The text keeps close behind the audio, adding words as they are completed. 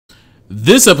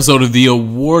This episode of the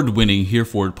award-winning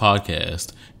Hereford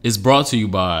podcast is brought to you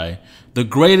by the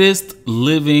greatest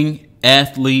living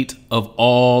athlete of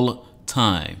all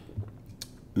time.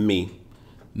 Me.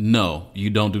 No, you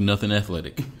don't do nothing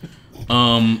athletic.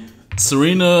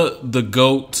 Serena the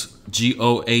GOAT,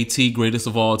 G-O-A-T, greatest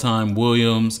of all time,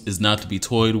 Williams is not to be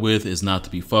toyed with, is not to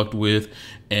be fucked with.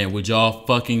 And would y'all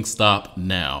fucking stop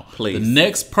now? Please. The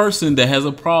next person that has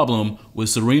a problem with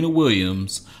Serena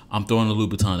Williams, I'm throwing a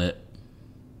Louboutin at.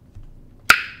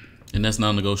 And that's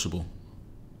non-negotiable.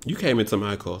 You came into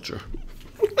my culture.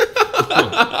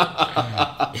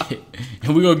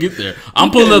 And we're going to get there. I'm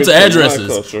pulling up to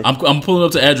addresses. I'm pulling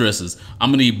up to addresses. I'm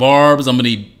going to need Barb's. I'm going to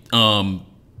need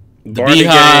the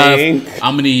Beehive. Gang.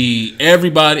 I'm going to need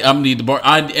everybody. I'm going to need the bar.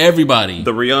 Everybody.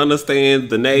 The Rihanna stand,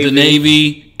 the Navy. The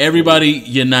Navy. Everybody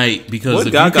unite. Because what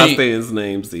if Gaga you stands'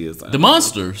 names is? The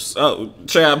Monsters. Oh,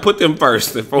 child, put them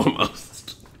first and foremost.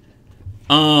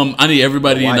 I need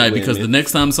everybody to unite because women. the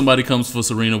next time somebody comes for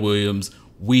Serena Williams,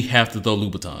 we have to throw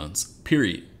Louboutins.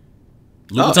 Period.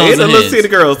 And the little City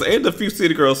Girls and the few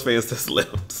City Girls fans that's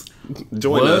left.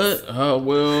 Join us.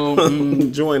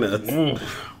 Join us.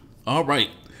 All right.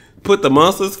 Put the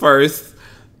Monsters first,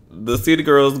 the City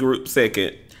Girls group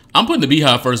second. I'm putting the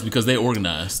Beehive first because they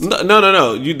organized. No.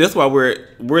 That's why we're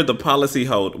the policy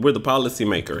we're the policy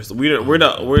makers. We're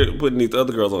putting these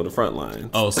other girls on the front lines.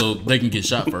 Oh, so they can get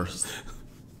shot first.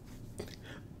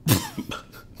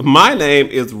 My name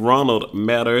is Ronald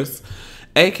Matters,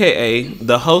 a.k.a.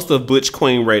 the host of Butch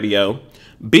Queen Radio,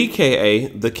 b.k.a.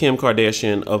 the Kim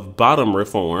Kardashian of bottom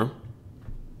reform.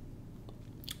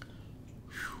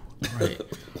 Right.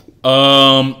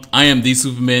 I am the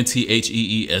Superman,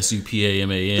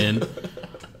 TheeSupaman,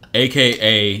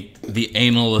 a.k.a. the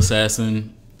anal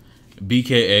assassin,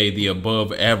 b.k.a. the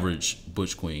above average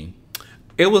Butch Queen.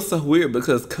 It was so weird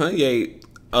because Kanye,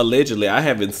 allegedly, I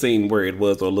haven't seen where it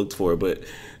was or looked for it, but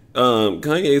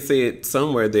Kanye said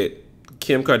somewhere that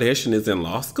Kim Kardashian is in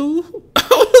law school. I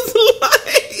was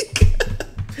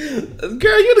like,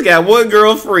 girl, you done got one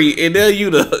girl free, and then you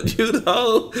the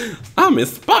whole, I'm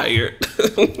inspired.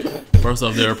 First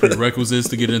off, there are prerequisites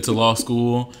to get into law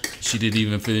school. She didn't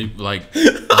even finish, what?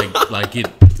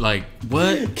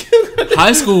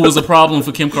 High school was a problem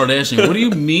for Kim Kardashian. What do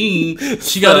you mean?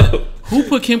 Who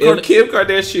put Kim Kardashian? If Kim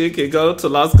Kardashian could go to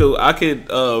law school, I could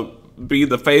be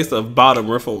the face of bottom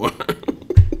reform.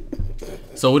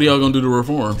 So what are y'all gonna do to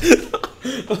reform?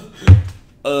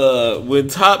 When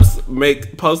Tops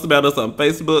make posts about us on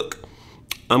Facebook,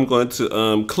 I'm going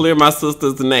to clear my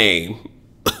sister's name.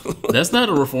 That's not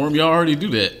a reform. Y'all already do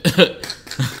that.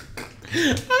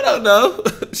 I don't know.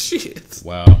 Shit.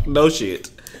 Wow. No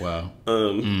shit. Wow.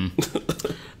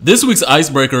 This week's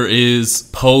icebreaker is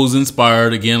Pose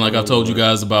inspired. Again, like I've told you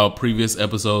guys about previous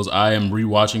episodes, I am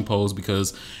rewatching Pose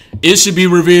because it should be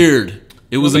revered.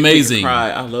 It was amazing.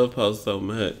 I love Pose so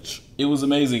much. It was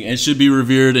amazing and should be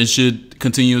revered and should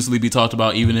continuously be talked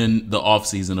about even in the off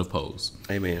season of Pose.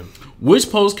 Amen. Which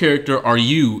Pose character are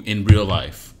you in real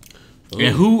life? Ooh.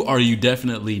 And who are you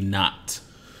definitely not?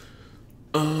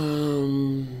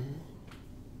 I'm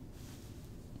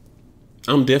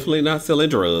definitely not selling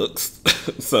drugs.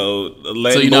 So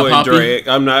you're not Poppy? Drag.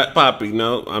 I'm not Poppy.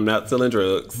 No, I'm not selling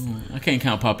drugs. I can't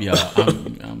count Poppy out.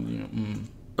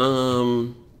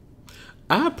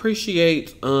 I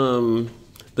appreciate the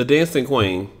dancing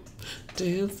queen.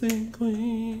 Dancing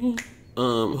queen.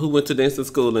 Who went to dancing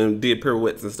school and did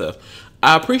pirouettes and stuff.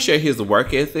 I appreciate his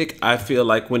work ethic. I feel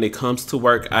like when it comes to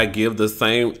work, I give the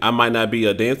same. I might not be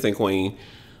a dancing queen,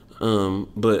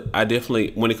 but I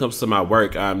definitely, when it comes to my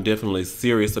work, I'm definitely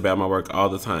serious about my work all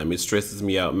the time. It stresses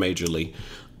me out majorly.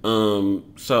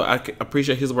 So I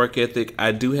appreciate his work ethic.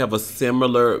 I do have a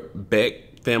similar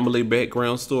family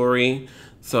background story,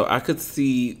 so I could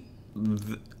see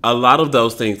a lot of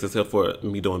those things, except for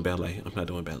me doing ballet. I'm not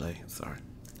doing ballet. Sorry.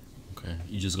 Okay,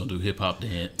 you just gonna do hip hop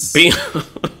dance.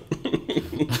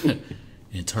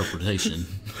 Interpretation.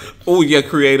 Oh yeah,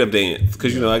 creative dance,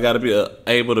 because I got to be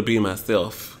able to be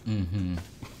myself. Mm-hmm.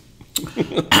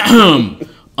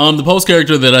 The Pose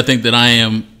character that I think that I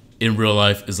am in real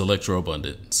life is Electro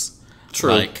Abundance.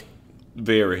 True.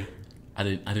 Very. I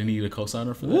didn't need a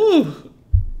cosigner for that. Woo.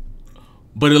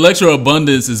 But Electro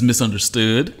Abundance is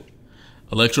misunderstood.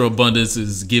 Electro Abundance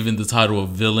is given the title of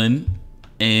villain,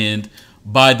 and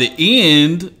by the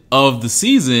end of the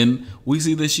season, we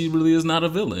see that she really is not a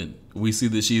villain. We see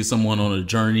that she is someone on a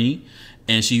journey,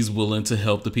 and she's willing to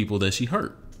help the people that she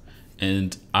hurt.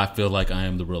 And I feel like I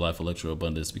am the real life Electro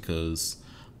Abundance because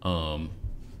I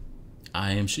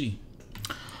am she.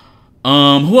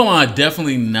 Who am I?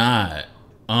 Definitely not.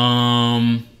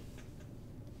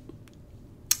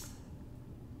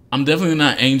 I'm definitely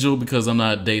not Angel because I'm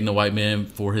not dating a white man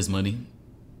for his money.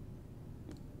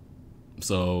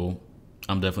 So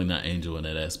I'm definitely not Angel in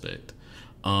that aspect.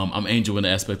 I'm Angel in the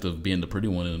aspect of being the pretty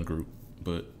one in the group,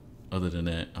 but other than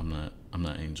that, I'm not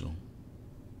Angel.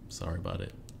 Sorry about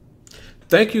it.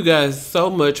 Thank you guys so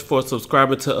much for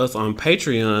subscribing to us on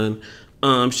Patreon.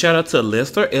 Shout out to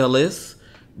Lester Ellis,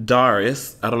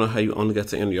 Doris. I don't know how you only got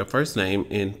to enter your first name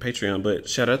in Patreon, but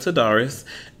shout out to Doris.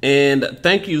 And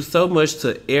thank you so much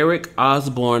to Eric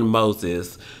Osborne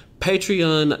Moses.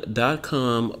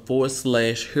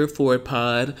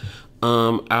 Patreon.com/HereForItPod.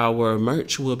 Our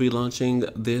merch will be launching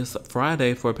this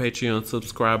Friday for Patreon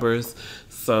subscribers.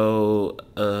 So,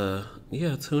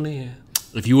 yeah, tune in.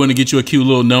 If you want to get you a cute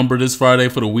little number this Friday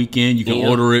for the weekend, you can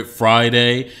order it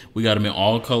Friday. We got them in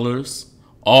all colors,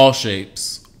 all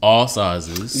shapes, all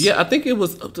sizes. Yeah, I think it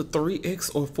was up to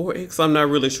 3X or 4X. I'm not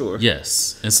really sure.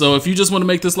 Yes. And so if you just want to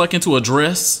make this like into a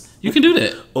dress, you can do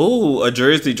that. Oh, a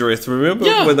jersey dress. Remember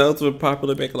when those were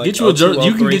popular back like get you a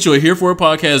you can get you a Here For It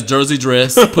Podcast jersey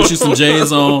dress, put you some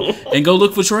J's on, and go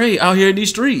look for Trey out here in these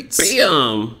streets.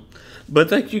 Bam! But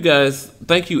thank you guys.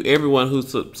 Thank you everyone who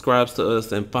subscribes to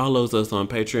us and follows us on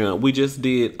Patreon. We just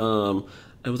did, it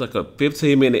was like a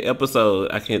 15-minute episode.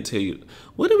 I can't tell you.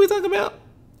 What did we talk about?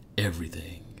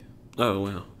 Everything. Oh,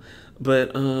 wow.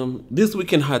 But this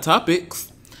week in Hot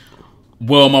Topics.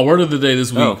 Well, my word of the day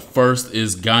this week first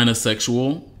is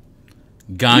gynosexual.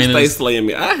 You stay slaying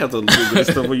me. I have to do this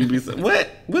stuff when you be saying,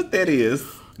 what that is.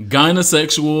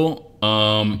 Gynosexual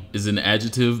is an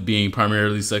adjective being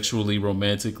primarily sexually,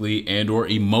 romantically, and or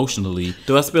emotionally.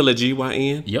 Do I spell it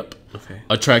G-Y-N? Yep. Okay.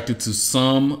 Attracted to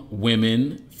some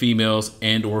women, females,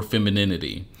 and or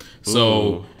femininity.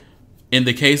 So in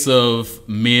the case of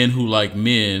men who like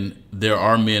men, there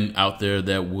are men out there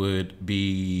that would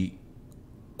be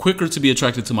quicker to be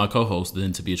attracted to my co-host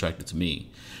than to be attracted to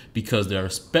me, because there are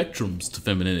spectrums to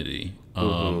femininity,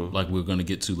 like we're going to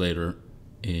get to later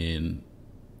in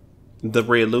the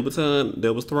red Louboutin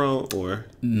that was thrown, or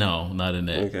no, not in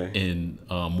that. Okay. In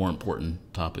more important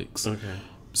topics. Okay.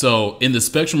 So in the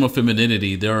spectrum of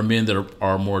femininity, there are men that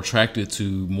are more attracted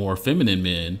to more feminine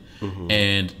men,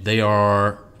 and they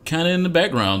are kind of in the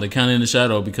background. They're kind of in the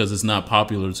shadow because it's not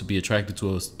popular to be attracted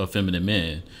to a feminine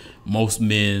man. Most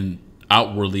men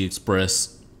outwardly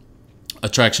express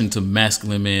attraction to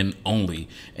masculine men only,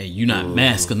 and you're not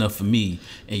mask enough for me,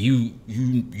 and you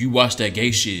watch that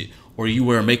gay shit, or you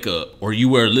wear makeup, or you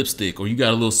wear lipstick, or you got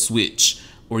a little switch,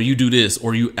 or you do this,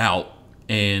 or you out,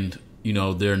 and you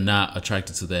know they're not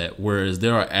attracted to that. Whereas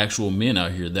there are actual men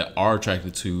out here that are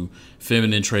attracted to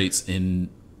feminine traits in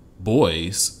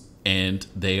boys, and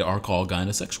they are called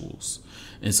gynosexuals.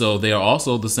 And so they are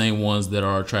also the same ones that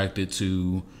are attracted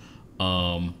to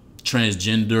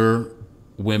transgender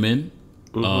women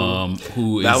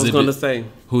who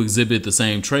exhibit the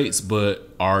same traits but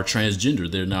are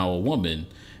transgender. They're now a woman,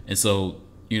 and so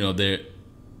you know they're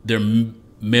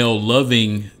male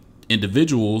loving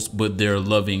individuals, but they're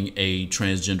loving a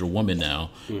transgender woman now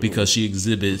because she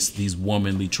exhibits these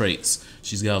womanly traits.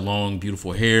 She's got long,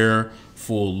 beautiful hair,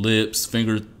 full lips,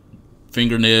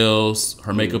 fingernails.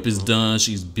 Her makeup is done.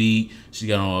 She's beat. She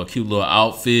got on a cute little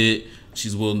outfit.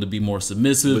 She's willing to be more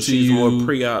submissive. But she's more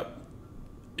pre-op.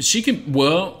 She can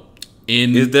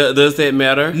does that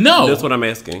matter? No, that's what I'm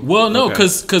asking. Well, no,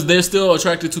 because they're still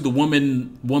attracted to the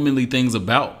womanly things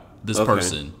about this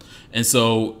person, and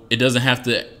so it doesn't have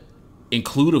to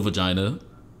include a vagina.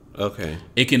 Okay,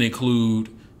 it can include.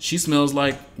 She smells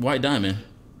like white diamond.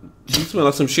 You smell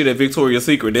like some shit at Victoria's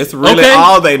Secret. That's really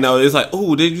all they know. It's like,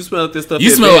 oh, did you smell like this stuff? You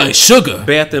smell like sugar.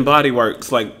 Bath and Body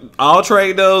Works. Like all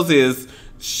Trade knows is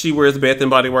she wears Bath and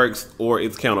Body Works or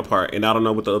its counterpart, and I don't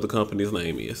know what the other company's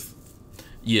name is.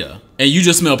 Yeah, and you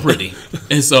just smell pretty,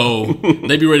 and so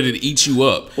they be ready to eat you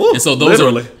up. Ooh, and so those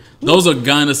are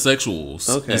gynosexuals.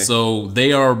 Okay, and so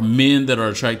they are men that are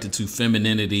attracted to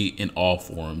femininity in all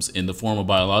forms, in the form of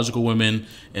biological women,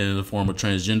 and in the form of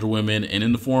transgender women, and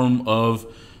in the form of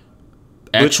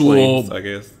actual, I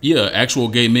guess. Yeah, actual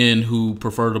gay men who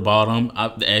prefer the bottom.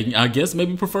 I guess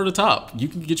maybe prefer the top. You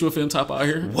can get you a film top out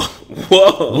here.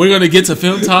 Whoa. We're gonna get to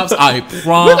film tops. I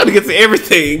promise. We're gonna get to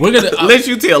everything. We're gonna let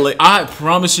you tell it. I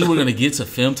promise you, we're gonna get to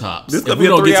film tops. This is gonna be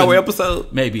a 3-hour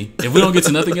episode. Maybe if we don't get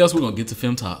to nothing else, we're gonna get to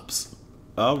film tops.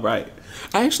 All right.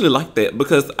 I actually like that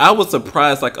because I was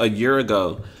surprised. Like a year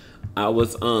ago, I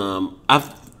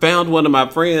found one of my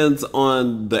friends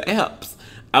on the apps.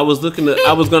 I was going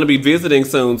to be visiting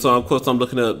soon, so of course I'm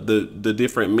looking up the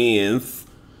different men's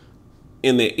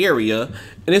in the area,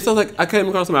 and it sounds like I came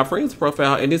across my friend's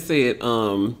profile, and it said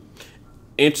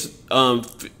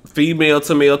female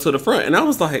to male to the front, and I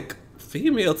was like,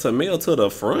 female to male to the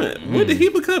front. When did he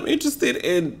become interested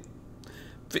in?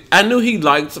 I knew he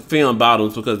liked film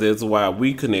bottoms because that's why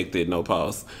we connected. No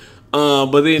pause.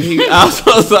 But then he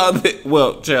also saw that.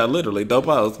 Well, child, literally, no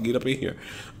pause. Get up in here.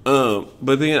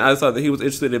 But then I saw that he was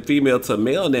interested in female to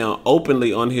male now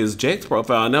openly on his Jack's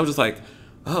profile, and I was just like,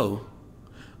 oh.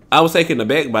 I was taken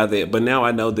aback by that, but now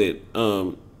I know that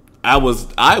I was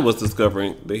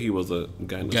discovering that he was a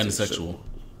gynesexual.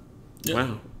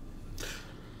 Yeah.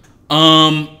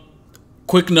 Wow.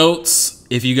 Quick notes.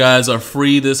 If you guys are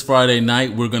free this Friday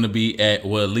night, we're going to be at,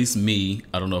 well, at least me.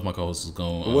 I don't know if my co-host is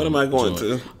going. What am I going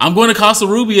to? I'm going to Casa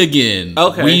Ruby again.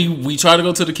 Okay. We tried to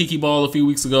go to the Kiki Ball a few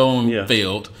weeks ago and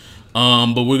failed.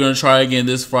 But we're going to try again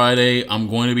this Friday. I'm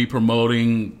going to be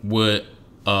promoting what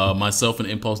myself and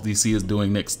Impulse DC is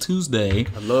doing next Tuesday.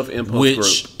 I love Impulse which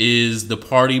Group. Is the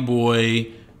Party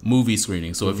Boy movie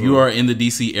screening. So if you are in the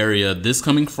DC area this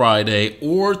coming Friday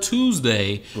or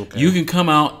Tuesday, you can come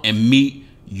out and meet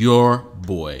your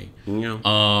boy.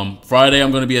 Yeah. Friday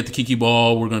I'm going to be at the Kiki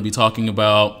Ball. We're going to be talking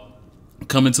about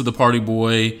coming to the Party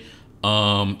Boy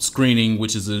screening,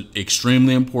 which is an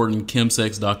extremely important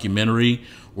chemsex documentary.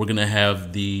 We're going to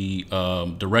have the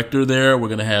director there. We're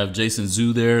going to have Jason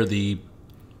Zhu there, the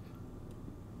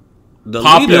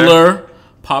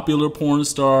popular porn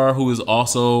star who is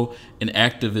also an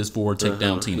activist for Take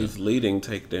Down Tina. He's leading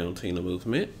Take Down Tina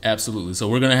movement. Absolutely. So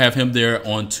we're going to have him there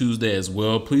on Tuesday as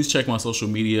well. Please check my social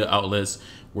media outlets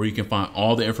where you can find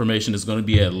all the information. It's going to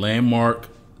be at Landmark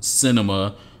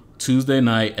Cinema Tuesday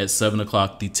night at 7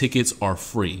 o'clock. The tickets are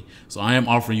free. So I am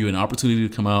offering you an opportunity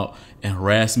to come out and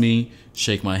harass me,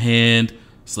 shake my hand,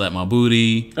 slap my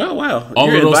booty. Oh, wow. All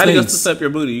You're of those inviting things. us to slap your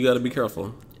booty. You got to be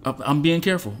careful. I'm being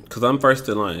careful. Because I'm first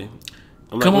in line.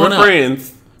 Come on out.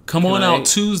 Friends. Come on out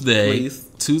Tuesday. Please?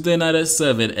 Tuesday night at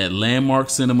 7 at Landmark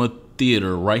Cinema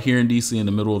Theater right here in DC, in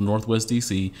the middle of Northwest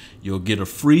DC. You'll get a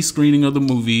free screening of the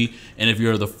movie. And if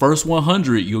you're the first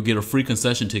 100, you'll get a free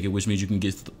concession ticket, which means you can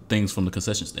get things from the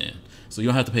concession stand. So you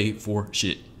don't have to pay for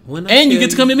shit. And you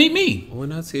get to come and meet me.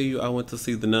 When I tell you I went to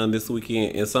see The Nun this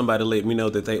weekend and somebody let me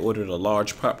know that they ordered a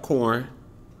large popcorn.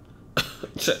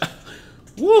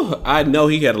 Woo, I know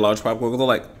he had a large popcorn because I'm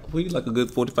like, we like a good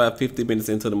 45, 50 minutes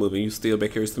into the movie and you still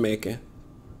back here smacking.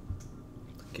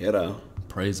 Get out.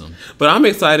 Praise him. But I'm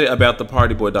excited about the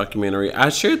Party Boy documentary. I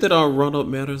shared that on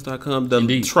RunUpMatters.com,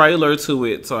 the trailer to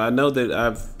it. So I know that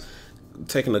I've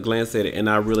taken a glance at it and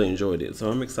I really enjoyed it.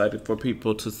 So I'm excited for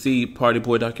people to see Party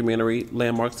Boy documentary,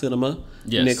 Landmark Cinema,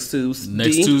 next Tuesday.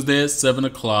 Next Tuesday at 7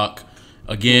 o'clock.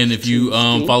 Again, if you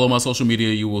follow my social media,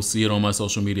 you will see it on my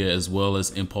social media as well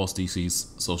as Impulse DC's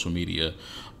social media.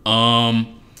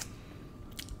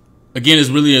 Again, it's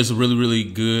a really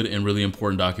good and really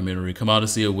important documentary. Come out and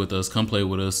see it with us. Come play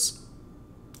with us.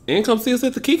 And come see us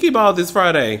at the Kiki Ball this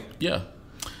Friday. Yeah.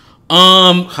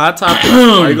 Hot topic.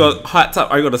 Are you going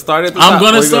to start at the top? I'm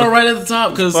going to start right at the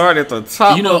top because start at the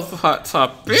top. You know, of Hot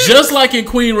Topic. Just like in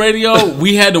Queen Radio,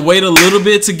 we had to wait a little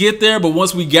bit to get there, but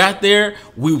once we got there,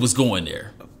 we was going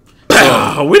there.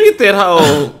 So, we need that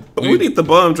whole. We need the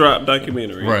bomb drop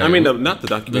documentary. Right. I mean, not the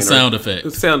documentary. The sound effect.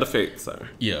 The sound effect. Sorry.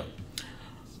 Yeah.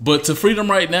 But to freedom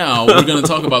right now, we're going to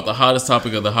talk about the hottest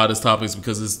topic of the hottest topics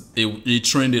because it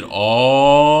trended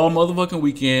all motherfucking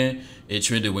weekend. It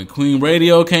trended when Queen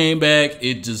Radio came back.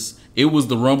 It was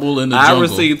the rumble in the jungle. I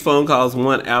received phone calls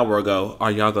 1 hour ago. Are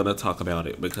y'all going to talk about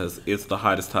it? Because it's the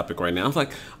hottest topic right now. I was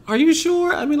like, are you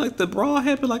sure? I mean, like the brawl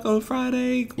happened like on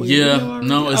Friday.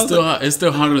 No, it's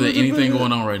still hotter than anything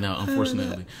going on right now,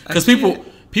 unfortunately. Because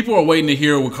people are waiting to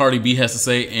hear what Cardi B has to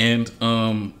say.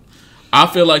 And I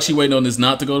feel like she waiting on this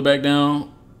not to go back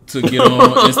down to get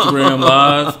on Instagram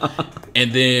Live.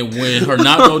 And then when her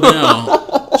not go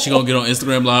down, she going to get on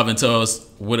Instagram Live and tell us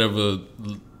whatever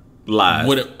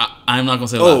live. I'm not gonna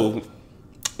say live.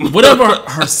 Whatever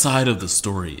her side of the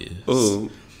story is.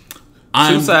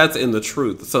 Two sides in the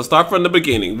truth. So start from the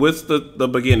beginning. What's the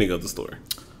beginning of the story?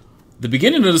 The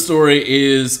beginning of the story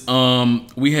is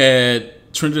we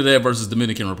had Trinidad versus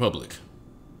Dominican Republic.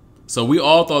 So we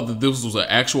all thought that this was an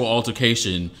actual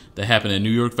altercation that happened at New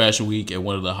York Fashion Week at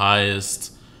one of the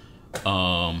highest,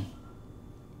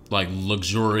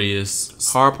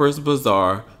 luxurious Harper's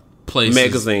Bazaar places.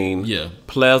 Magazine,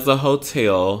 Plaza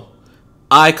Hotel,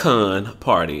 Icon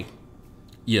Party.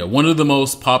 Yeah, one of the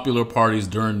most popular parties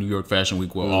during New York Fashion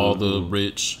Week where all the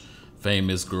rich,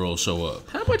 famous girls show up.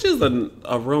 How much is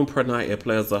a room per night at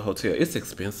Plaza Hotel? It's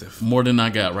expensive. More than I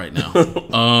got right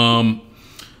now.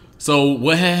 So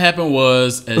what had happened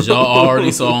was, as y'all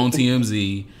already saw on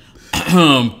TMZ,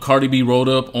 Cardi B rolled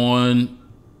up on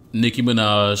Nicki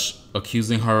Minaj,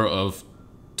 accusing her of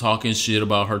talking shit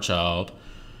about her child.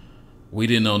 We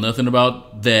didn't know nothing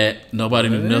about that. Nobody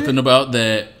knew nothing about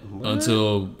that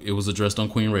until it was addressed on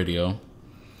Queen Radio.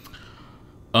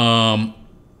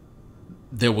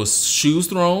 There was shoes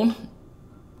thrown.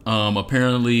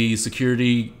 Apparently,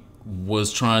 security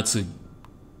was trying to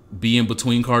be in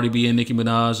between Cardi B and Nicki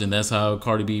Minaj, and that's how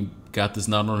Cardi B got this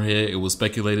knot on her head. It was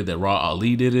speculated that Raw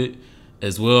Ali did it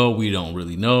as well. We don't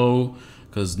really know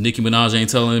because Nicki Minaj ain't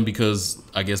telling, because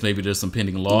I guess maybe there's some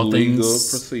pending law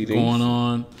things going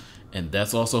on, and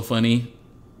that's also funny.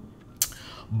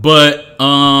 But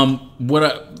what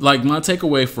I like, my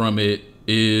takeaway from it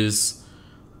is,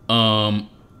 in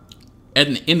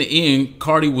the end,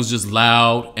 Cardi was just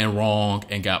loud and wrong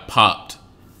and got popped,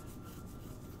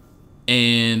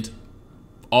 and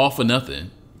all for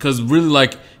nothing. Because really,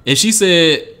 like, if she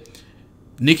said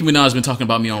Nicki Minaj been talking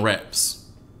about me on raps,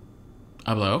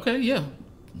 I'd be like, okay, yeah,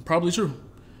 probably true.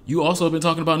 You also been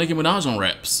talking about Nicki Minaj on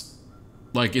raps.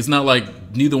 Like, it's not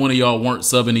like neither one of y'all weren't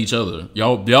subbing each other.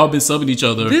 Y'all been subbing each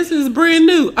other. This is brand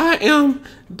new. I am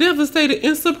devastated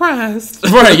and surprised.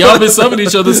 Right, y'all been subbing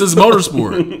each other since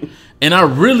Motorsport. And I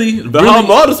really, whole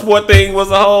Motorsport thing was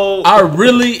a whole... I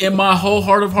really, in my whole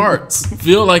heart of hearts,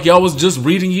 feel like y'all was just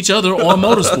reading each other on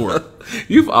Motorsport.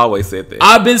 You've always said that.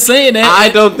 I've been saying that. I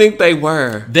don't think they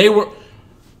were. They were...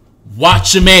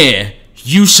 Watch your man.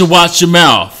 You should watch your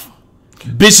mouth.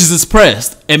 Bitches is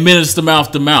pressed and minister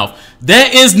mouth to mouth.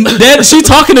 That she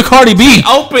talking to Cardi B.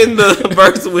 Open the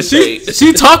verse with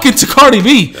she talking to Cardi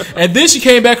B, and then she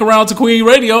came back around to Queen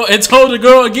Radio and told the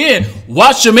girl again,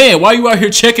 "Watch your man. Why you out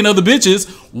here checking other bitches?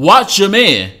 Watch your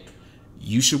man.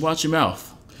 You should watch your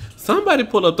mouth." Somebody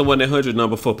pull up the 1-800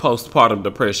 number for postpartum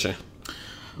depression,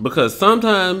 because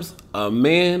sometimes a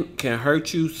man can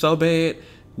hurt you so bad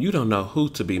you don't know who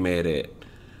to be mad at.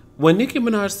 When Nicki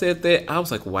Minaj said that, I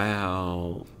was like,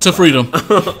 "Wow, to freedom."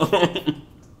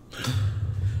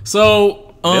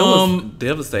 So, that was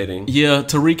devastating. Yeah,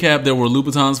 to recap, there were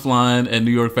Louboutins flying at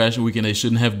New York Fashion Week, and they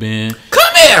shouldn't have been.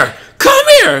 Come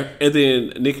here! And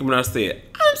then Nicki Minaj said,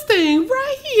 "I'm staying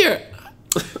right here."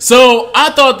 So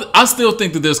I still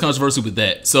think that there's controversy with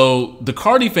that. So the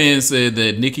Cardi fans said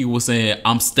that Nicki was saying,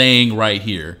 "I'm staying right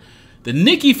here." The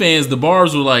Nicki fans, the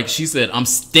bars were like, she said, "I'm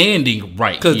standing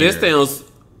right here." Because this sounds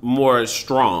more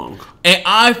strong. And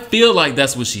I feel like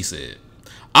that's what she said.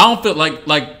 I don't feel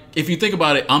like if you think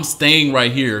about it, "I'm staying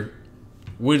right here"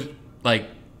 with, like,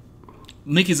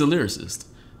 Nicki's a lyricist.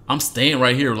 I'm staying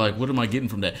right here. Like, what am I getting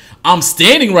from that? "I'm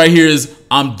standing right here" is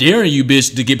I'm daring you,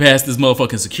 bitch, to get past this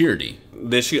motherfucking security.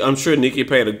 That I'm sure Nicki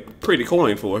paid a pretty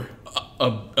coin for.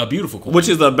 A beautiful coin. Which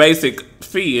is a basic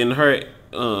fee in her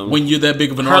when you're that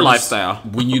big of an her artist. lifestyle.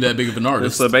 When you're that big of an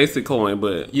artist. It's a basic coin,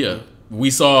 but yeah. We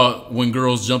saw when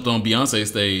girls jumped on Beyonce's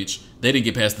stage, they didn't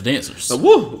get past the dancers.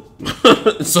 Woo!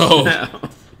 So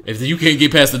if you can't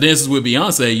get past the dancers with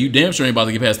Beyonce, you damn sure ain't about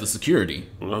to get past the security.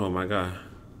 Oh my god.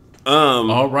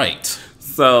 All right.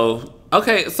 So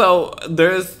okay, so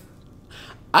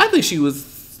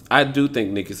I do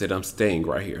think Nicki said, "I'm staying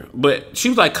right here," but she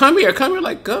was like, come here,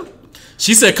 like, come.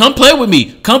 She said, "Come play with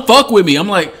me, come fuck with me." I'm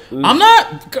like, I'm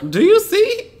not. Do you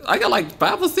see? I got like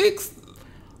 5 or 6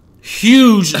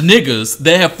 huge niggas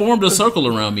that have formed a circle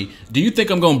around me. Do you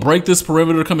think I'm gonna break this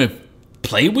perimeter to come and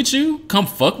play with you? Come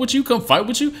fuck with you? Come fight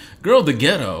with you? Girl, the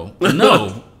ghetto.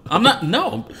 No, I'm not.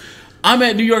 No, I'm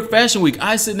at New York Fashion Week.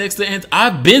 I've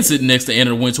been sitting next to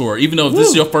Anna Wintour. Even though if this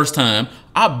is your first time,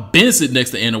 I've been sitting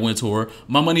next to Anna Wintour.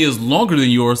 My money is longer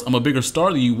than yours. I'm a bigger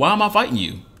star than you. Why am I fighting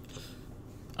you?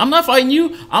 I'm not fighting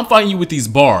you. I'm fighting you with these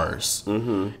bars.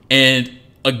 Mm-hmm. And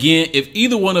again, if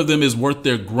either one of them is worth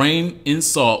their grain in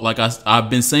salt, like I've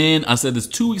been saying, I said this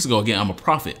 2 weeks ago. Again, I'm a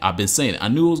prophet. I've been saying it. I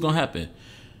knew it was gonna happen.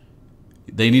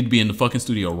 They need to be in the fucking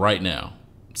studio right now.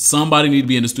 Somebody need to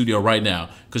be in the studio right now,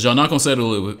 because y'all not gonna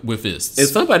settle it with fists. And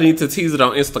somebody needs to tease it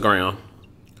on Instagram.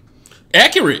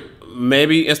 Accurate.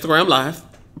 Maybe Instagram Live,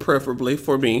 preferably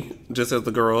for me, just as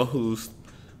the girl who's,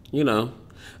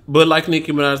 But like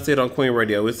Nicki Minaj said on Queen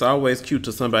Radio, it's always cute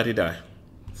till somebody die.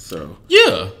 So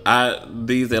yeah,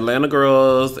 these Atlanta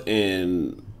girls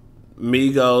and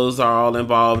Migos are all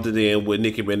involved, and then with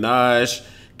Nicki Minaj,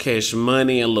 Cash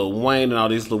Money, and Lil Wayne, and all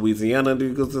these Louisiana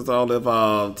niggas is all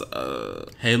involved.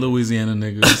 Hey, Louisiana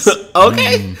niggas.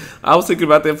 Okay, I was thinking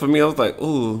about that for me. I was like,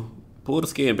 ooh, pull the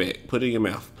skin back, put it in your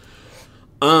mouth.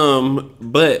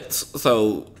 But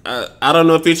so I don't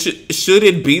know if it should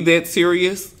it be that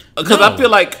serious, because I feel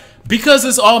like because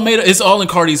it's all in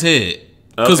Cardi's head.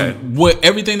 Because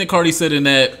everything that Cardi said in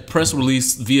that press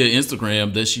release via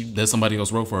Instagram that somebody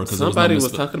else wrote for her. Somebody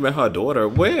was talking about her daughter.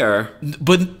 Where?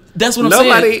 But that's what I'm saying.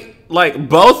 Nobody, like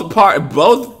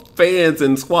both fans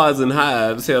and squads and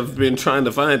hives have been trying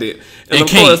to find it. And of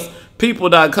course,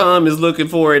 People.com is looking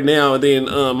for it now, and then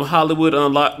Hollywood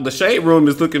Unlocked, the Shade Room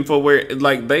is looking for where,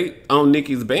 like, they on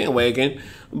Nicki's bandwagon,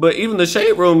 but even the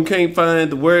Shade Room can't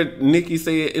find where Nicki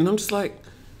said, and I'm just like,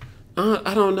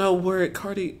 I don't know where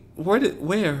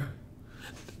where.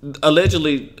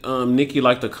 Allegedly, Nicki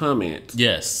liked a comment.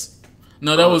 Yes.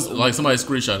 No, that was like somebody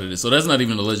screenshotted it, so that's not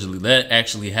even allegedly. That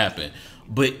actually happened.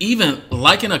 But even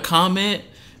liking a comment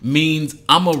means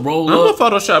I'm a roll up. I'm a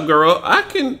Photoshop girl. I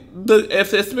can,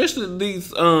 especially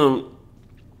these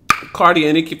Cardi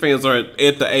and Nicki fans are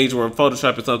at the age where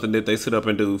Photoshop is something that they sit up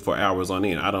and do for hours on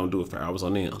end. I don't do it for hours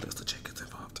on end unless the check is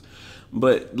involved.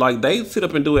 But like they sit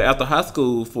up and do it after high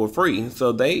school for free,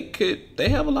 so they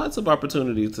have lots of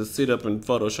opportunities to sit up and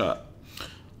Photoshop.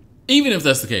 Even if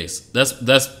that's the case, that's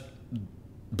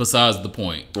besides the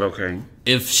point. Okay.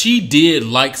 If she did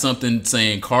like something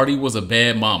saying Cardi was a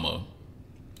bad mama,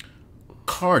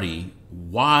 Cardi,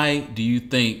 why do you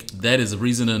think that is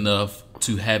reason enough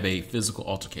to have a physical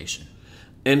altercation?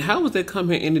 And how is that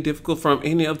comment any difficult from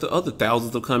any of the other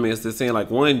thousands of comments that's saying,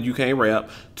 like, 1, you can't rap,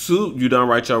 2, you don't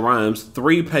write your rhymes,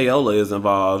 3, payola is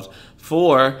involved,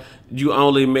 4, you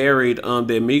only married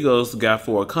the Amigos guy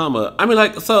for a comma. I mean,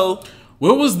 like, so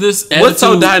what was this attitude? What's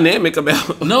so dynamic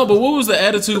about? No, but what was the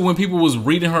attitude when people was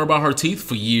reading her about her teeth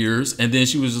for years, and then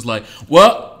she was just like,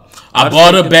 well, I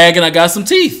bought a bag and I got some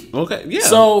teeth. Okay, yeah.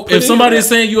 So if somebody is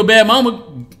saying you a bad mama,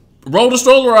 roll the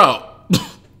stroller out.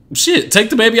 Shit, take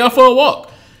the baby out for a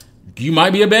walk. You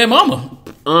might be a bad mama.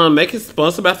 Make it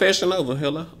sponsored by Fashion Nova.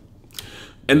 Hello.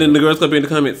 And then the girl's gonna be in the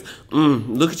comments.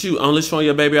 Look at you, only showing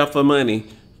your baby out for money.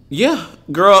 Yeah,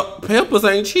 girl, Pampers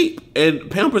ain't cheap,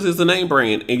 and Pampers is a name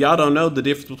brand, and y'all don't know the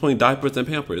difference between diapers and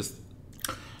Pampers.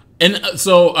 And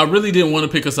so I really didn't want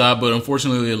to pick a side, but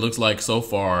unfortunately, it looks like so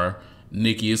far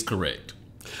Nicki is correct.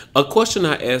 A question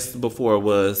I asked before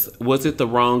was it the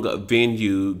wrong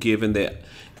venue, given that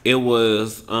it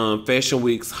was Fashion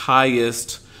Week's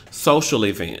highest social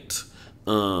event?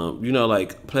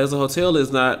 Like Plaza Hotel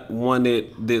is not one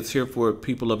that's here for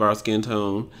people of our skin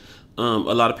tone. A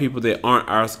lot of people that aren't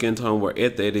our skin tone were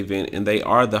at that event, and they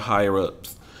are the higher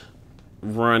ups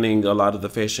running a lot of the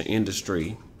fashion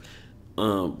industry.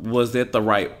 Was that the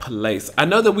right place? I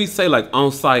know that we say like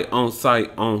on site,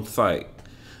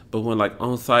 but when like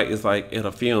on site is like at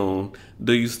a fume,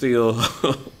 do you still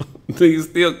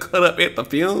cut up at the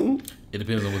fume? It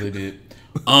depends on what they did.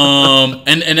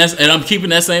 And I'm keeping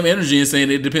that same energy and saying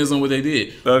it depends on what they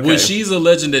did. Okay. What she's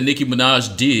alleging that Nicki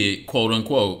Minaj did, quote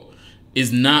unquote,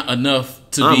 is not enough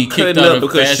to be kicked out of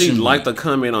because fashion. She liked a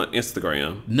comment on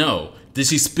Instagram. No. Did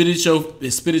she spit at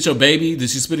your baby? Did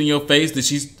she spit in your face? Did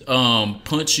she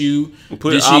punch you?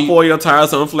 Put all 4 of your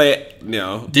tires on flat?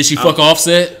 No. Did she fuck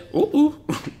Offset? Ooh.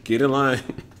 Get in line.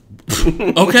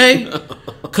 Okay.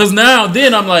 Because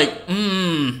then I'm like,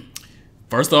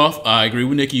 First off, I agree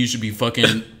with Nicki. You should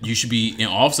be in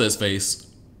Offset's face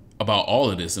about all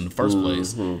of this in the first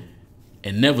place.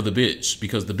 And never the bitch,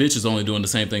 because the bitch is only doing the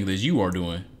same thing that you are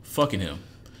doing, fucking him.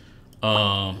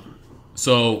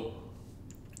 So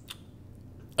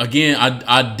again,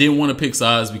 I didn't want to pick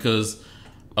sides because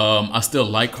I still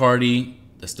like Cardi.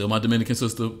 That's still my Dominican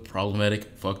sister.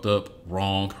 Problematic, fucked up,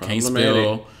 wrong, can't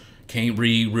spell, can't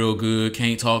read real good,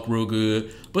 can't talk real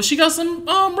good. But she got some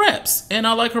raps, and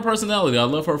I like her personality. I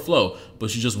love her flow, but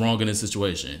she's just wrong in this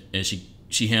situation, and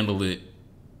she handled it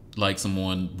like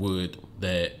someone would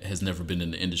that has never been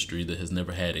in the industry, that has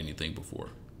never had anything before.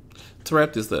 To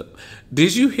wrap this up,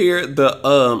 did you hear the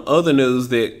other news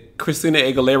that Christina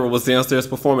Aguilera was downstairs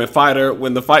performing Fighter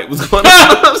when the fight was going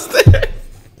on upstairs?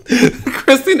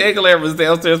 Christina Aguilera was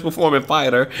downstairs performing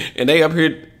Fighter, and they up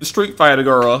here Street Fighter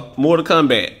girl, more to come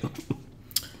back.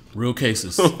 Real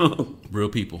cases, real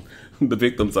people. The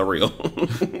victims are real.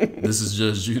 This is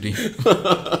Judge Judy.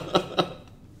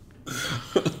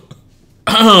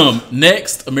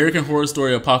 Next, American Horror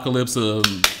Story Apocalypse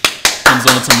comes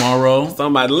on tomorrow. It's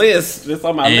on my list.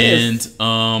 And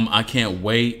I can't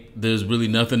wait. There's really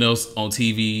nothing else on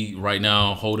TV right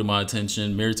now holding my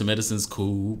attention. Married to Medicine's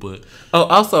cool, but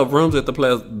also rooms at the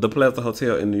Plaza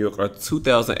Hotel in New York are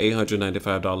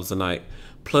 $2,895 a night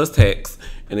plus tax,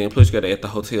 and then plus you got to at the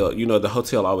hotel. You know the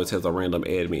hotel always has a random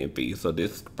admin fee, so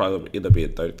this probably it'll be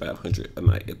at $3,500 a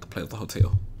night at the Plaza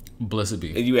Hotel. Blessed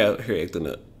be. And you out here acting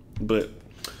up, but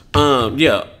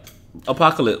yeah.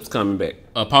 Apocalypse coming back.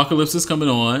 Apocalypse is coming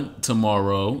on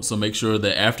tomorrow, so make sure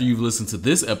that after you've listened to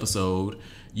this episode,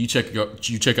 you check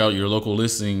out your local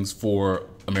listings for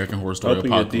American Horror Story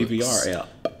Apocalypse. Open your DVR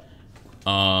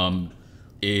app.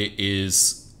 It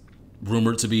is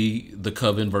rumored to be The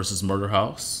Coven versus Murder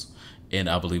House, and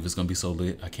I believe it's gonna be so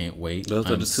lit. I can't wait. Those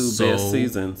are the two best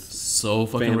seasons. So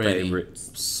fucking ready.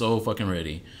 Favorites. So fucking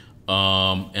ready.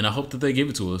 And I hope that they give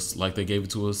it to us like they gave it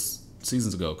to us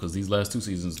seasons ago, because these last 2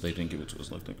 seasons they didn't give it to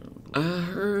us like they gave it to us. I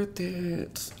heard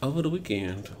that over the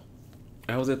weekend.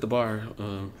 I was at the bar,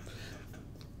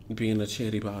 being a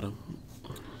chatty bottom.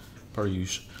 Per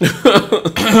usual.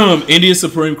 India's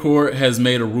Supreme Court has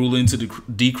made a ruling to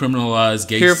decriminalize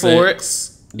gay Here sex. for it.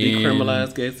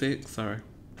 Decriminalize gay sex. Sorry.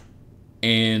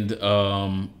 And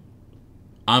I'm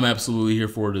absolutely here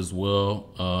for it as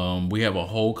well. We have a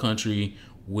whole country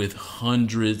with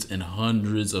hundreds and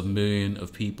hundreds of millions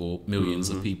of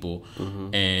people,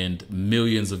 and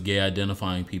millions of gay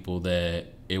identifying people that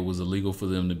it was illegal for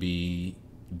them to be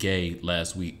gay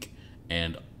last week.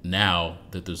 And now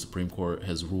that the Supreme Court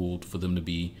has ruled for them to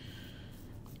be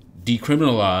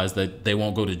decriminalized, that they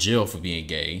won't go to jail for being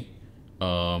gay,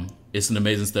 it's an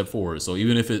amazing step forward. So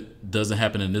even if it doesn't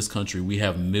happen in this country, we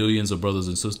have millions of brothers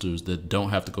and sisters that don't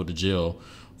have to go to jail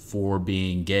for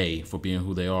being gay, for being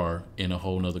who they are in a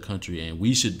whole nother country. And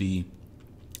we should be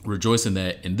rejoicing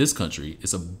that in this country.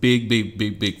 It's a big, big,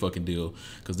 big, big fucking deal,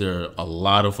 because there are a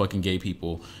lot of fucking gay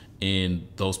people in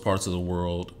those parts of the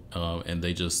world, and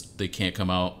they can't come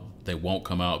out. They won't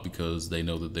come out because they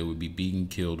know that they would be beaten,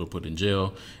 killed, or put in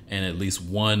jail. And at least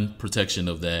one protection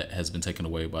of that has been taken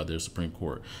away by their Supreme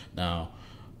Court. Now,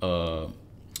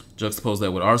 juxtapose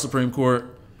that with our Supreme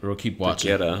Court, girl, keep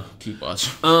watching. Keep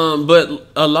watching. But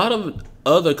a lot of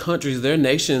other countries, their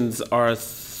nations are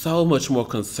so much more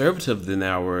conservative than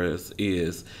ours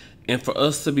is. And for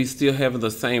us to be still having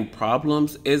the same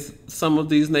problems as some of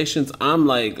these nations, I'm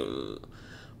like,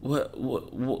 what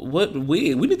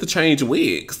wig? We need to change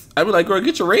wigs. I'd be like, girl,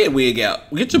 get your red wig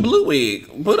out. Get your blue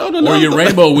wig. Put on another. Or your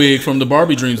rainbow wig from the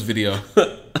Barbie Dreams video.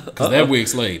 Because that wig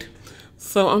slayed.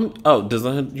 So it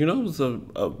was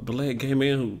a black gay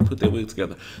man who put that wig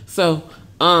together. So,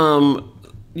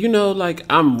 like,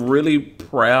 I'm really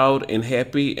proud and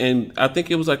happy. And I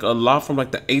think it was like a law from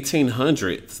like the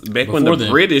 1800s, back when the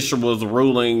British was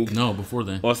ruling. No, before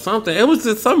then. Or something. It was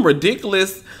just some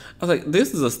ridiculous. I was like,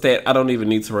 this is a stat I don't even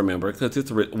need to remember, because it's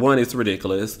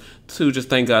ridiculous. 2, just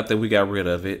thank God that we got rid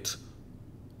of it.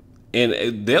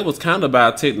 And that was kind of by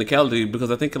technicality,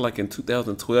 because I think like in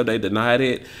 2012 they denied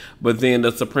it, but then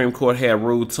the Supreme Court had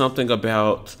ruled something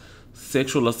about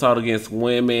sexual assault against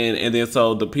women, and then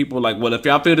so the people were like, well, if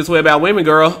y'all feel this way about women,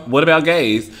 girl, what about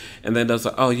gays? And then they was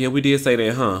like, oh yeah, we did say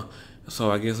that, huh?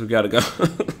 So I guess we gotta go.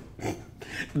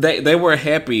 They were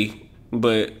happy,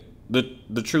 but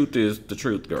the truth is the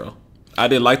truth, girl. I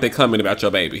didn't like that comment about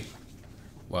your baby.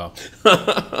 Wow.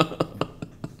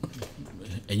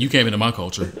 And you came into my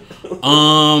culture.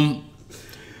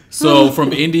 So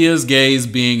from India's gays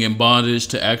being in bondage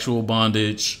to actual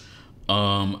bondage,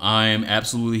 I am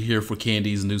absolutely here for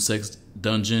Candy's new sex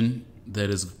dungeon that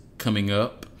is coming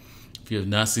up. If you have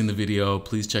not seen the video,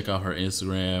 please check out her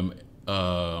Instagram.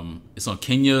 It's on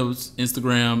Kenya's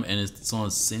Instagram, and it's on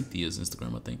Cynthia's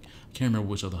Instagram, I think. I can't remember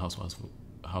which other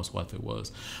housewife it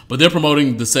was. But they're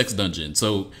promoting the sex dungeon.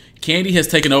 So Candy has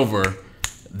taken over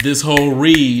this whole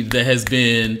read that has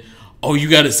been, oh, you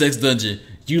got a sex dungeon,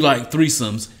 you like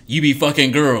threesomes, you be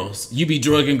fucking girls, you be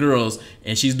drugging girls,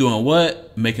 and she's doing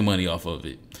what? Making money off of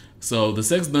it. So the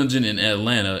sex dungeon in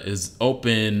Atlanta is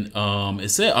open. It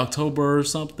said October or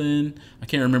something. I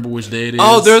can't remember which day it is.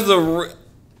 Oh, there's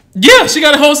yeah, she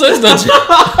got a whole sex dungeon.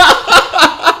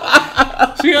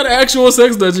 She got an actual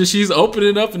sex dungeon. She's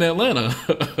opening up in Atlanta.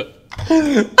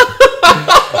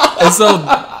 And so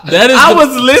that is. I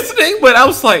was listening, but I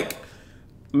was like,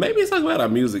 maybe it's talking about a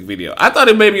music video. I thought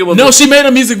it was. No, she made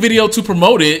a music video to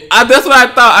promote it. That's what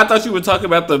I thought. I thought you were talking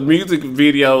about the music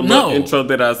video intro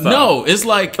that I saw. No, it's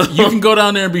like you can go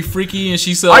down there and be freaky, and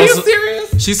she sells. Are you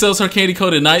serious? She sells her Candy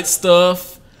Coated Night stuff.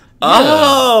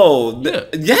 Oh, yeah.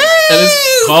 Yes! And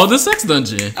it's called the Sex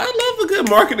Dungeon. I love a good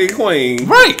marketing queen.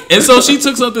 Right. And so she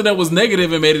took something that was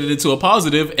negative and made it into a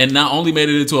positive, and not only made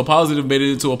it into a positive, made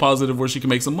it into a positive where she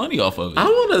can make some money off of it. I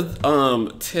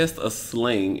want to test a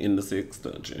slang in the Sex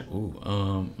Dungeon.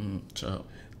 Ooh, child.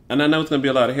 And I know it's going to be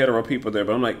a lot of hetero people there,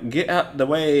 but I'm like, get out the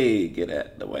way. Get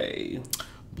out the way.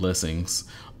 Blessings.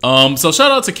 So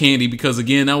shout out to Candy, because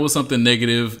again, that was something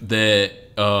negative that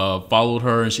followed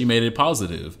her, and she made it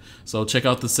positive. So check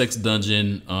out the Sex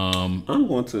Dungeon. I'm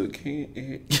going to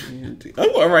Candy.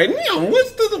 Oh, all right now.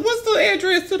 What's the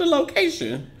address to the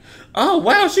location? Oh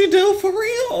wow, she do for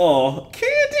real.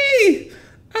 Candy,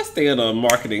 I stand on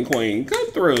marketing queen.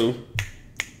 Come through.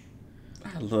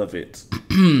 I love it.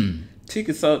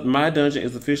 Tickets sold. My dungeon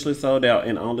is officially sold out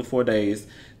in only 4 days.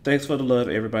 Thanks for the love,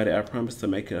 everybody. I promise to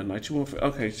make it a night you want.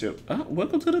 Okay, Chip.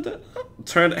 Welcome to the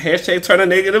turn a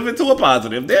negative into a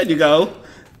positive. There you go.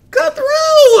 Come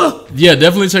Yeah,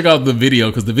 definitely check out the video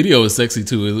because the video is sexy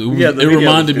too. It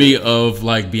reminded me of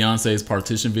like Beyonce's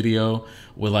Partition video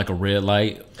with like a red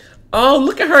light. Oh,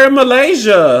 look at her in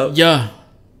Malaysia. Yeah.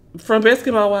 From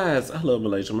Basketball Wives. I love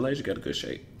Malaysia. Malaysia got a good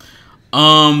shape.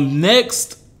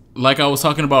 Next, like I was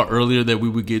talking about earlier that we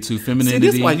would get to femininity. See,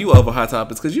 this is why you over Hot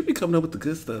Topics, because you be coming up with the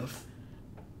good stuff.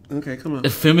 Okay, come on.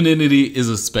 Femininity is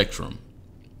a spectrum.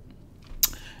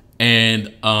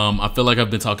 And I feel like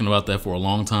I've been talking about that for a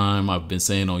long time. I've been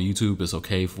saying on YouTube it's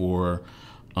okay for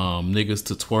niggas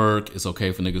to twerk. It's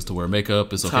okay for niggas to wear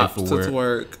makeup. It's okay Tops for to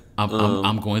wear... twerk.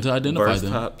 I'm going to identify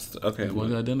them. Tops. Okay. I'm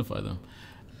going to identify them.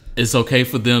 It's okay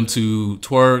for them to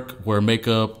twerk, wear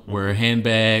makeup, wear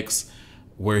handbags,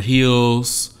 wear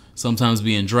heels, sometimes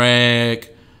be in drag,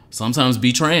 sometimes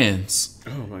be trans.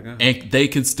 Oh my God. And they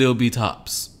can still be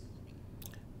tops.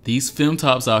 These femme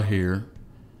tops out here,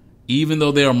 even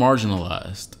though they are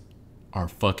marginalized, are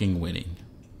fucking winning.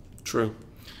 True.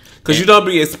 Because you don't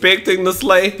be expecting the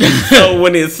slay. So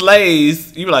when it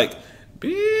slays, you be like,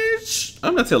 bitch,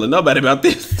 I'm not telling nobody about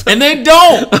this. And they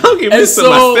don't. I'll give this to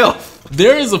myself.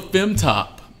 There is a femme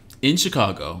top in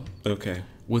Chicago. Okay.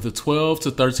 With a 12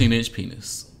 to 13 inch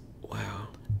penis. Wow.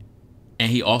 And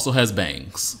he also has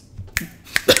bangs.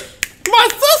 My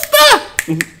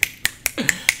sister!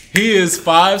 He is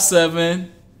 5'7",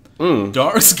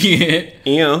 dark skinned,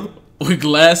 yeah, with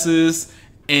glasses,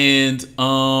 and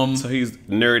so he's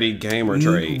nerdy gamer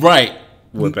trade, right?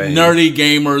 With bangs. Nerdy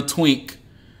gamer twink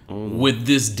with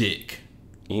this dick.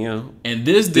 Yeah, and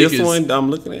this dick this one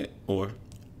I'm looking at, or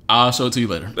I'll show it to you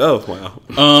later. Oh wow!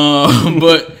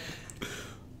 But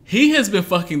he has been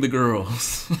fucking the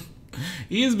girls.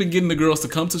 He has been getting the girls to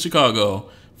come to Chicago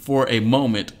for a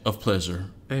moment of pleasure.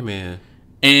 Amen.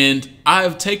 And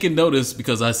I've taken notice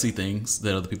because I see things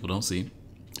that other people don't see,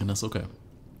 and that's okay.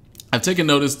 I've taken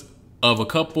notice of a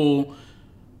couple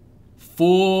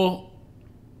full-time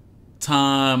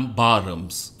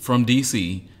bottoms from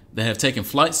DC that have taken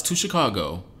flights to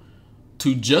Chicago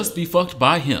to just be fucked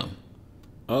by him.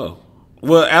 Oh.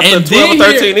 Well, after 12 or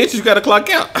 13 inches, you got to clock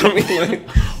out. I mean, like,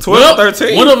 12 or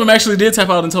 13. One of them actually did tap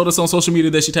out and told us on social media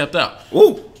that she tapped out.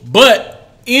 Ooh.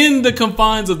 But in the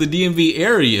confines of the DMV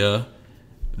area,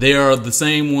 they are the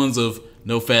same ones of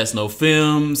no fats, no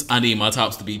femmes. I need my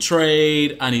tops to be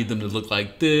trade. I need them to look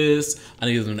like this. I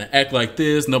need them to act like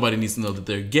this. Nobody needs to know that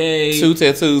they're gay. 2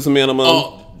 tattoos minimum.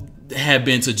 Oh, have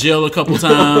been to jail a couple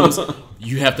times.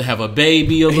 You have to have a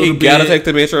baby a little bit. He gotta take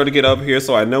the metro to get over here,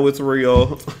 so I know it's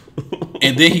real.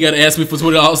 And then he gotta ask me for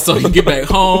 $20 so he can get back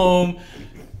home.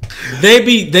 They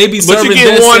be serving. But you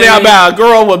get worn out by a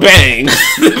girl with bangs.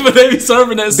 But they be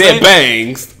serving that same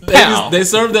bangs. They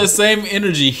serve that same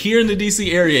energy here in the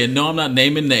DC area. And no, I'm not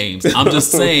naming names. I'm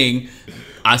just saying,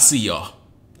 I see y'all.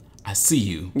 I see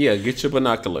you. Yeah, get your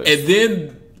binoculars. And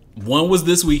then one was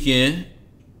this weekend,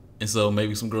 and so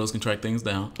maybe some girls can track things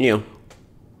down. Yeah.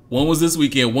 One was this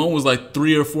weekend. One was like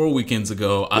 3 or 4 weekends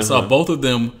ago. I saw both of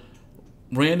them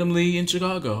randomly in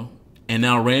Chicago, and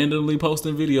now randomly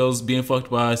posting videos being fucked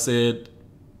by said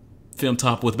femme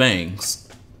top with bangs.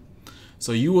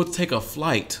 So you will take a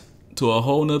flight to a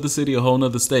whole nother city, a whole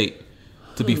nother state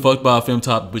to be fucked by a femme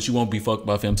top, but you won't be fucked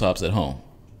by femme tops at home.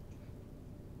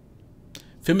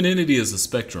 Femininity is a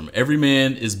spectrum. Every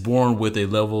man is born with a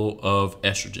level of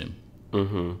estrogen.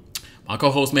 Mm-hmm. My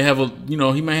co-host may have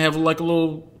he may have like a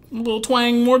little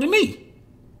twang more than me.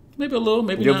 Maybe a little,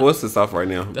 maybe your not. Voice is off right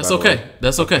now. That's okay.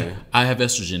 That's okay. I have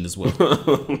estrogen as well.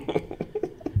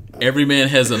 Every man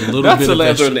has a little bit of estrogen.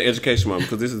 That's in the education moment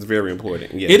because this is very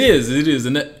important. Yes. It is,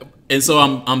 and so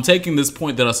I'm taking this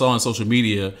point that I saw on social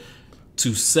media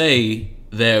to say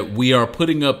that we are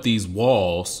putting up these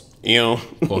walls,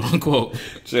 quote unquote.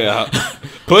 Yeah,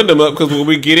 putting them up because when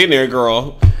we get in there,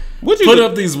 girl, put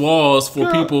up these walls for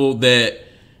people that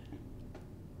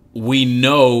we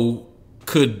know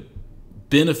could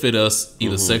benefit us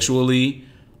either sexually,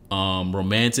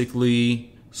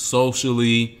 romantically,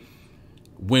 socially,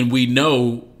 when we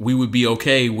know we would be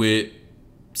okay with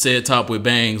said top with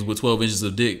bangs with 12 inches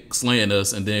of dick slaying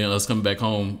us and then us coming back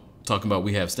home talking about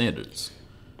we have standards.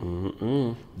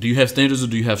 Do you have standards or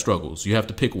do you have struggles? You have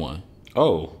to pick one.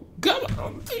 Oh, come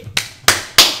on.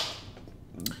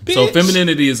 So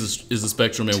femininity is a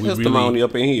spectrum, and testimony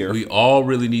up in here. We all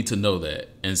really need to know that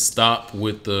and stop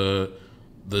with the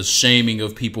shaming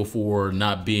of people for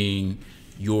not being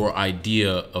your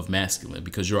idea of masculine,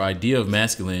 because your idea of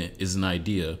masculine is an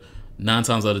idea. 9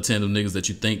 times out of 10 of niggas that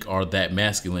you think are that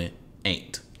masculine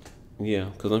ain't. Yeah,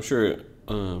 because I'm sure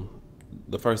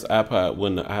the first iPod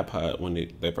wasn't the iPod when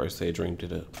they first said dreamed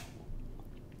it up.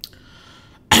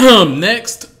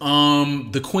 Next,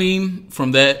 the queen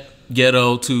from that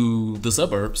ghetto to the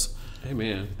suburbs,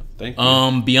 Amen. Thank you.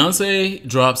 Beyonce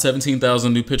dropped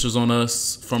 17,000 new pictures on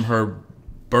us from her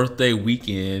birthday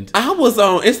weekend. I was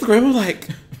on Instagram. I'm like,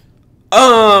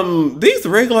 these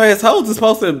regular ass hoes is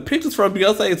posting pictures from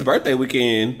Beyonce's birthday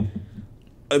weekend.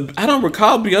 I don't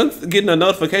recall Beyonce getting a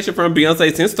notification from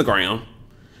Beyonce's Instagram.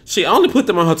 She only put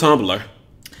them on her Tumblr.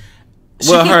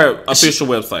 Her official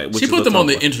website. She put them on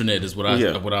the internet, is what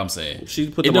I'm saying. She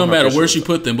put them it don't on her matter where official she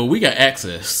put them, but we got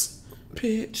access.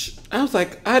 Bitch, I was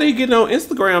like, I didn't get no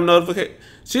Instagram notification.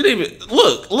 She didn't even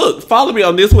look. Follow me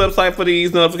on this website for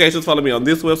these notifications. Follow me on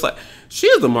this website. She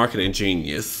is a marketing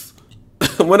genius.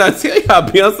 When I tell y'all,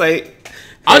 Beyonce,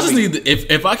 I just need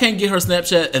if I can't get her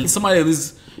Snapchat and somebody at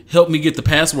least help me get the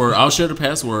password, I'll share the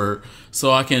password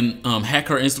so I can hack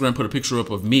her Instagram, put a picture up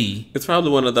of me. It's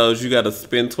probably one of those you got to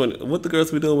spend 20. What the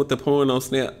girls be doing with the porn on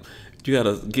Snap? You got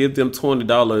to give them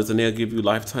 $20 and they'll give you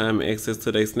lifetime access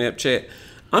to their Snapchat.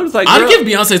 I'm just like, I'd give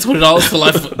Beyonce $20 for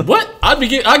life. What? I'd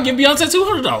give Beyonce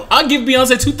 $200. I'd give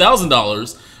Beyonce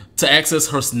 $2,000 to access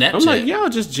her Snapchat. I'm like, y'all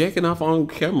just jacking off on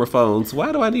camera phones.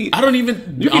 Why do I need? I don't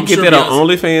even. You can get that on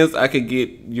OnlyFans. I could get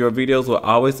your videos will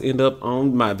always end up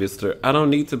on my Visitor. I don't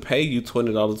need to pay you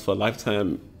 $20 for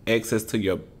lifetime access to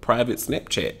your private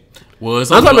Snapchat. Well, I'm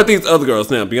talking about these other girls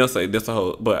now. Beyonce, that's a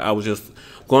whole. But I was just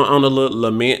going on a little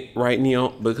lament right now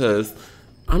because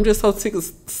I'm just so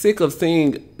sick of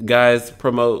seeing guys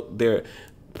promote their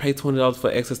pay $20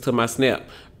 for access to my Snap.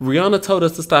 Rihanna told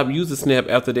us to stop using Snap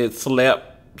after that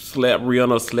slap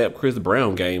Rihanna slap Chris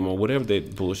Brown game or whatever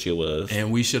that bullshit was.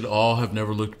 And we should all have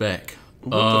never looked back.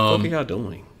 What the fuck are y'all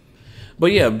doing?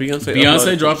 But yeah,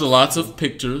 Beyonce dropped lots of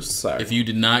pictures. Sorry. If you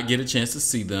did not get a chance to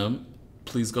see them,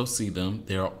 please go see them.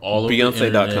 They're all over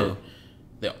Beyonce.com. the internet.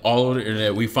 They're all over the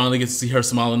internet. We finally get to see her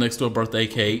smiling next to a birthday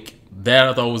cake. That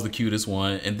I thought was the cutest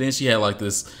one. And then she had like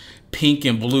this pink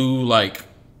and blue like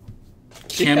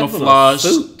camouflage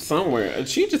suit somewhere.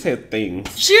 She just had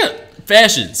things. She had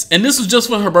fashions. And this was just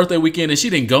for her birthday weekend and she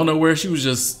didn't go nowhere. She was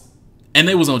just, and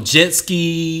they was on jet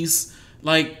skis.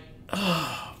 Like,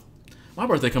 my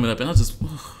birthday coming up and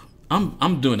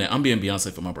I'm doing that. I'm being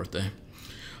Beyonce for my birthday.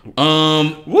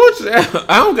 I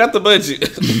don't got the budget.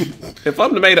 If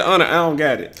I'm the maid of honor, I don't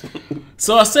got it.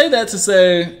 So I say that to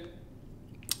say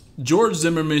George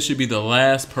Zimmerman should be the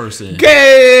last person.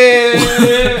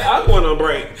 I'm going on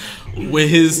break.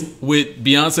 With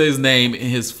Beyonce's name in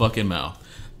his fucking mouth.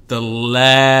 The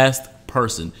last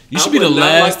person. You should be the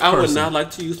last person. I would not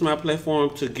like to use my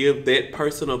platform to give that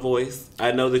person a voice.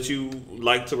 I know that you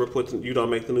like to report. You don't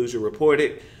make the news, you report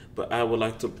it. But I would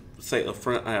like to say up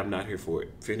front, I am not here for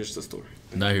it. Finish the story.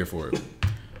 Not here for it.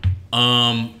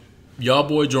 Y'all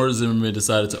boy George Zimmerman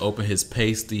decided to open his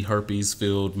pasty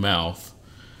herpes-filled mouth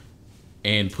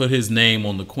and put his name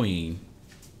on the queen.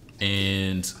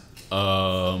 And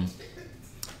I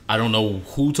don't know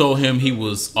who told him he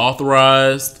was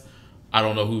authorized. I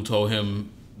don't know who told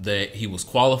him that he was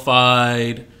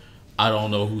qualified. I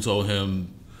don't know who told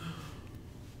him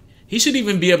he should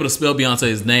even be able to spell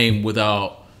Beyonce's name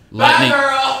without lightning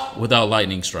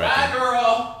striking. Bye,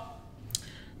 girl.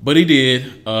 But he did.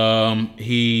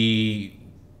 He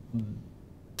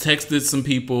texted some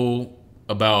people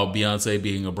about Beyonce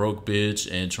being a broke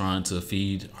bitch and trying to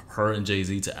feed her and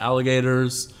Jay-Z to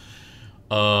alligators.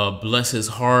 Bless his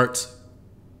heart.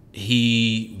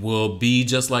 He will be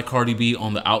just like Cardi B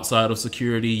on the outside of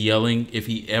security, yelling if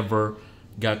he ever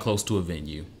got close to a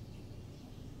venue.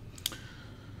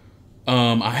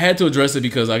 I had to address it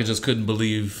because I just couldn't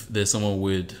believe that someone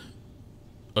would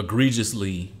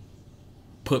egregiously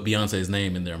put Beyonce's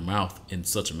name in their mouth in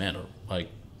such a manner. Like,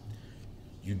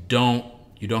 you don't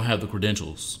have the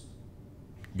credentials.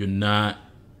 You're not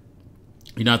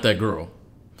that girl.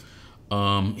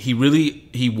 He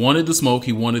wanted the smoke.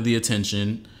 He wanted the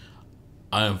attention.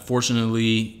 I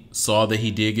unfortunately saw that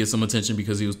he did get some attention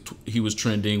because he was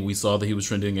trending. We saw that he was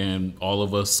trending, and all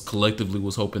of us collectively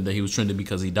was hoping that he was trending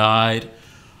because he died.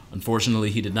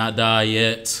 Unfortunately, he did not die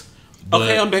yet.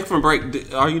 Okay, I'm back from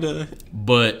break. Are you done?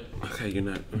 But okay, you're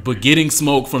not. But getting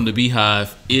smoke from the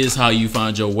Beehive is how you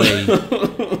find your way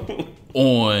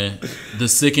on the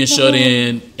sick and shut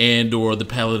in and/or the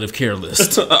palliative care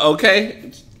list.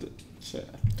 Okay.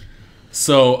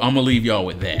 So I'm gonna leave y'all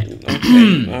with that.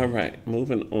 Okay. All right.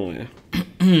 Moving on.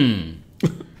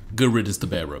 Good riddance to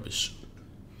bad rubbish.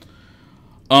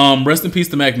 Rest in peace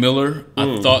to Mac Miller.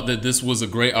 I thought that this was a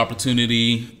great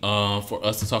opportunity for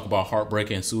us to talk about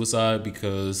heartbreak and suicide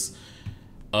because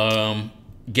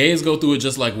gays go through it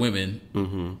just like women,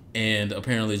 and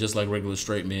apparently just like regular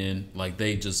straight men, like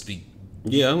they just be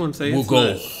Yeah, I'm gonna say will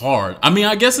go hard. I mean,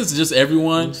 I guess it's just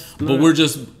everyone, but we're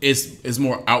just it's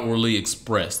more outwardly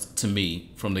expressed to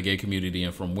me from the gay community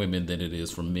and from women than it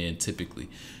is from men typically.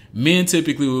 Men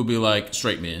typically will be like,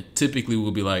 straight men typically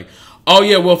will be like, oh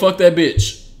yeah, well fuck that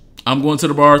bitch. I'm going to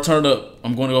the bar, turn up.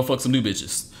 I'm going to go fuck some new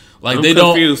bitches. Like I'm they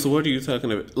confused. So what are you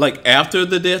talking about? Like after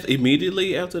the death,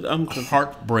 immediately after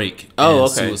heartbreak and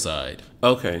okay. suicide.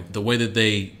 Okay. The way that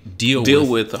they deal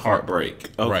with the heartbreak.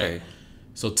 Okay. Right.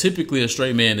 So typically a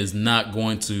straight man is not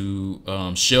going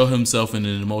to shell himself in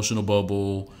an emotional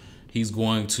bubble. He's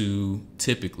going to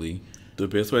typically... The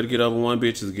best way to get over one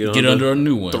bitch is get under a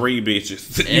new one. 3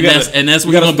 bitches. And that's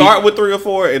you gotta start with 3 or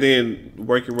 4 and then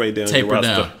work your way down. Taper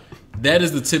down. That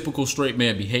is the typical straight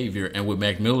man behavior. And what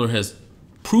Mac Miller has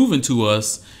proven to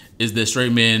us is that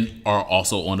straight men are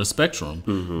also on a spectrum.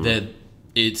 Mm-hmm. That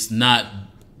it's not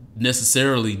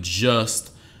necessarily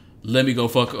just let me go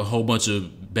fuck a whole bunch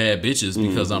of bad bitches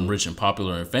because I'm rich and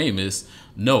popular and famous.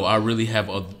 No, I really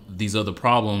have these other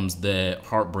problems that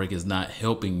heartbreak is not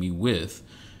helping me with.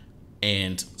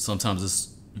 And sometimes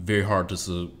it's very hard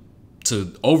to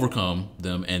overcome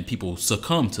them, and people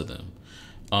succumb to them.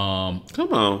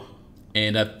 Come on.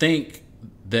 And I think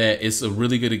that it's a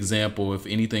really good example, if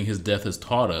anything his death has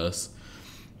taught us,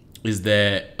 is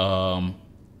that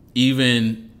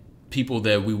even people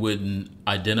that we wouldn't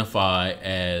identify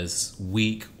as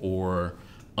weak or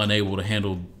unable to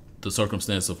handle the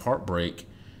circumstance of heartbreak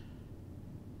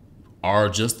are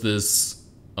just this...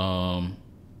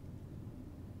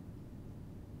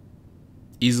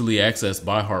 easily accessed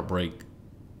by heartbreak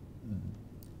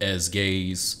as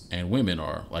gays and women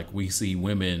are. Like we see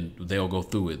women, they'll go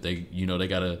through it. They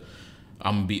gotta,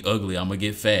 I'm gonna be ugly, I'm gonna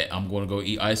get fat, I'm gonna go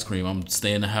eat ice cream, I'm gonna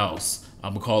stay in the house,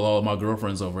 I'm gonna call all of my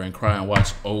girlfriends over and cry and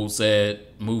watch old sad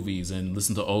movies and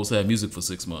listen to old sad music for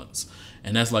 6 months.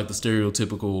 And that's like the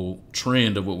stereotypical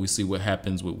trend of what we see what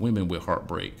happens with women with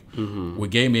heartbreak. Mm-hmm.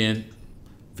 With gay men,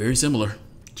 very similar.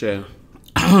 Yeah.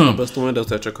 Bust the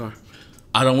windows at your car.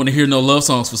 I don't want to hear no love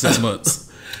songs for 6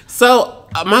 months. So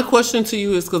my question to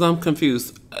you is, because I'm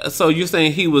confused. So you're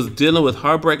saying he was dealing with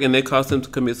heartbreak and they caused him to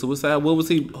commit suicide? What was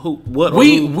he?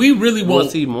 We really won't.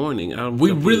 Was he mourning?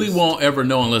 We really won't ever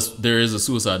know unless there is a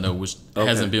suicide note, which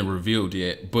hasn't been revealed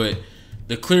yet. But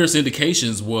the clearest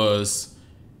indications was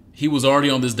he was already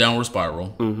on this downward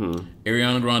spiral. Mm-hmm.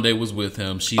 Ariana Grande was with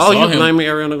him. She saw him. You blaming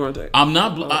Ariana Grande? I'm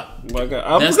not. My God.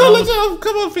 I'm gonna let y'all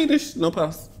come on, finish. No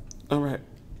pause. All right.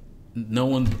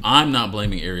 I'm not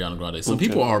blaming Ariana Grande. Some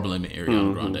people are blaming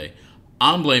Ariana Grande.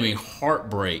 I'm blaming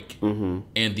heartbreak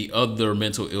and the other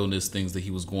mental illness things that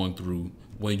he was going through.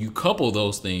 When you couple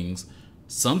those things,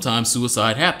 sometimes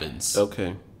suicide happens.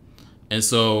 Okay. And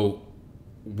so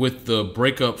with the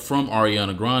breakup from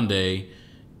Ariana Grande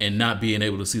and not being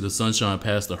able to see the sunshine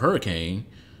past the hurricane,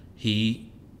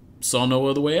 he saw no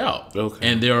other way out. Okay.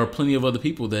 And there are plenty of other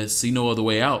people that see no other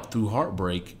way out through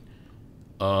heartbreak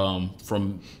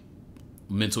from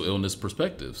mental illness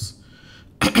perspectives.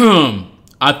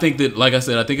 I think that, like I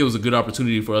said, I think it was a good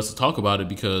opportunity for us to talk about it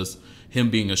because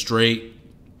him being a straight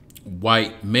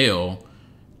white male,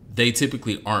 they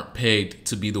typically aren't pegged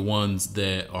to be the ones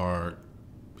that are,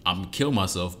 I'm gonna kill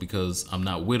myself because I'm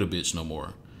not with a bitch no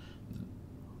more.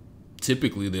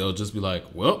 Typically, they'll just be like,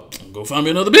 well, go find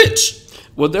me another bitch.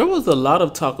 Well, there was a lot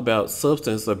of talk about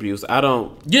substance abuse. I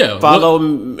don't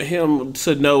follow him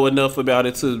to know enough about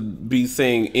it to be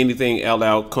saying anything out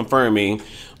loud confirming.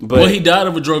 But he died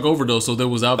of a drug overdose, so there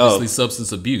was obviously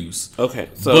substance abuse. Okay.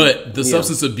 But the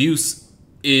substance abuse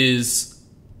is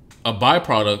a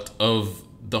byproduct of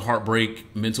the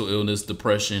heartbreak, mental illness,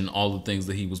 depression, all the things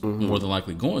that he was more than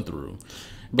likely going through.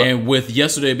 And with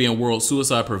yesterday being World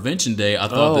Suicide Prevention Day, I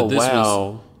thought that this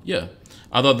was... Yeah.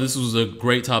 I thought this was a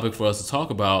great topic for us to talk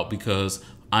about because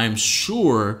I'm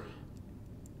sure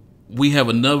we have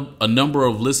a number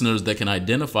of listeners that can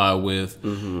identify with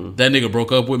that nigga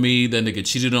broke up with me, that nigga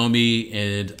cheated on me,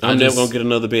 and I'm never gonna get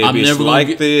another bad bitch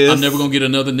like this. I'm never gonna get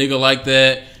another nigga like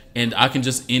that, and I can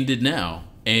just end it now.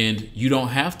 And you don't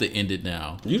have to end it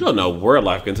now. You don't know where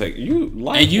life can take you.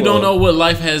 Don't know what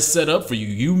life has set up for you.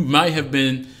 You might have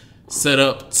been set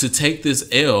up to take this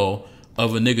L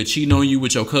of a nigga cheating on you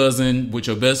with your cousin, with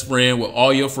your best friend, with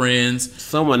all your friends.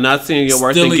 Someone not seeing your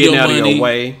worth and getting out of your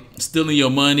way. Stealing your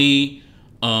money,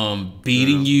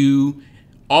 beating you.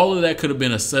 All of that could have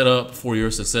been a setup for your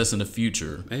success in the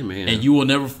future. Amen. And you will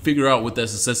never figure out what that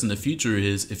success in the future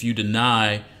is if you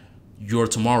deny your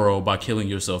tomorrow by killing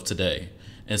yourself today.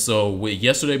 And so with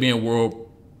yesterday being World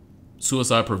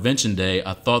Suicide Prevention Day,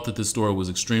 I thought that this story was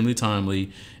extremely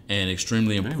timely and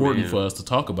extremely important for us to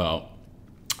talk about.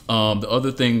 The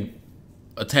other thing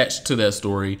attached to that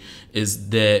story is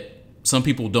that some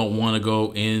people don't want to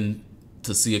go in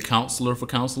to see a counselor for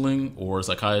counseling, or a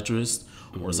psychiatrist,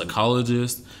 or a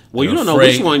psychologist. Well, you don't know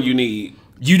which one you need.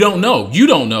 You don't know. I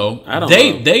don't know.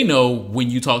 They know when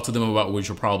you talk to them about what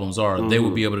your problems are. They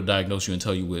will be able to diagnose you and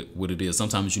tell you what it is.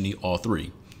 Sometimes you need all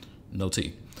three. No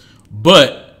tea.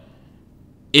 But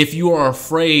if you are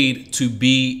afraid to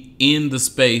be in the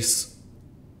space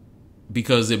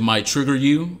because it might trigger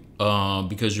you,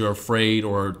 because you're afraid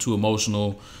or too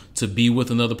emotional to be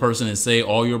with another person and say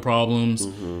all your problems,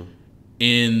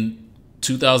 in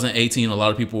 2018, a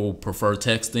lot of people prefer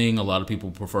texting. A lot of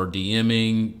people prefer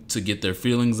DMing to get their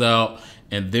feelings out.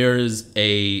 And there's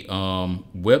a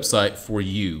website for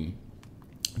you.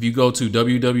 If you go to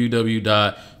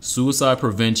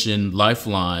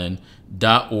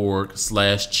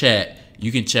www.suicidepreventionlifeline.org/chat,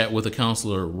 you can chat with a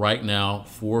counselor right now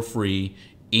for free,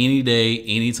 any day,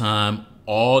 anytime,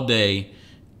 all day.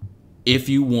 If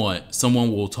you want,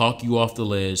 someone will talk you off the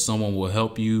ledge. Someone will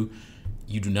help you.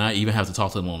 You do not even have to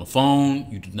talk to them on the phone.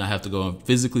 You do not have to go and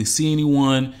physically see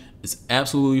anyone. It's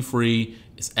absolutely free.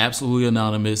 It's absolutely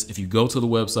anonymous. If you go to the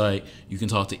website, you can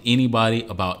talk to anybody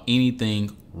about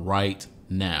anything right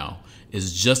now.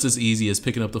 It's just as easy as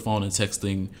picking up the phone and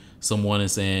texting someone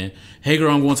and saying, hey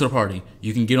girl, I'm going to the party.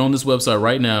 You can get on this website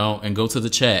right now and go to the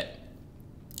chat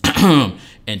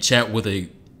and chat with a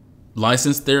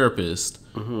licensed therapist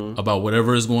about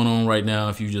whatever is going on right now.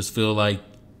 If you just feel like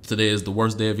today is the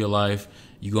worst day of your life,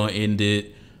 you're going to end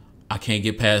it. I can't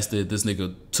get past it. This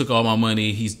nigga took all my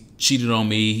money. He's cheated on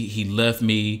me. He left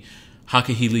me. How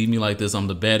could he leave me like this? I'm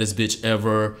the baddest bitch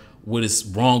ever. What is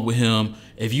wrong with him?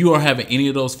 If you are having any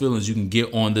of those feelings, you can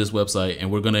get on this website,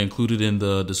 and we're going to include it in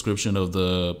the description of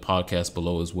the podcast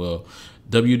below as well.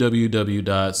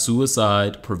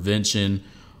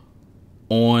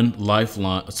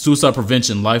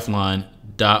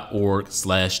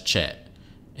 suicidepreventionlifeline.org/chat.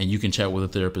 And you can chat with a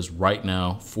therapist right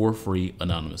now for free,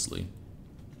 anonymously.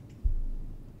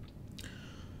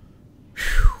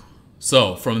 Whew.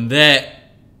 So from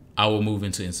that, I will move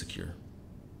into Insecure.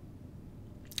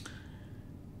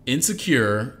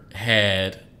 Insecure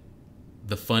had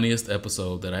the funniest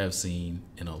episode that I have seen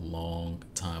in a long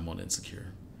time on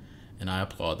Insecure. And I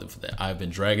applaud them for that. I've been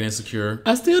dragging Insecure.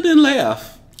 I still didn't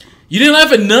laugh. You didn't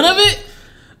laugh at none of it?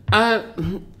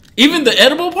 Even the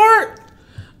edible part?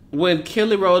 When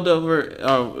Kelly rolled over,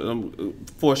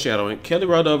 foreshadowing, Kelly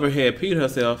rolled over, had peed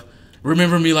herself.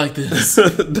 Remember me like this.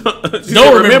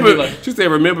 Don't remember me like. She said,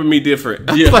 "Remember me different."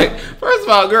 I was like, first of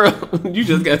all, girl, you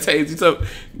just got tased. So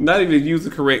not even use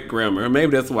the correct grammar.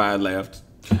 Maybe that's why I laughed.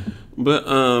 But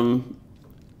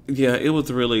yeah, it was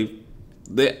really.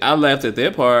 I laughed at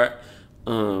that part.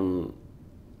 I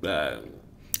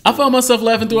found myself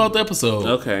laughing throughout the episode.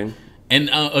 Okay. And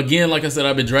again, like I said,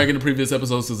 I've been dragging the previous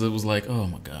episodes because it was like, oh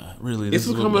my God, really? It's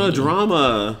becoming a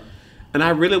drama. And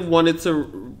I really wanted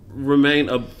to remain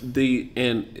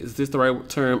and is this the right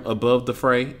term? Above the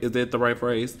fray? Is that the right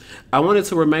phrase? I wanted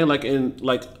to remain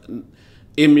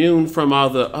immune from all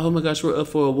the, oh my gosh, we're up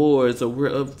for awards or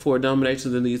we're up for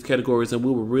nominations in these categories and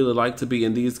we would really like to be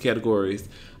in these categories.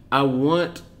 I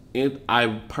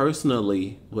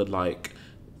personally would like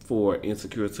for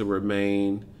Insecure to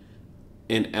remain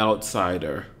an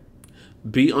outsider,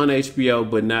 be on HBO,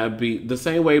 but not be the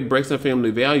same way Breaks and Family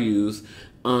Values.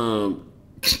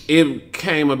 It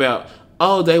came about,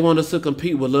 oh, they want us to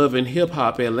compete with Love and Hip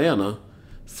Hop Atlanta.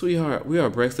 Sweetheart, we are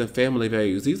Breaks and Family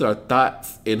Values. These are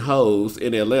thoughts and hoes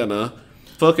in Atlanta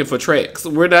fucking for tracks.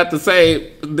 We're not the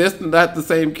same. That's not the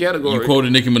same category. You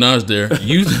quoted Nicki Minaj there.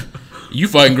 You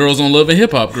fighting girls on Love and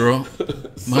Hip Hop, girl.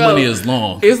 My money is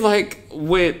long. It's like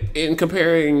in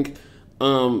comparing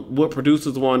what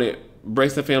producers wanted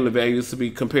Breaks and Family Values to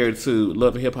be compared to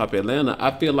Love and Hip Hop Atlanta.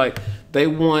 I feel like they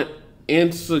want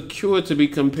Insecure to be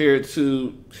compared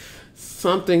to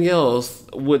something else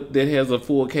that has a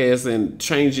full cast and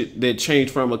changed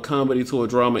from a comedy to a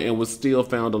drama and was still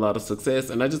found a lot of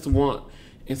success. And I just want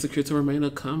Insecure to remain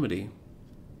a comedy.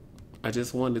 I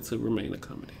just want it to remain a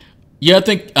comedy. Yeah, I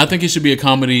think it should be a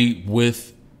comedy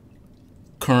with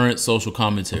current social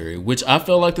commentary, which I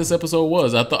felt like this episode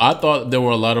was. I thought there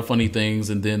were a lot of funny things,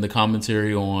 and then the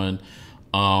commentary on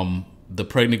the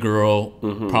pregnant girl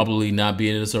probably not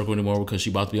being in the circle anymore because she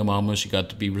about to be a mama. She got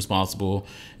to be responsible,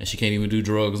 and she can't even do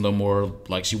drugs no more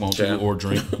like she wants to, or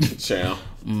drink. Child.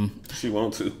 She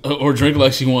want to, or drink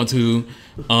like she want to,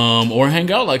 or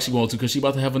hang out like she want to because she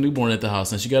about to have a newborn at the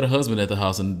house, and she got a husband at the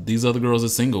house, and these other girls are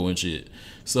single and shit.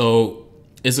 So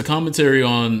it's a commentary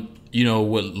on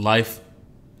what life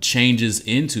changes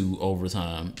into over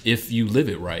time if you live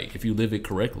it right, if you live it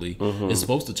correctly. It's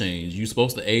supposed to change. You're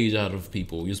supposed to age out of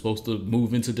people. You're supposed to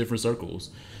move into different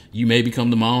circles. You may become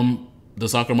the mom the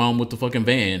soccer mom with the fucking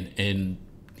van, and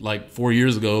like 4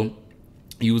 years ago,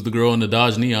 you was the girl in the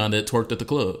Dodge Neon that twerked at the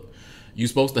club. You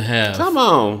supposed to have. Come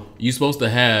on. You supposed to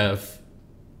have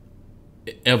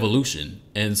evolution,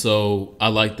 and so I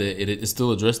like that it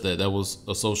still addressed that. That was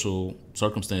a social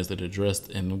circumstance that it addressed,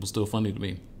 and it was still funny to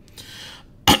me.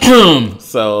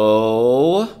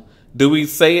 So, do we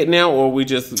say it now, or we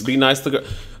just be nice to girl?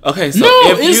 Okay, so No,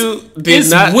 if you did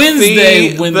not Wednesday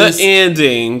see when the this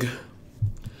ending,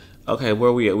 okay,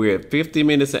 where we at? We're at 50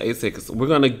 minutes and 8 seconds. We're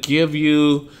gonna give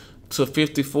you to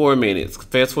 54 minutes.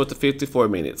 Fast forward to 54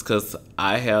 minutes, because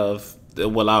I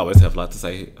always have a lot to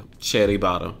say. Chatty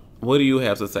bottom. What do you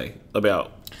have to say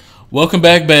about? Welcome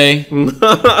back, Bae.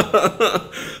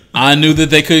 I knew that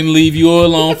they couldn't leave you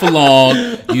alone for long.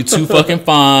 You too fucking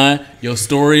fine. Your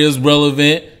story is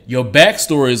relevant. Your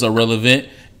backstories are relevant.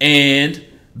 And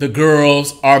the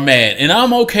girls are mad. And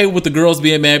I'm okay with the girls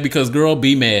being mad because girl,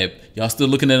 be mad. Y'all still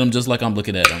looking at them just like I'm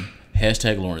looking at them.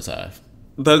 Hashtag Lawrence Hive.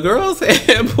 The girls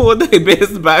had pulled their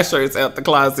Best Buy shirts out the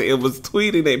closet and was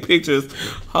tweeting their pictures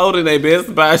holding their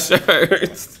Best Buy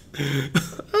shirts.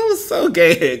 I was so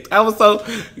gagged.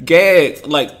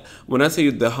 Like, when I tell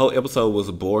you the whole episode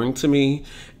was boring to me,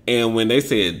 and when they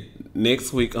said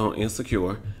next week on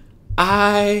Insecure,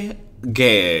 I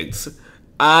gagged.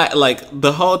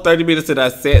 The whole 30 minutes that I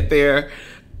sat there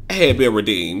had been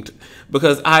redeemed,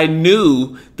 because I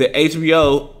knew that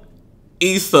HBO,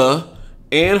 Issa,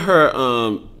 and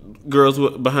her girls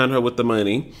behind her with the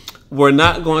money were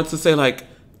not going to say, like,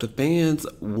 the fans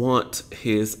want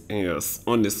his ass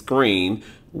on the screen.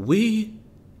 We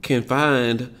can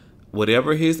find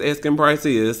whatever his asking price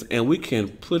is, and we can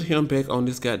put him back on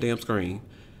this goddamn screen.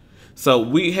 So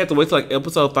we had to wait till like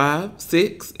episode 5,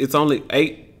 6. It's only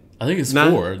 8. I think it's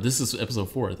 9. 4. This is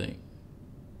episode 4, I think.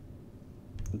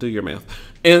 Do your math.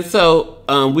 And so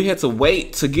we had to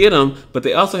wait to get him, but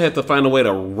they also had to find a way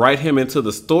to write him into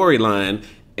the storyline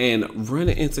and run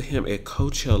it into him at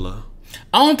Coachella.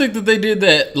 I don't think that they did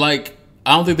that. Like,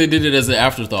 I don't think they did it as an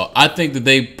afterthought. I think that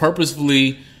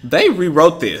they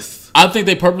rewrote this. I think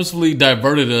they purposefully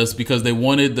diverted us because they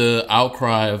wanted the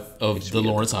outcry of the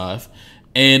Lawrence Hive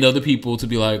and other people to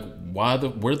be like,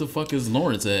 where the fuck is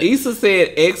Lawrence at? Issa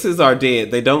said exes are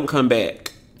dead. They don't come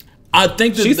back. I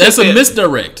think that's a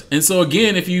misdirect. And so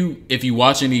again, if you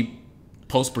watch any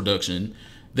post-production,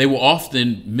 they will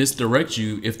often misdirect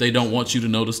you if they don't want you to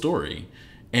know the story.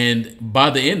 And by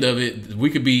the end of it, we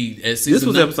could be at season. This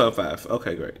was episode 5.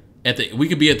 Okay, great. We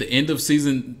could be at the end of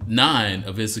season 9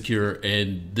 of Insecure,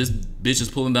 and this bitch is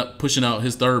pushing out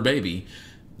his third baby.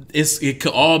 It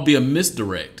could all be a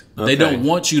misdirect. Okay. They don't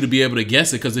want you to be able to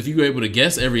guess it, because if you're able to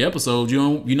guess every episode,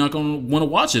 you're not going to want to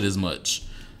watch it as much.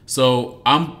 So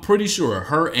I'm pretty sure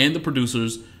her and the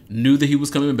producers knew that he was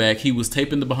coming back. He was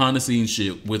taping the behind the scenes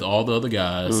shit with all the other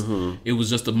guys. Mm-hmm. It was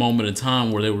just a moment in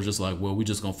time where they were just like, well, we're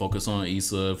just going to focus on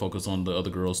Issa, focus on the other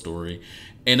girl's story.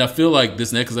 And I feel like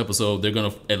this next episode, they're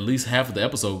going to, at least half of the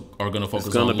episode are going to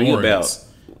focus on Lawrence.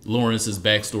 Lawrence's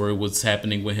backstory, what's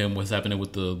happening with him, what's happening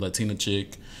with the Latina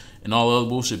chick, and all other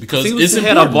bullshit. Because he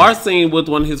had a bar scene with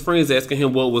one of his friends asking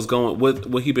him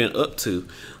what he been up to.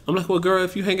 I'm like, well, girl,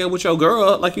 if you hang out with your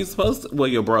girl like you're supposed to, well,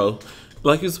 your bro,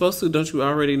 like you're supposed to, don't you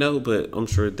already know? But I'm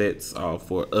sure that's all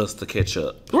for us to catch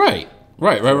up. Right.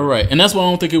 And that's why I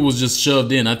don't think it was just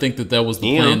shoved in. I think that was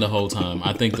the plan the whole time.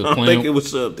 I think the plan. I think it was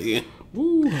shoved in.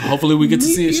 Ooh, hopefully we get to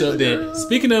see it shoved in.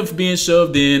 Speaking of being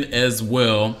shoved in as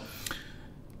well,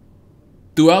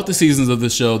 throughout the seasons of the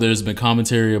show, there's been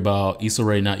commentary about Issa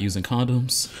Rae not using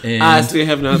condoms. And I still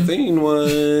have not seen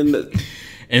one.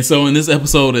 And so in this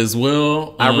episode as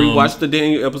well, I rewatched the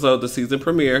Daniel episode, the season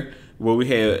premiere, where we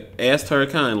had asked her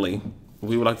kindly,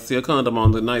 we would like to see a condom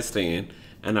on the nightstand,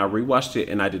 and I rewatched it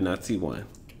and I did not see one.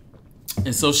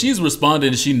 And so she's responded,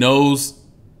 and she knows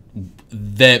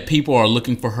that people are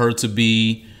looking for her to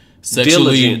be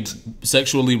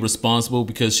sexually responsible,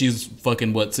 because she's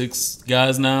fucking 6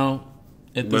 guys now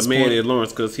at this point. But man,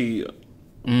 Lawrence, because he.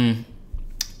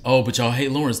 Oh, but y'all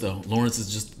hate Lawrence though. Lawrence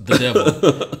is just the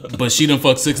devil. But she done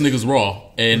fucked 6 niggas raw,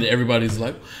 and everybody's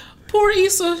like, poor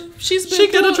Issa. She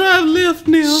gotta drive Lyft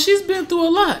now. She's been through a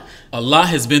lot. A lot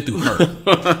has been through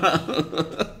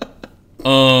her.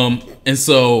 And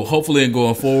so hopefully in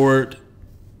going forward,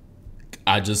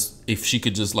 if she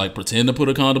could just like pretend to put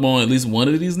a condom on at least one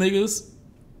of these niggas.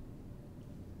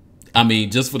 I mean,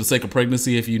 just for the sake of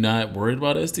pregnancy, if you're not worried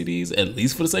about STDs, at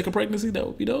least for the sake of pregnancy, that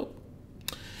would be dope.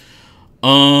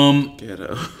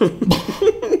 Ghetto.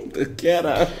 The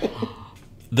ghetto.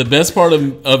 The best part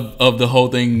of the whole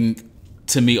thing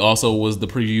to me also was the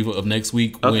preview of next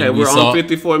week. Okay, we're on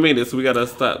 54 minutes. We gotta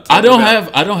stop. I don't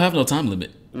have no time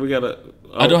limit. We gotta.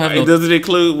 I don't have no. Does it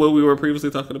include what we were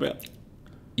previously talking about?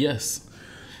 Yes.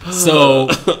 So,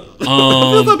 I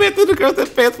feel so bad to the girls that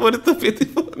fast forwarded to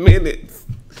 54 minutes.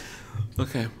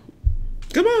 Okay.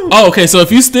 Come on. Oh, okay. So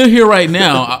if you're still here right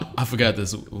now, I forgot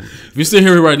this. If you're still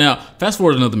here right now, fast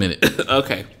forward another minute.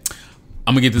 Okay.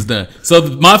 I'm gonna get this done. So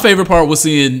my favorite part was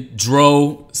seeing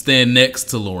Dro stand next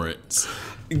to Lawrence.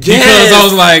 Yes. Because I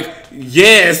was like,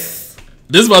 yes,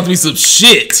 this is about to be some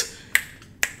shit.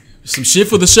 Some shit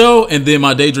for the show. And then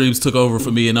my daydreams took over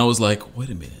for me. And I was like, wait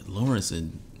a minute. Lawrence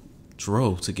and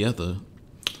Dro together.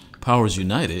 Powers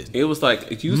united. It was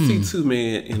like, if you see two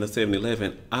men in a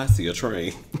 7-Eleven, I see a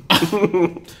train.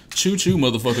 Choo choo,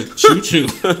 motherfucker. Choo choo.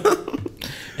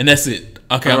 And that's it.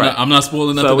 Okay, Right. I'm not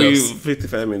spoiling nothing So else.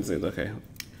 55 minutes in. Okay.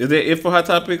 Is that it for hot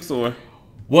topics or?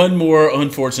 One more,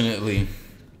 unfortunately.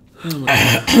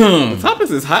 The topics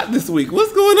is hot this week.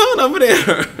 What's going on over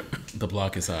there? The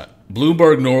block is hot.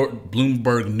 Bloomberg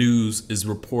News is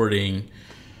reporting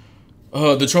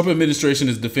the Trump administration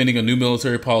is defending a new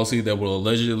military policy that will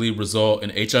allegedly result in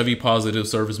HIV-positive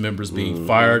service members being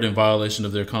fired in violation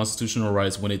of their constitutional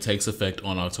rights when it takes effect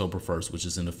on October 1st, which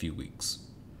is in a few weeks.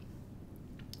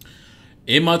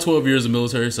 In my 12 years of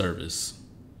military service,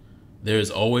 there's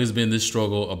always been this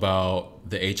struggle about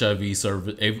the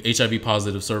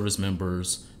HIV-positive service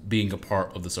members being a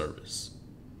part of the service.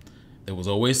 There was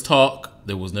always talk.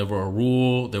 There was never a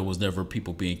rule. There was never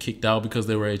people being kicked out because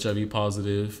they were HIV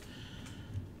positive.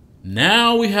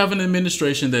 Now we have an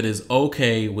administration that is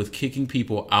okay with kicking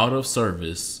people out of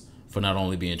service for not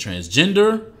only being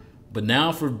transgender, but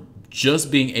now for just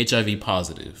being HIV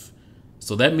positive.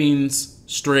 So that means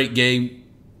straight, gay,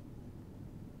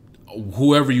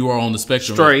 whoever you are on the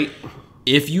spectrum. Straight.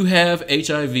 If you have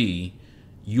HIV,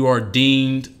 you are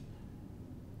deemed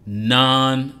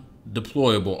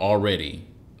non-deployable already.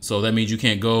 So that means you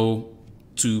can't go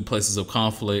to places of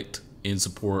conflict in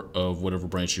support of whatever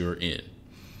branch you're in.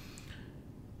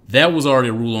 That was already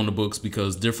a rule on the books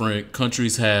because different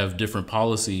countries have different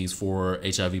policies for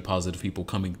HIV positive people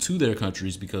coming to their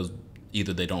countries because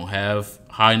either they don't have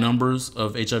high numbers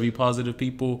of HIV positive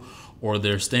people or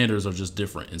their standards are just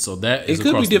different. And so that is it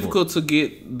could be difficult to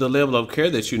get the level of care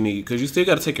that you need because you still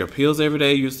got to take your pills every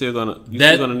day. You're still gonna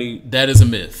need that is a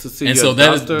myth. To see and your so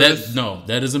doctors.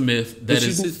 that is a myth. But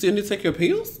you still need to take your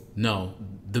pills? No.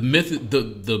 The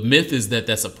myth is that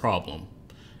that's a problem.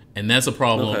 And that's a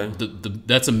problem. Okay.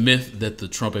 That's a myth that the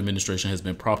Trump administration has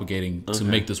been propagating to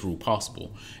make this rule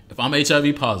possible. If I'm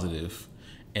HIV positive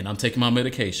and I'm taking my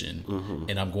medication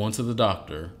and I'm going to the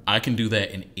doctor, I can do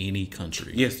that in any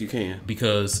country. Yes, you can.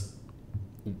 Because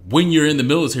when you're in the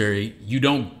military, you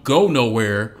don't go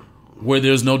nowhere where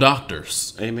there's no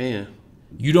doctors. Amen.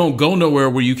 You don't go nowhere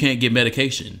where you can't get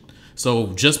medication. So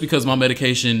just because my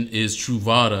medication is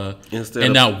Truvada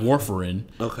and not warfarin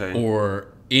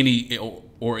or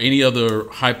any other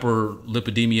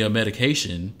hyperlipidemia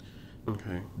medication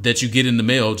that you get in the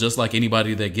mail, just like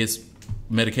anybody that gets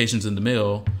medications in the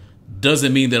mail,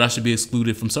 doesn't mean that I should be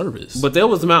excluded from service. But that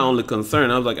was my only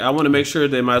concern. I was like, I want to make sure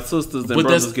that my sisters and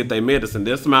brothers get their medicine.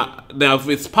 Now, if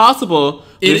it's possible,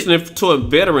 listening to a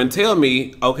veteran tell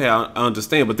me, okay, I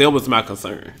understand. But that was my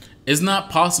concern. It's not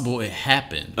possible. It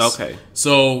happens. Okay.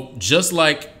 So just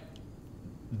like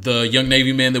the young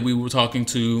Navy man that we were talking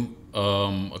to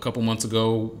a couple months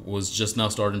ago was just now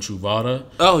starting Truvada.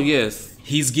 Oh, yes.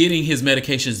 He's getting his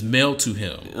medications mailed to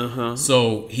him.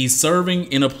 So he's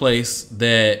serving in a place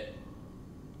that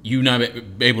you're not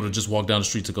able to just walk down the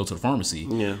street to go to the pharmacy.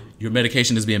 Yeah. Your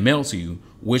medication is being mailed to you,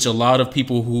 which a lot of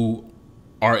people who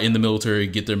are in the military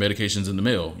get their medications in the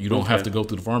mail. You don't have to go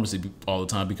through the pharmacy all the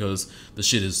time because the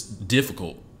shit is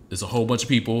difficult. There's a whole bunch of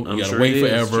people. You got to wait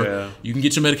forever. You can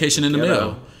get your medication in the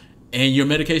mail. And your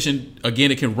medication,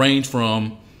 again, it can range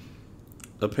from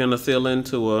a penicillin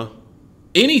to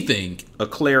anything, a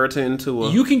Claritin to a.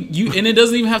 And it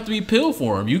doesn't even have to be pill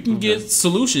form. You can get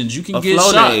solutions. You can get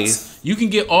Flonase. shots. You can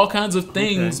get all kinds of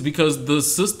things because the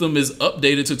system is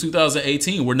updated to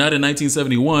 2018. We're not in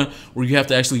 1971 where you have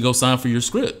to actually go sign for your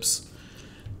scripts.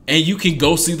 And you can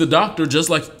go see the doctor just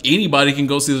like anybody can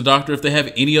go see the doctor if they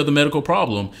have any other medical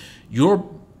problem. Your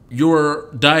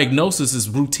diagnosis is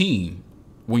routine.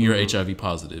 When you're HIV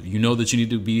positive, you know that you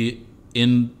need to be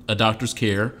in a doctor's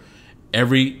care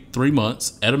every 3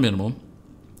 months at a minimum.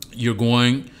 You're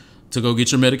going to go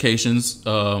get your medications.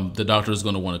 The doctor is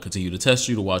going to want to continue to test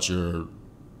you to watch your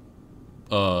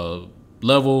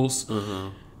levels.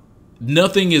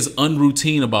 Nothing is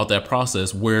unroutine about that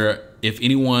process where if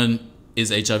anyone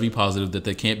is HIV positive, that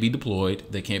they can't be deployed,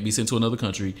 they can't be sent to another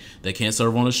country, they can't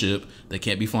serve on a ship, they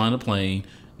can't be flying a plane.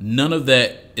 None of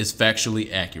that is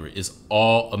factually accurate. It's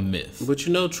all a myth. But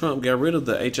you know, Trump got rid of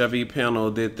the HIV panel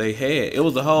that they had. It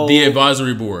was a whole... The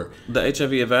advisory board. The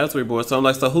HIV advisory board. So I'm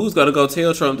like, so who's going to go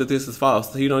tell Trump that this is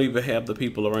false? He don't even have the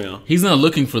people around. He's not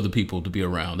looking for the people to be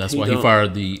around. That's why he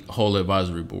fired the whole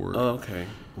advisory board. Okay.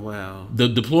 Wow. The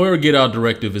deploy or get out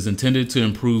directive is intended to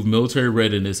improve military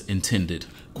readiness intended.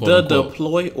 Quote, the unquote.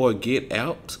 deploy or get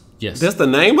out? Yes. That's the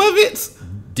name of it?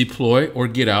 Deploy or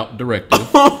get out directive.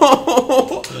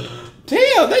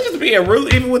 Damn, they just being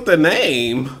rude even with the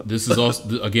name. This is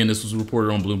also, again, this was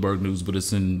reported on Bloomberg News, but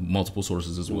it's in multiple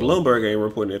sources as well. Bloomberg ain't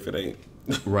reporting if it ain't.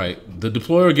 Right. The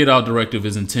deploy or get out directive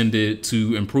is intended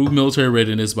to improve military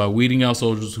readiness by weeding out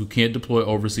soldiers who can't deploy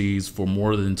overseas for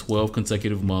more than 12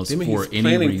 consecutive months for any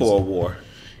planning reason. for a war.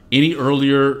 Any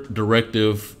earlier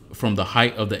directive from the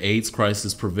height of the AIDS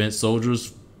crisis prevents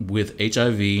soldiers with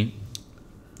HIV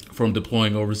from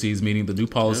deploying overseas, meaning the new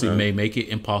policy may make it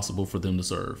impossible for them to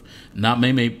serve. Not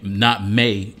may make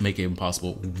it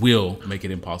impossible, will make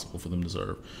it impossible for them to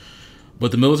serve.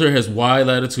 But the military has wide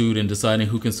latitude in deciding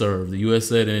who can serve. The U.S.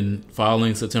 said in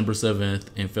filing September 7th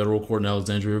in federal court in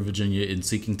Alexandria, Virginia, in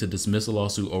seeking to dismiss a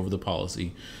lawsuit over the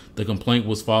policy. The complaint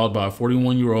was filed by a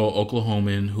 41-year-old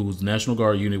Oklahoman whose National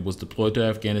Guard unit was deployed to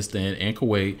Afghanistan and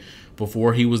Kuwait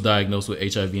before he was diagnosed with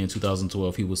HIV in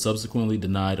 2012. He was subsequently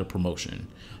denied a promotion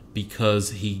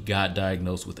because he got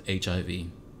diagnosed with HIV,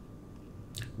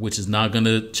 which is not going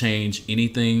to change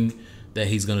anything that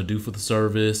he's going to do for the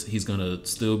service. He's going to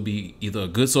still be either a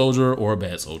good soldier or a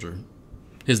bad soldier.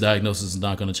 His diagnosis is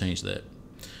not going to change that.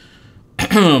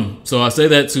 So I say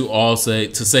that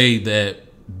to say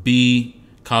that be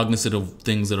cognizant of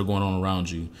things that are going on around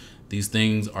you. These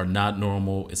things are not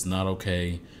normal. It's not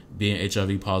okay. Being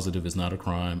HIV positive is not a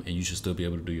crime, and you should still be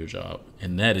able to do your job.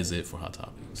 And that is it for Hot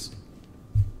Topics.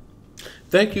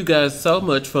 Thank you guys so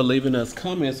much for leaving us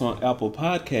comments on Apple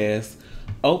Podcasts.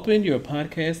 Open your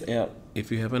podcast app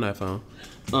if you have an iPhone.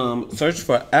 Search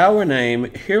for our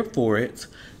name, Here For It.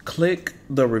 Click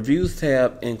the reviews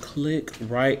tab and click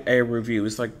write a review.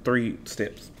 It's like 3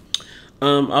 steps.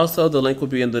 Also, the link will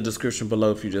be in the description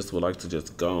below if you just would like to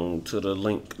just go to the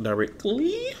link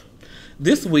directly.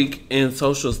 This week in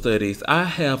social studies, I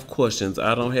have questions.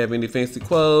 I don't have any fancy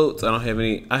quotes. I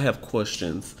have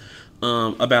questions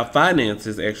about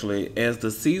finances, actually. As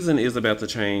the season is about to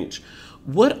change,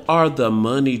 what are the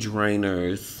money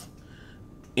drainers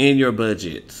in your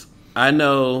budgets? I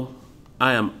know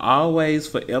I am always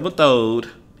forever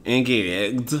throwed and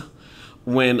gagged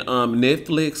when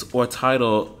Netflix or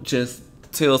Tidal just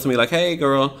tells me like, hey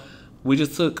girl, we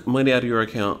just took money out of your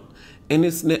account.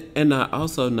 And I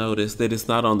also noticed that it's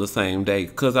not on the same day,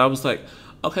 because I was like,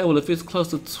 okay, well, if it's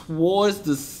closer towards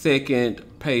the second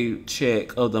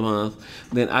paycheck of the month,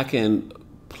 then I can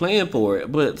plan for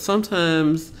it. But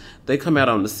sometimes they come out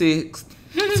on the 6th.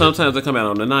 Sometimes they come out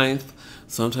on the 9th.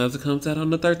 Sometimes it comes out on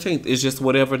the 13th. It's just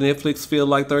whatever Netflix feel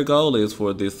like their goal is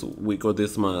for this week or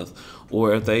this month.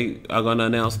 Or if they are going to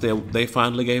announce that they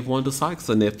finally gave Wanda Sykes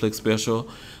a Netflix special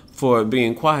for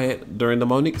being quiet during the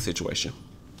Monique situation.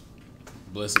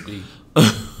 Blessed be.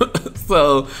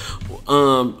 So,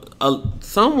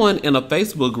 someone in a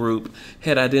Facebook group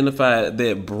had identified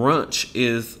that brunch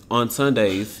is on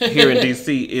Sundays here in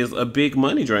DC is a big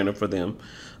money drainer for them.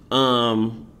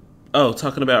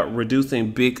 Talking about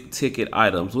reducing big ticket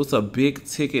items. What's a big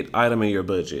ticket item in your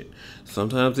budget?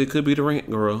 Sometimes it could be the rent,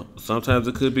 girl. Sometimes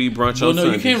it could be brunch on Sundays.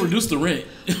 No, you can't reduce the rent.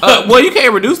 Well, you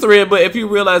can't reduce the rent, but if you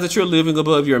realize that you're living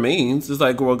above your means, it's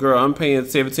like, well, girl, I'm paying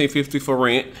 $1,750 for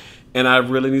rent, and I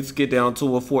really need to get down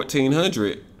to a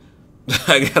 $1,400.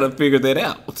 I gotta figure that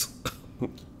out.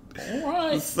 All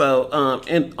right. So,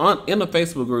 in a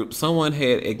Facebook group, someone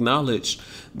had acknowledged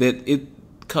that it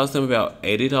cost them about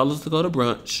 $80 to go to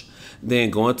brunch. Then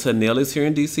going to Nelly's here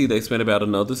in DC, they spent about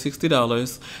another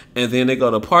 $60, and then they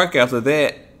go to Park after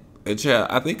that. And child,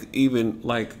 I think even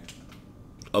like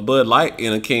a Bud Light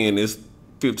in a can is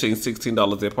 $15,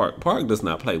 $16 at Park. Park does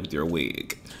not play with your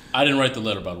wig. I didn't write the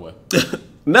letter, by the way.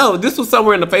 No, this was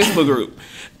somewhere in the Facebook group.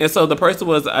 And so the person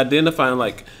was identifying,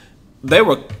 like, they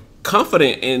were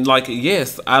confident in, like,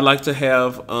 yes, I like to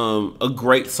have a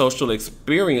great social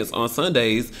experience on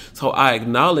Sundays. So I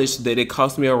acknowledged that it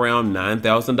cost me around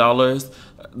 $9,000.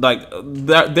 Like,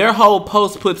 their whole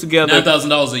post put together.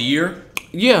 $9,000 a year?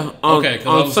 Yeah. On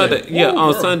Sunday.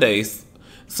 On Sundays.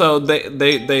 So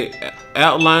they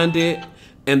outlined it.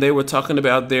 And they were talking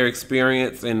about their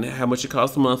experience and how much it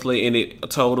costs monthly, and it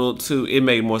totaled to, it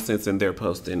made more sense in their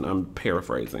post, and I'm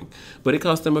paraphrasing. But it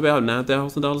cost them about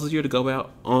 $9,000 a year to go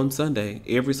out on Sunday,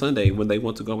 every Sunday when they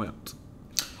want to go out.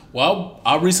 Well,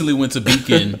 I recently went to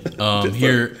Beacon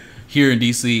here in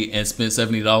DC and spent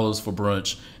 $70 for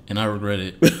brunch, and I regret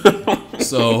it.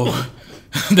 So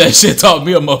that shit taught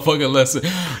me a motherfucking lesson.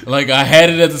 Like I had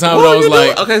it at the time, but I was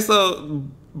like, okay, so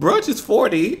brunch is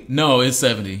 40. No, it's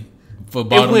 70 for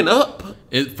bottom. It went up.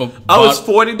 It's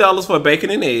 $40 for bacon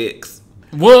and eggs.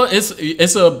 Well,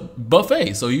 it's a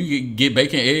buffet, so you can get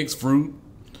bacon, eggs, fruit,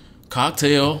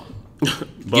 cocktail,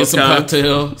 get some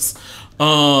cocktails,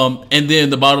 and then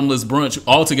the bottomless brunch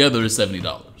altogether is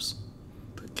 $70.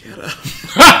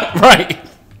 Right.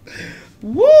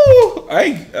 Woo!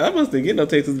 I must have get no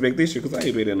Texas back this year because I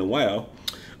ain't been in a while.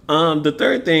 The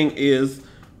third thing is,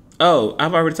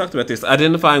 I've already talked about this.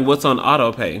 Identifying what's on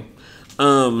auto pay.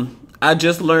 I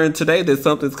just learned today that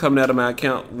something's coming out of my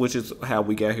account, which is how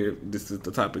we got here. This is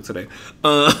the topic today.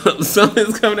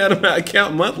 Something's coming out of my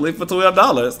account monthly for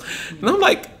 $12, and I'm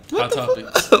like, what the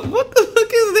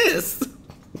fuck is this?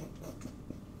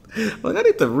 Like, I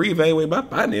need to reevaluate my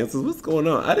finances. What's going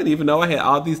on? I didn't even know I had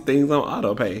all these things on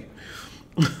auto pay.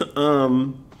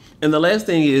 And the last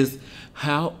thing is,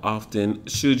 how often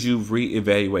should you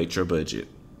reevaluate your budget?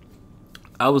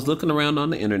 I was looking around on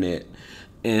the internet,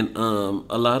 and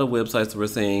a lot of websites were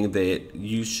saying that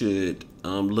you should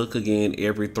look again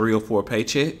every 3 or 4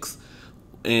 paychecks,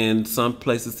 and some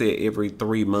places said every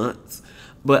 3 months.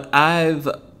 But I've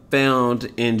found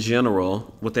in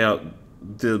general, without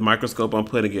the microscope I'm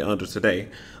putting it under today,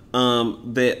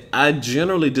 that I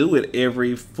generally do it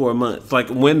every 4 months. Like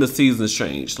when the seasons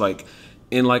change, like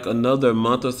in like another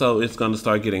month or so, it's gonna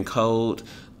start getting cold.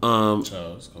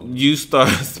 You start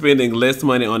spending less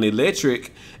money on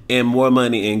electric and more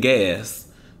money in gas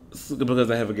because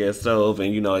I have a gas stove,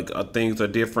 and like things are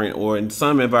different. Or in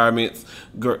some environments,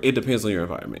 it depends on your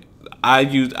environment. I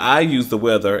use the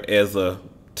weather as a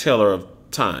teller of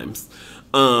times.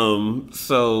 And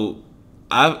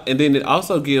then it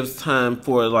also gives time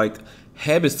for like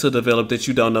habits to develop that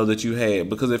you don't know that you had.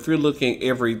 Because if you're looking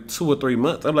every 2 or 3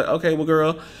 months, I'm like, okay, well,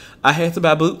 girl, I had to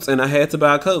buy boots and I had to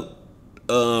buy a coat.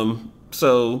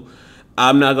 So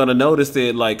I'm not going to notice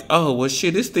it like, oh, well,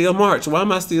 shit, it's still March. Why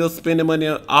am I still spending money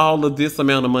on all of this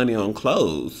amount of money on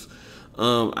clothes?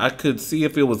 I could see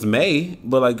if it was May,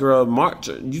 but like, girl, March,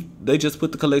 they just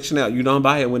put the collection out. You don't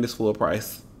buy it when it's full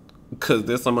price, because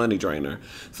there's a money drainer.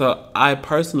 So I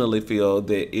personally feel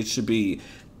that it should be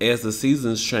as the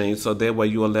seasons change, so that way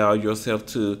you allow yourself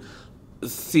to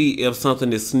see if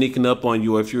something is sneaking up on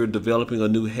you, or if you're developing a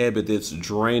new habit that's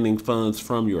draining funds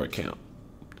from your account.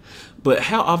 But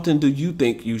how often do you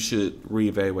think you should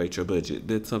reevaluate your budget?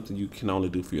 That's something you can only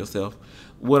do for yourself.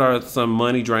 What are some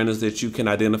money drainers that you can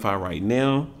identify right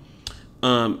now?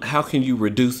 How can you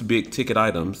reduce big ticket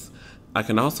items? I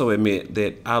can also admit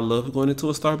that I love going into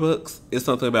a Starbucks. It's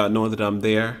something about knowing that I'm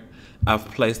there. I've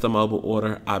placed a mobile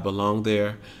order. I belong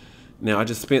there. Now, I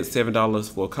just spent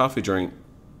 $7 for a coffee drink.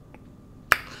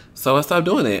 So I stopped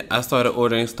doing that. I started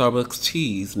ordering Starbucks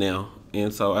teas now.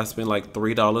 And so I spent like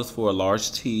 $3 for a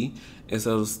large tea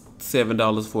instead of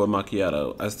 $7 for a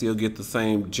macchiato. I still get the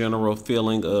same general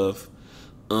feeling of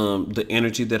the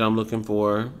energy that I'm looking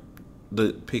for,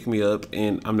 the pick me up,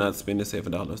 and I'm not spending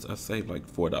 $7. I saved like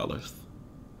 $4.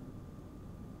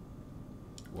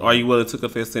 Wow. Are you willing to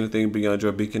confess to anything beyond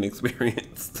your Beacon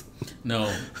experience?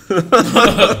 No.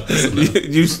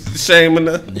 you shame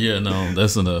enough? Yeah, no,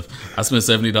 that's enough. I spent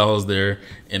 $70 there,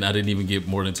 and I didn't even get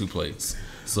more than 2 plates.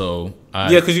 So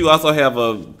because you also have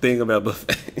a thing about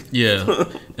buffet. Yeah,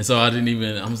 and so I didn't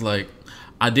even. I was like,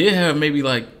 I did have maybe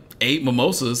like 8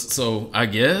 mimosas, so I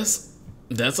guess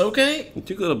that's okay. You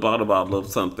could have bought a bottle of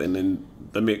something in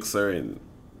the mixer,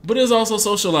 but it's also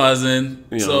socializing.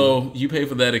 So you pay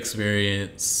for that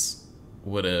experience.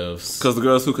 What else? Because the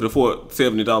girls who could afford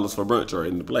 $70 for brunch are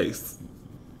in the place.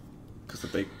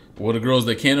 Well, the girls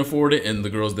that can't afford it, and the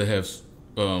girls that have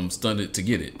stunned it to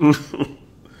get it.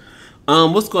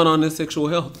 What's going on in sexual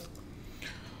health?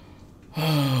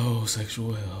 Oh,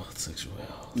 sexual health.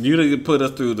 You didn't put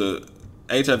us through the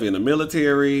HIV in the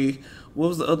military. What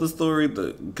was the other story?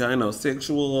 The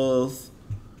gynosexuals.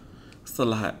 It's a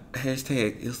lot.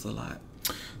 Hashtag it's a lot.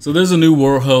 So there's a new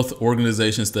World Health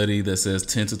Organization study that says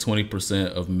 10 to 20%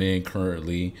 of men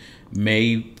currently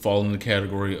may fall in the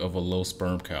category of a low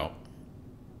sperm count.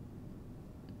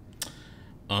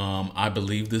 I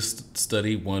believe this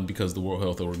study, one, because the World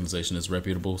Health Organization is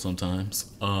reputable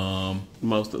sometimes.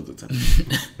 Most of the time.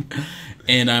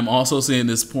 And I'm also seeing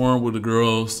this porn where the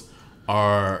girls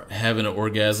are having an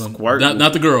orgasm. Squirting.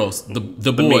 Not the girls, the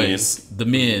boys, the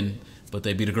men, but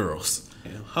they be the girls.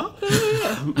 Huh?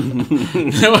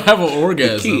 They'll have an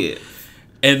orgasm. The kid.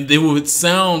 And it would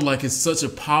sound like it's such a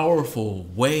powerful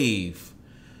wave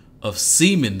of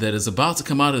semen that is about to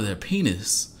come out of their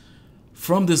penis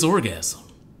from this orgasm.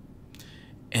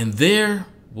 And there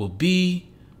will be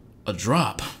a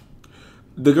drop.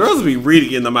 The girls be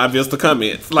reading in the My Vista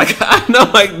comments. Like, I know,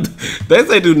 like, they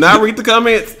say do not read the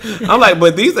comments. I'm like,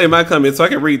 but these ain't my comments, so I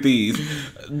can read these.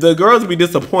 The girls be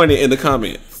disappointed in the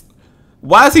comments.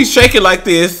 Why is he shaking like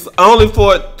this only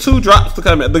for 2 drops to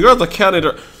come in? The girls are counting.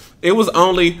 It was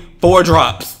only 4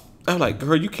 drops. I'm like,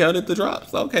 girl, you counted the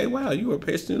drops. Okay, wow, you were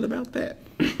passionate about that.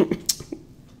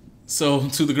 So,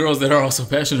 to the girls that are also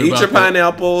passionate Eat about your that,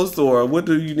 pineapples, or what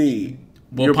do you need?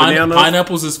 well, Your bananas?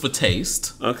 pineapples is for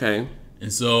taste. Okay.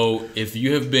 And so, if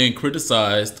you have been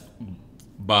criticized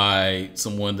by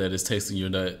someone that is tasting your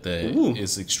nut that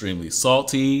is extremely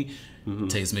salty,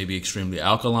 tastes maybe extremely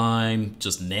alkaline,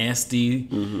 just nasty,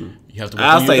 you have to work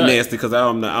I'll on your say diet. nasty because I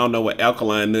don't know what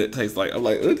alkaline nut tastes like. I'm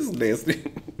like, oh, this is nasty.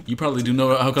 You probably do know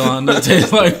what alkaline nut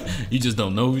tastes like. You just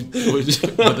don't know.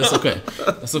 But that's okay.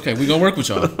 That's okay. We're going to work with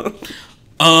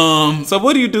y'all. So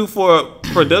what do you do for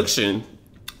production?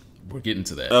 We're getting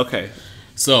to that. Okay.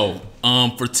 So,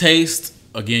 for taste,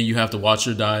 again, you have to watch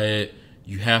your diet.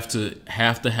 You have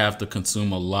to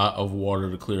consume a lot of water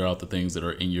to clear out the things that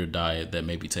are in your diet that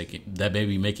may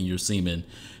be making your semen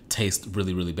taste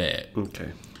really, really bad.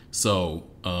 Okay. So,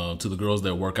 to the girls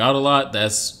that work out a lot,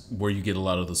 that's where you get a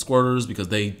lot of the squirters because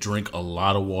they drink a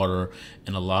lot of water,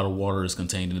 and a lot of water is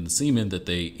contained in the semen that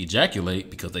they ejaculate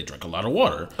because they drink a lot of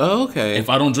water. Oh, okay. If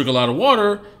I don't drink a lot of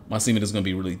water, my semen is going to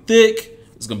be really thick.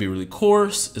 It's going to be really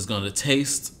coarse. It's going to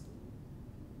taste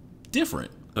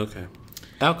different. Okay.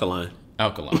 Alkaline.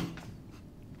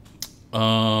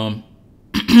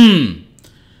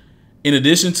 In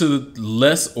addition to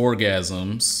less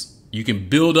orgasms, you can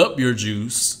build up your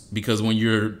juice because when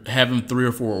you're having 3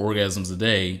 or 4 orgasms a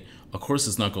day, of course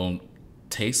it's not going to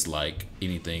taste like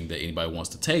anything that anybody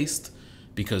wants to taste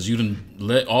because you didn't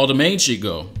let all the main shit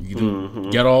go. You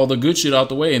didn't get all the good shit out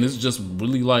the way, and it's just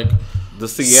really like The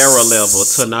Sierra level,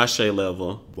 Tinashe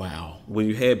level. wow. When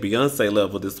you had Beyonce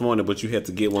level this morning, but you had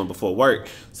to get one before work.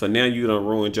 So now you done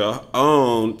ruined your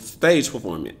own stage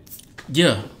performance.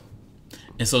 Yeah.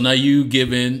 And so now you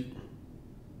giving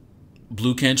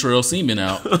Blue Cantrell semen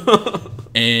out.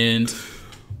 And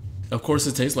of course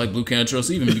it tastes like Blue Cantrell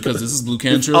semen because this is Blue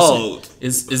Cantrell old.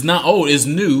 It's not old, it's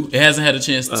new. It hasn't had a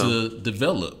chance to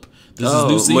develop. This is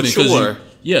new semen. Mature.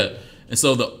 Yeah. And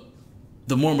so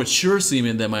the more mature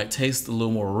semen that might taste a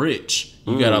little more rich,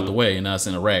 you got out the way and now it's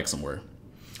in a rag somewhere.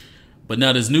 But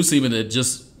now this new semen that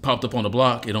just popped up on the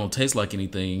block, it don't taste like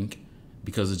anything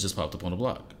because it just popped up on the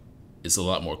block. It's a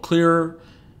lot more clearer.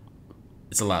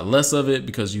 It's a lot less of it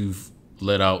because you've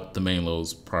let out the main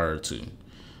loads prior to.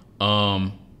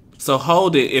 So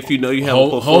hold it if you know you have a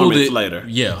performance later.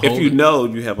 Yeah. If you know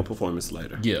you have a performance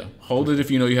later. Yeah. Hold it if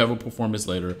you know you have a performance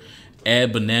later.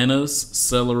 Add bananas,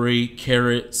 celery,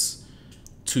 carrots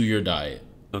to your diet.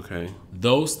 Okay.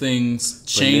 Those things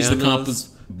change the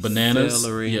composition. Bananas,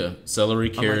 celery. Yeah. Celery,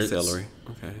 carrots. I like celery.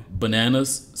 Okay.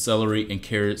 Bananas, celery, and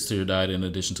carrots to your diet in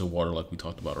addition to water like we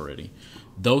talked about already.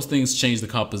 Those things change the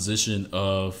composition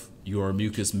of your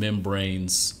mucous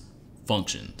membrane's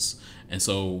functions. And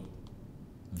so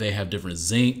they have different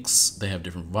zincs, they have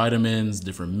different vitamins,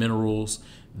 different minerals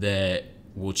that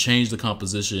will change the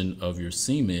composition of your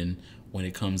semen. When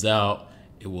it comes out,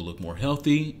 it will look more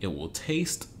healthy, it will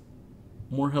taste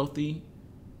more healthy,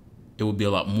 it will be a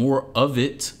lot more of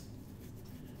it.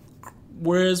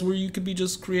 Whereas where you could be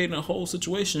just creating a whole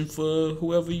situation for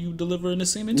whoever you deliver in the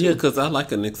semen to. Yeah, because I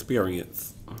like an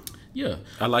experience. Yeah.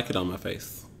 I like it on my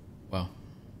face. Wow.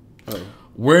 Oh.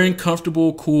 Wearing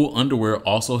comfortable, cool underwear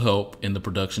also help in the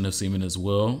production of semen as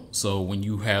well. So when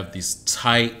you have these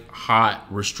tight, hot,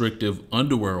 restrictive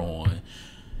underwear on,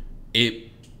 it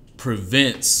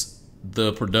prevents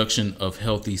the production of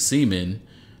healthy semen,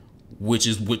 which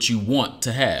is what you want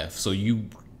to have. So you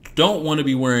don't want to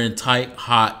be wearing tight,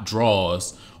 hot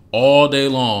drawers all day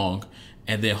long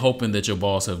and then hoping that your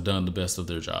balls have done the best of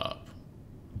their job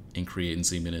in creating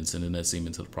semen and sending that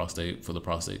semen to the prostate for the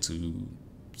prostate to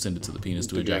send it to the penis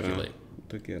to ejaculate.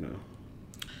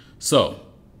 So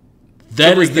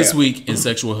that is this week in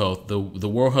sexual health. The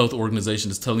World Health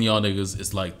Organization is telling y'all niggas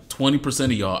it's like 20%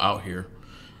 of y'all out here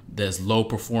that's low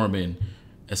performing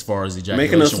as far as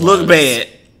ejaculation. Making us look bad.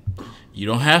 You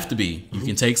don't have to be. You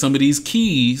can take some of these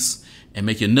keys and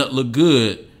make your nut look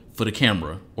good for the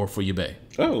camera or for your bae.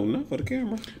 Oh, not for the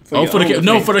camera. For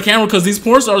the camera, because these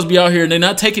porn stars be out here and they're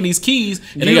not taking these keys.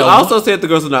 And you also said the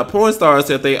girls are not porn stars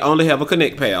if they only have a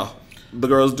Connect Pal. The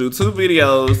girls do 2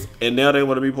 videos and now they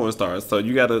want to be porn stars. So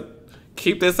you got to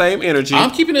keep that same energy.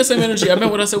 I'm keeping that same energy. I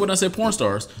meant what I said when I said porn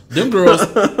stars. Them girls,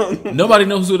 nobody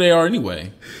knows who they are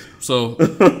anyway. So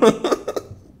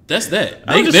that's that.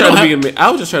 I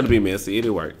was just trying to be messy. It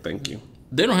worked. Thank you.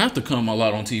 They don't have to come a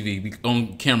lot on TV,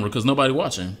 on camera, because nobody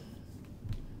watching.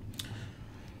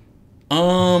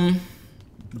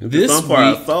 This Song for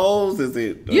Our Souls? Is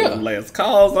it Last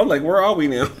Calls? I'm like, where are we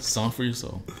now? Song for Your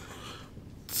Soul.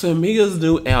 Tamia's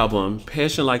new album,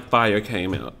 Passion Like Fire,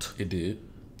 came out. It did.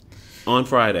 On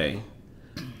Friday.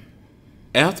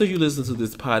 After you listen to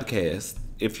this podcast,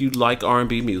 if you like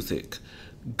R&B music,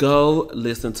 go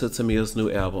listen to Tamia's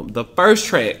new album. The first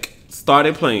track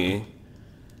started playing.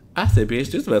 I said,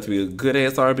 bitch, this is about to be a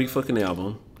good-ass R&B fucking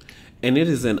album. And it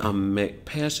is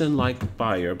Passion Like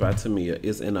Fire by Tamia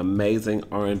is an amazing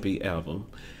R&B album.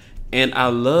 And I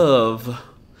love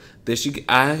that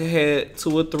I had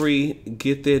 2 or 3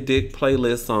 Get That Dick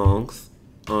playlist songs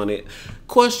on it.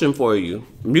 Question for you,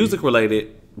 music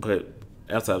related, but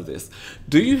outside of this.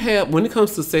 Do you have, when it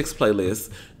comes to sex playlists,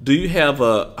 do you have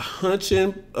a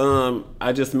hunching,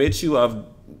 I Just Met You of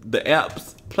the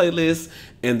apps playlist,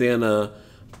 and then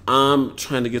I'm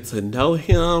trying to get to know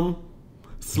him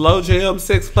slow jam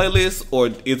sex playlist,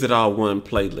 or is it all one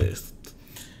playlist?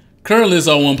 Currently, it's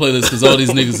all one playlist because all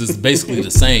these niggas is basically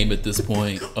the same at this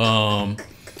point.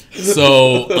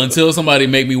 So until somebody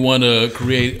make me want to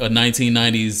create a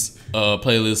 1990s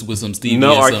playlist with some Stevie,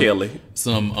 no R. Kelly,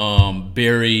 some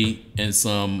Barry, and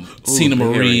some Tina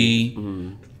Marie,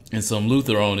 and some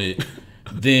Luther on it,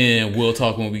 then we'll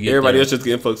talk when we get everybody there. else just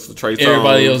getting fucked to Trey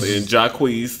Songz and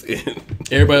Jacquees.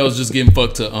 Everybody else just getting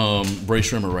fucked to Bray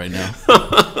Shrimmer right now.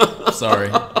 Sorry.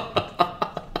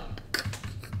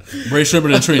 Bray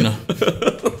Shrimmer and Trina.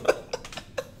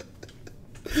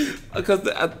 Because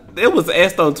it was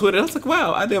asked on Twitter. I was like,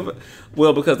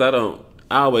 wow, because I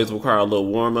always require a little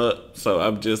warm up. So I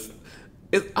was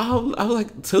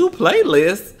like, 2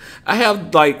 playlists. I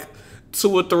have like 2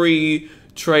 or 3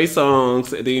 Trey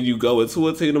songs, and then you go into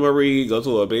a Tina Marie, go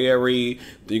to a Barry,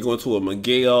 then you go into a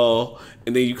Miguel,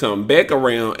 and then you come back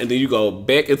around, and then you go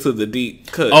back into the deep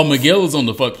cut. Oh, Miguel is on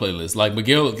the fuck playlist. Like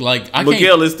Miguel,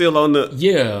 Miguel is still on the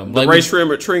like Ray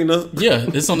Shrimmer, Trina. Yeah,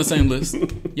 it's on the same list.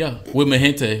 Yeah, with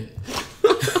Mahente,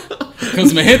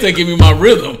 because Mahente give me my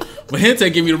rhythm.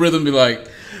 Mahente give me the rhythm, be like,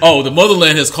 oh, the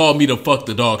motherland has called me to fuck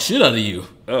the dog shit out of you.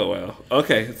 Oh wow.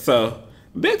 Okay, so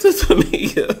back to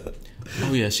Tamia.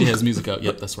 Oh yeah, she has music out.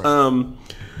 Yep, that's right.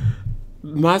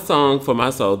 My song for my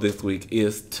soul this week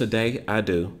is Today I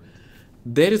Do.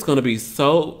 That is going to be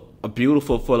so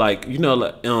beautiful for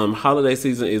holiday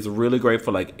season is really great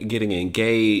for like getting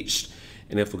engaged.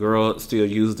 And if a girl still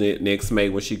using it next May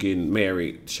when she getting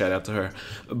married, shout out to her.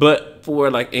 But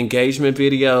for like engagement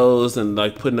videos and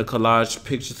like putting a collage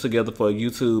pictures together for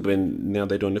YouTube, and now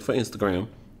they're doing it for Instagram.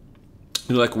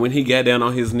 Like when he got down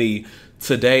on his knee,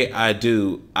 today I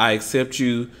do. I accept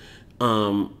you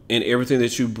in everything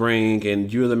that you bring,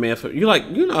 and you're the man for you. Like,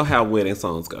 you know how wedding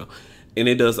songs go, and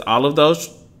it does all of those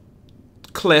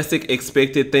classic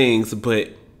expected things, but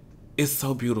it's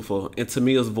so beautiful. And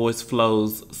Tamia's voice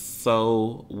flows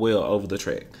so well over the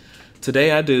track.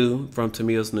 Today I Do from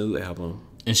Tamia's new album.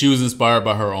 And she was inspired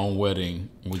by her own wedding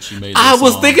when she made. I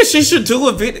was thinking she should do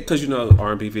a video because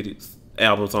R&B videos.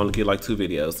 Albums only get like 2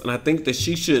 videos, and I think that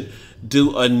she should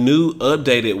do a new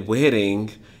updated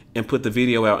wedding and put the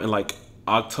video out in like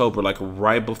October, like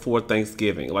right before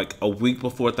Thanksgiving, like a week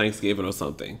before Thanksgiving or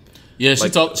something. Yeah, she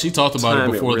talked about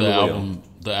it before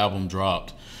the album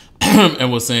dropped,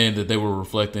 and was saying that they were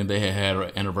reflecting they had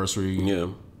an anniversary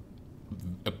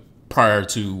prior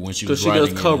to when she was writing. Because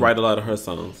she does co-write a lot of her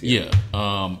songs. Yeah.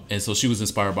 And so she was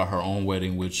inspired by her own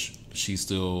wedding, which she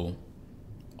still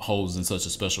holds in such a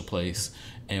special place,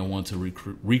 and wanted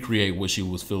to recreate what she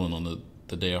was feeling on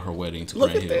the day of her wedding to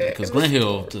Grant Hill. Because Grant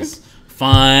Hill just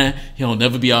fine. He'll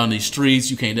never be out in these streets.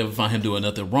 You can't never find him doing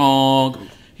nothing wrong.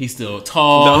 He's still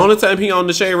tall. The only time he on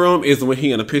the Shade Room is when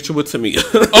he in a picture with Tamia.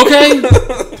 Okay.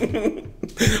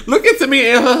 Look at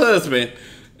Tamia and her husband.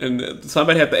 And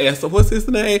somebody have to ask, so what's his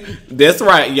name? That's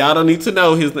right. Y'all don't need to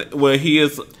know he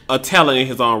is a talent in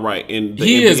his own right. In the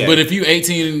he NBA. is, but if you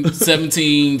 18,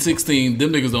 17, 16,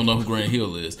 them niggas don't know who Grant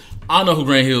Hill is. I know who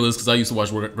Grant Hill is because I used to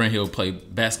watch Grant Hill play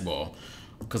basketball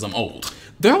because I'm old.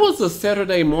 There was a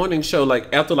Saturday morning show,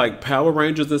 like after like Power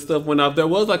Rangers and stuff went off. There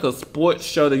was like a sports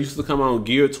show that used to come on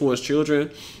geared towards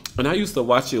children. And I used to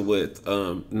watch it with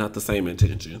not the same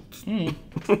intentions.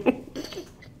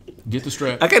 Get the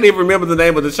strap. I can't even remember the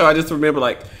name of the show. I just remember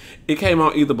like it came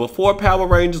on either before Power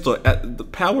Rangers or the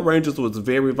Power Rangers was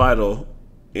very vital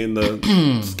in the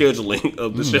scheduling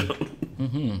of the show.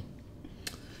 Mm-hmm.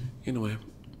 Anyway,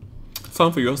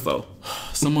 song for your soul.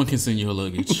 Someone can send you her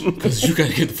luggage because you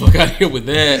gotta get the fuck out of here with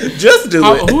that. Just do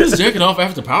it. Who is jacking off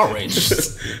after Power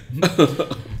Rangers?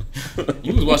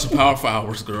 You was watching Power for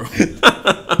hours, girl.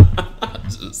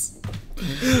 Just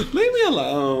leave me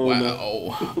alone.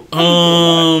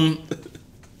 Wow.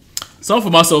 Song for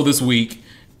my soul this week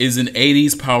is an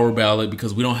 80s power ballad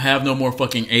because we don't have no more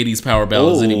fucking 80s power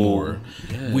ballads anymore.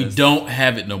 Yes. We don't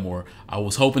have it no more. I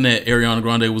was hoping that Ariana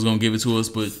Grande was going to give it to us,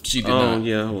 but she did not.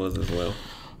 Yeah, I was as well.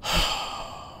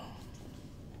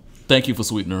 Thank you for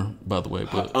Sweetener, by the way.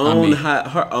 But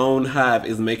her own hive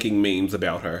is making memes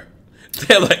about her.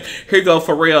 They're like, here go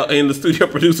Pharrell and the studio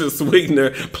producer Sweetener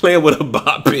playing with a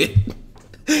bop it.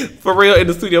 Pharrell in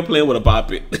the studio playing with a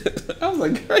bop it. I was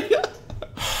like, girl, yeah.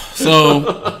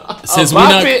 So since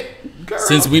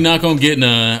we're not gonna get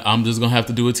none, I'm just gonna have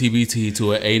to do a TBT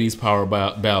to an 80s power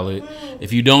ballad.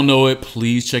 If you don't know it,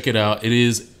 please check it out. It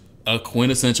is a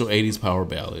quintessential 80s power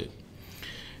ballad.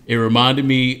 It reminded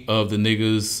me of the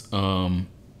niggas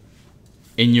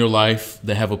in your life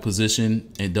that have a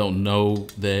position and don't know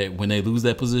that when they lose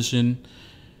that position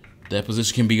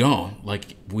can be gone.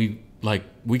 Like we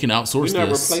can outsource We're not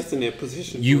this. replacing that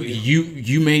position.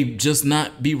 You may just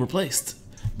not be replaced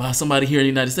by somebody here in the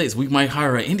United States. We might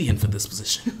hire an Indian for this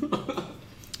position.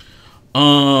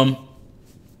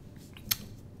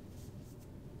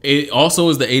 It also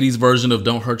is the 80s version of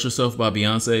Don't Hurt Yourself by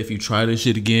Beyonce. If you try this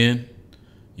shit again,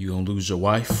 you're going to lose your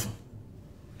wife.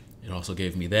 It also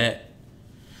gave me that.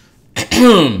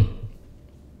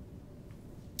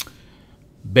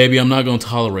 Baby, I'm not going to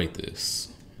tolerate this.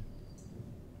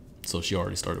 So she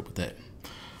already started with that.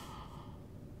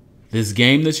 This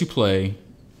game that you play,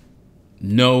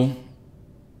 no,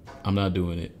 I'm not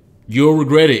doing it. You'll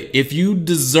regret it. If you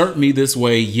desert me this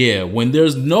way, yeah. When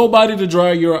there's nobody to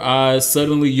dry your eyes,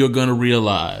 suddenly you're going to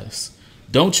realize.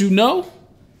 Don't you know?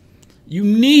 You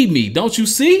need me. Don't you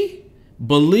see?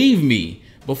 Believe me.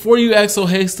 Before you act so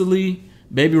hastily,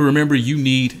 baby, remember you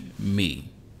need me.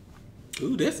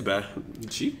 Ooh, that's bad.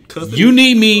 You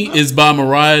Need Me is by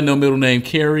Mariah, no middle name,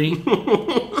 Carey.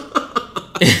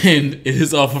 And it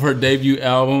is off of her debut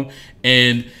album.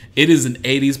 And it is an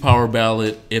 80s power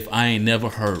ballad if I ain't never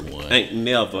heard one. Ain't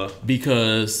never.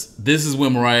 Because this is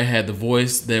when Mariah had the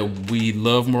voice that we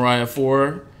love Mariah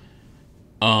for.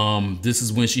 This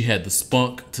is when she had the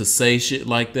spunk to say shit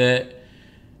like that.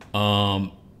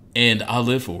 And I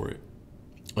live for it.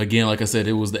 Again, like I said,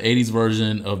 it was the 80s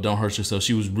version of Don't Hurt Yourself.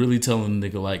 She was really telling the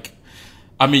nigga, like,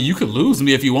 I mean, you could lose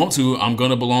me if you want to. I'm going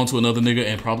to belong to another nigga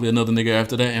and probably another nigga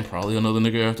after that and probably another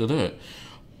nigga after that.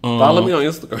 Follow me on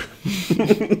Instagram.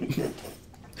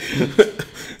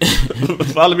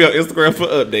 Follow me on Instagram for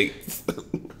updates.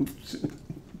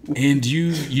 And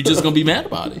you just going to be mad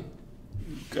about it.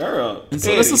 Girl. And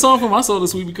so that's the song for my soul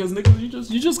this week because, nigga, you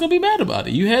just going to be mad about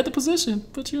it. You had the position,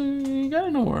 but you ain't got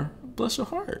it no more. Bless your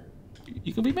heart.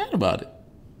 You can be mad about it.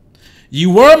 You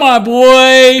were my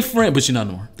boyfriend, but you're not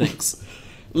no more. Thanks.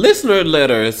 Listener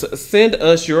letters. Send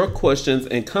us your questions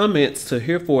and comments to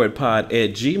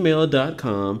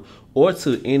hereforitpod@gmail.com or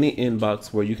to any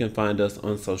inbox where you can find us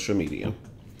on social media.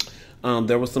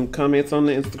 There were some comments on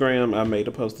the Instagram. I made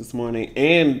a post this morning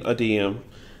and a DM.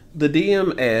 The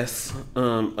DM asks,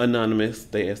 anonymous.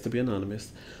 They asked to be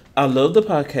anonymous. I love the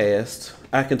podcast.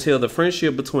 I can tell the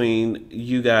friendship between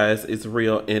you guys is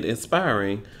real and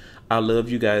inspiring. I love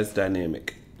you guys'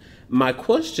 dynamic. My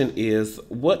question is,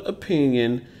 what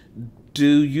opinion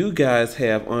do you guys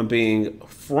have on being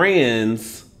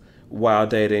friends while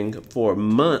dating for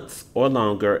months or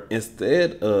longer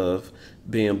instead of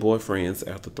being boyfriends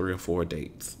after 3 or 4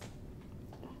 dates?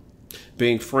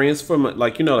 Being friends for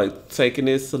like taking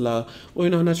it slow.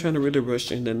 Well, I'm not trying to really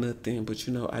rush into nothing, but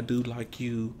I do like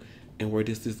you and where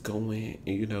this is going,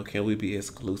 and can we be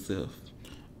exclusive?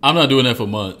 I'm not doing that for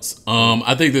months.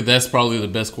 I think that's probably the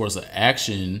best course of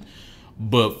action,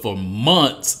 but for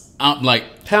months, I'm like,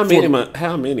 how many? But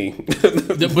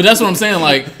that's what I'm saying.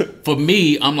 Like for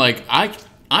me, I'm like, I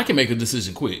can make a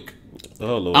decision quick.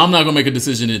 Oh Lord. I'm not gonna make a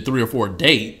decision in 3 or 4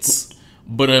 dates.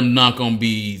 But I'm not going to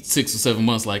be 6 or 7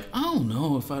 months like, I don't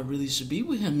know if I really should be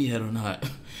with him yet or not.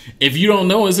 If you don't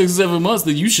know in 6 or 7 months,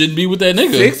 then you shouldn't be with that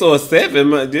nigga. 6 or 7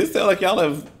 months? Just sound like y'all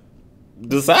have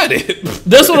decided.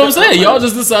 That's what I'm saying. Y'all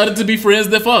just decided to be friends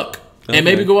that fuck. Okay. And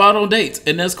maybe go out on dates.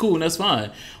 And that's cool and that's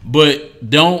fine. But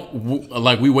don't,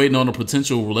 we waiting on a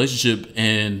potential relationship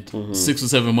and 6 or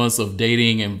 7 months of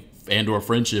dating and or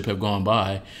friendship have gone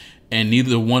by. And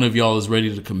neither one of y'all is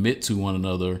ready to commit to one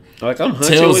another. Like I'm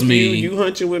hunching with you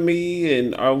hunching with me,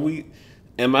 and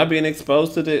am I being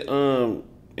exposed to the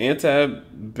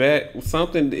anti-back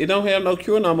something? It don't have no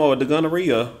cure no more. The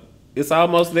gonorrhea, it's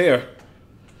almost there.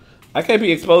 I can't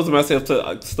be exposing myself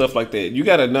to stuff like that. You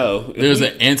got to know. There's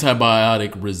an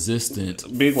antibiotic resistant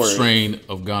big word. strain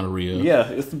of gonorrhea. Yeah,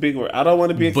 it's a big word. I don't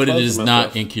want to be exposed but it is to myself.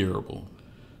 not incurable.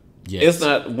 Yes. It's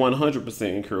not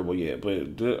 100% incurable yet,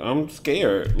 but I'm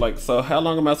scared. Like, so how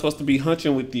long am I supposed to be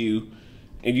hunching with you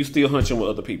and you still hunching with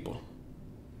other people?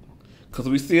 Because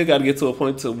we still got to get to a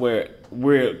point to where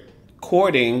we're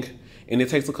courting, and it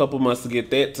takes a couple months to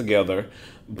get that together.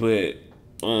 But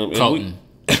Cotton.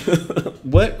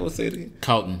 What? What's it again?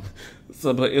 Cotton.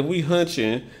 So, but if we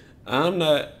hunching, I'm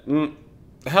not.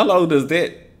 How long does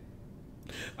that?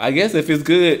 I guess if it's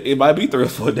good, it might be 3 or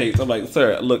 4 dates. I'm like,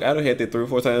 sir, look, I done had that 3 or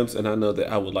 4 times, and I know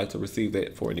that I would like to receive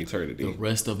that for an eternity. The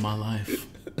rest of my life.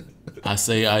 I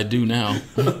say I do now.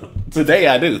 Today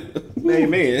I do.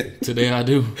 Amen. Today I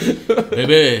do.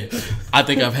 Baby, I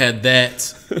think I've had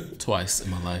that twice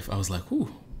in my life. I was like,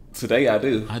 whew. Today I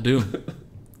do. I do.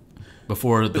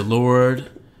 Before the Lord,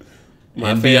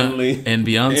 my family, and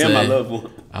Beyonce, and my loved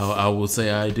one. I will say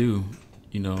I do.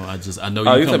 You know, I know you.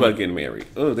 Oh, you talking about getting married?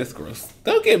 Oh, that's gross.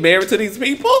 Don't get married to these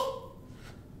people.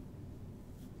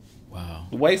 Wow.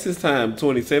 Waste his time.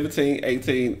 2017,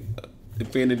 18,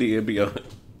 infinity and beyond.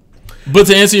 But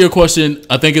to answer your question,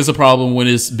 I think it's a problem when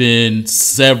it's been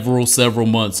several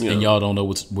months and y'all don't know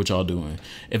what y'all doing.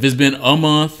 If it's been a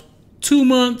month, 2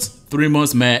 months, 3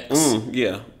 months max.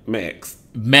 Yeah, max.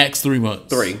 Max 3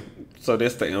 months. 3. So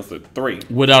that's the answer. 3.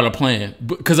 Without a plan.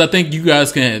 Because I think you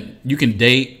guys can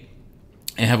date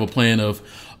and have a plan of,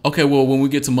 okay, well, when we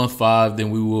get to month 5, then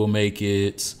we will make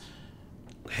it.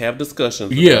 Have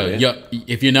discussions. Yeah.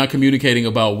 If you're not communicating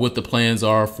about what the plans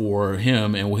are for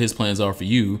him and what his plans are for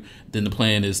you, then the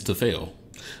plan is to fail.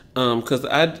 Because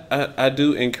I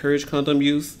do encourage condom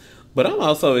use, but I'm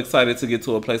also excited to get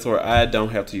to a place where I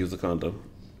don't have to use a condom.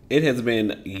 It has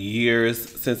been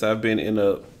years since I've been in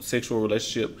a sexual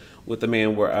relationship with a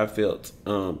man where I felt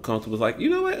comfortable. Like, you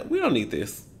know what? We don't need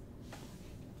this.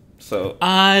 So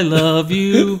I love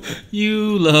you.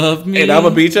 You love me. And I'm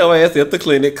going to beat your ass at the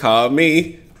clinic. Call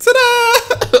me.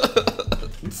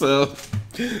 Ta-da! So,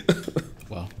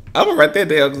 wow. I'm going to write that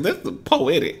down because that's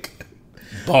poetic.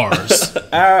 Bars.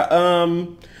 Our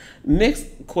next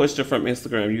question from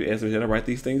Instagram, you asked me, did I write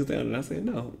these things down? And I said,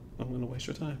 no, I'm going to waste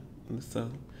your time. And so,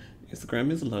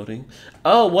 Instagram is loading.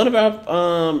 Oh, one of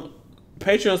our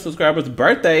Patreon subscribers'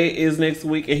 birthday is next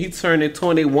week, and he's turning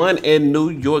 21 in New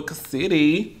York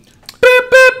City.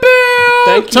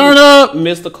 Thank you, turn up,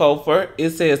 Mr. Colfer. It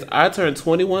says, I turned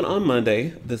 21 on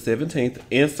Monday, the 17th.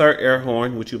 Insert air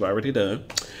horn, which you've already done.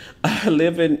 I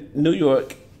live in New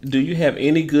York. Do you have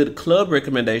any good club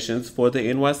recommendations for the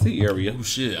NYC area? Oh,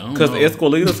 shit. I don't know. Because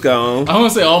Esquilita's gone. I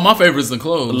want to say all my favorites are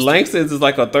closed. Langston's is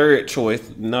like a third choice,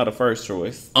 not a first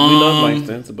choice. We love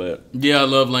Langston's, but... Yeah, I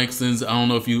love Langston's. I don't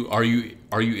know if you... Are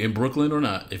you in Brooklyn or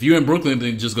not? If you're in Brooklyn,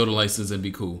 then just go to Langston's and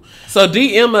be cool. So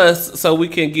DM us so we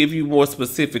can give you more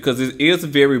specific, because it is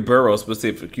very borough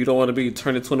specific. You don't want to be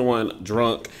turning 21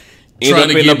 drunk, end up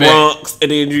in the Bronx, and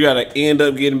then you got to end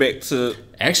up getting back to...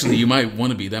 Actually, you might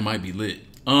want to be. That might be lit.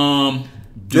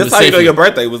 That's how you know your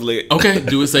birthday was lit. Okay,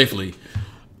 do it safely.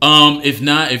 If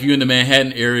not, if you're in the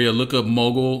Manhattan area, look up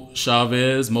Mogul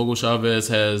Chavez. Mogul Chavez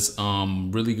has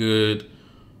really good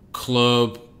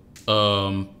club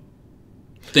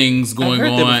things going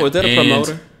on. That before. Is that a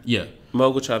promoter? Yeah.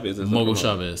 Mogul Chavez is Mogul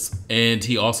Chavez. And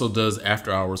he also does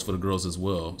after hours for the girls as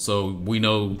well. So we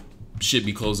know shit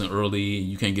be closing early.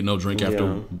 You can't get no drink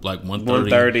after like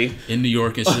 1:30 in New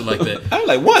York and shit like that. I'm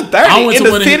like 1:30 in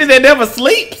the city that never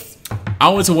sleeps. I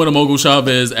went to one of Mogul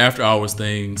Chavez after hours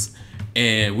things,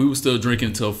 and we were still drinking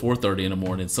until 4:30 in the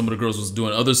morning. Some of the girls was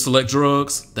doing other select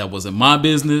drugs. That wasn't my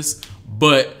business,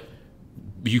 but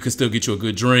you could still get you a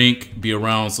good drink, be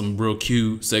around some real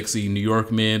cute, sexy New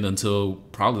York men until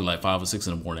probably like 5 or 6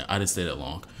 in the morning. I didn't stay that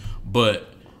long, but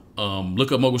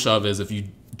look up Mogul Chavez if you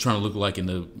trying to look like in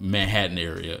the Manhattan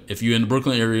area. If you're in the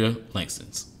Brooklyn area,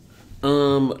 Langston's.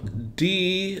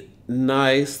 D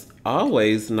Nice,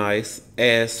 always nice,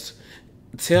 asked,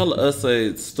 tell us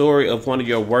a story of one of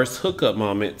your worst hookup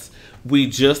moments. We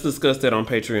just discussed that on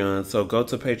Patreon, so go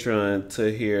to Patreon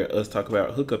to hear us talk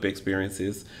about hookup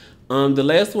experiences. The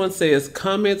last one says,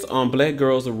 comments on Black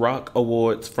Girls Rock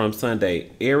Awards from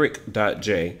Sunday,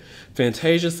 Eric.J.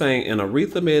 Fantasia sang an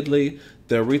Aretha medley.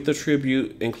 The Aretha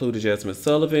tribute included Jasmine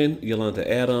Sullivan, Yolanda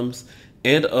Adams,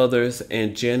 and others,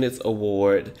 and Janet's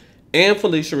Award, and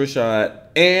Felicia Rashad,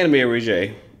 and Mary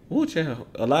J. Ooh, child,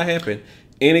 a lot happened.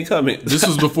 Any comments? This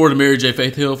was before the Mary J.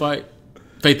 Faith Hill fight?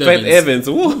 Faith Evans.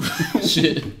 Woo.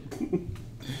 Shit.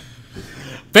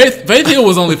 Faith Hill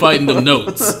was only fighting them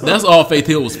notes. That's all Faith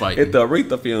Hill was fighting. At the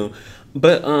Aretha film.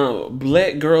 But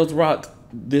Black Girls Rock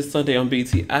this Sunday on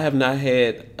BT, I have not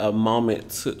had a moment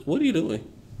to. What are you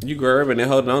doing? You grabbing and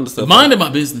holding on to stuff. Minding my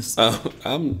business.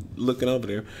 I'm looking over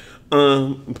there.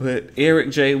 But Eric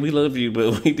J, we love you,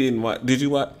 but we didn't watch. Did you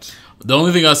watch? The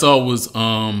only thing I saw was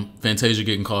Fantasia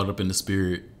getting caught up in the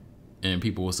spirit, and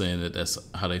people were saying that that's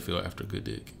how they feel after a good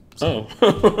dick. So.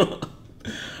 Oh.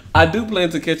 I do plan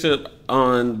to catch up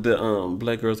on the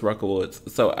Black Girls Rock Awards,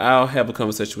 so I'll have a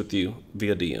conversation with you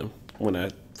via DM when I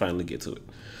finally get to it.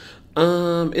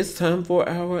 It's time for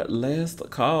our last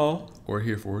call. We're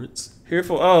here for it. Here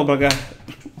for, oh my God.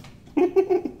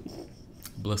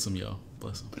 Bless them, y'all.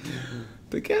 Bless them.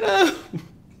 Together.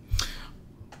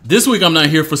 This week I'm not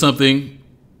here for something.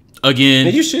 Again.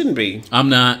 And you shouldn't be. I'm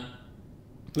not.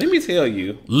 Let me tell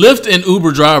you. Lyft and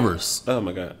Uber drivers. Oh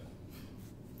my God.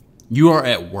 You are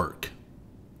at work.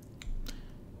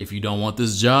 If you don't want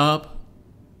this job,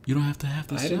 you don't have to have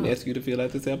this job. I didn't ask you to fill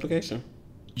out this application.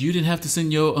 You didn't have to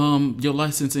send your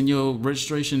license and your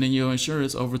registration and your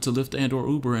insurance over to Lyft and or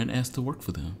Uber and ask to work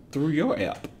for them. Through your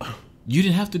app. You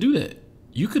didn't have to do that.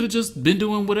 You could have just been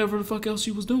doing whatever the fuck else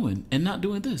you was doing and not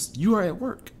doing this. You are at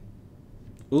work.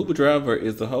 Uber Driver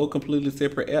is a whole completely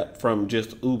separate app from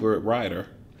just Uber Rider.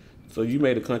 So you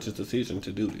made a conscious decision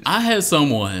to do this. I had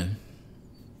someone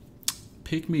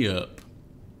pick me up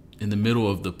in the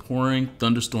middle of the pouring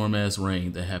thunderstorm ass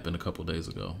rain that happened a couple days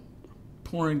ago.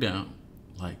 Pouring down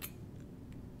like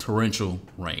torrential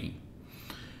rain.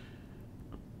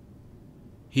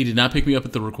 He did not pick me up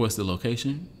at the requested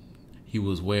location. He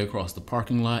was way across the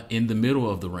parking lot in the middle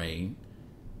of the rain.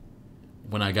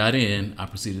 When I got in, I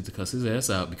proceeded to cuss his ass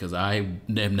out because I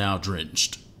am now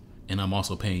drenched and I'm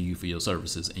also paying you for your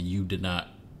services, and you did not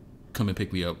come and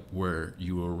pick me up where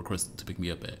you were requested to pick me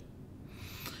up at.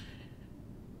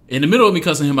 In the middle of me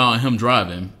cussing him out and him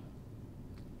driving,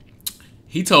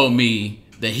 he told me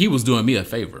that he was doing me a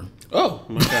favor. Oh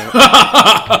my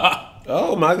God.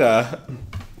 Oh my God.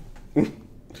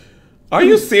 Are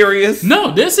you serious?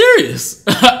 No, they're serious.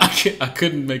 I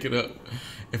couldn't make it up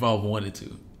if I wanted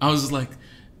to. I was just like,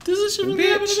 does this shit really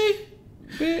happen to me?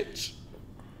 Bitch.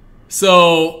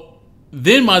 So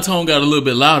then my tone got a little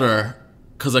bit louder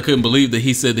because I couldn't believe that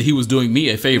he said that he was doing me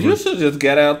a favor. You should just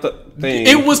get out the thing.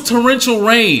 It was torrential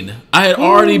rain. I had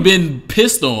already been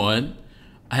pissed on.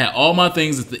 I had all my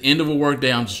things at the end of a work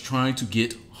day. I'm just trying to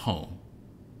get home.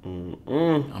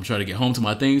 I'm trying to get home to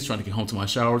my things, trying to get home to my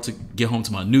shower, to get home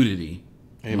to my nudity,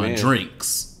 and my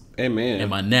drinks, and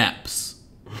my naps.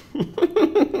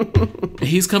 And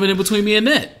he's coming in between me and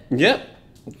that. Yep.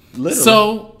 Literally.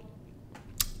 So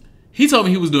he told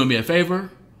me he was doing me a favor.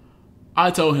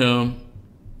 I told him,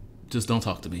 just don't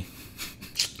talk to me.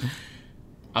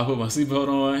 I put my seatbelt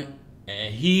on,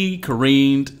 and he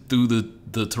careened through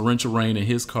the torrential rain in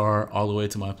his car all the way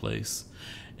to my place.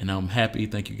 And I'm happy,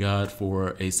 thank you God,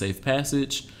 for a safe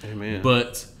passage. Amen.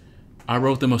 But I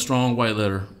wrote them a strong white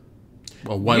letter,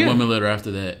 a white woman letter after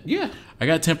that. Yeah. I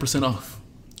got 10% off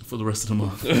for the rest of the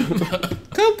month.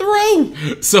 Come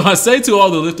through. So I say to all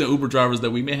the Lyft and Uber drivers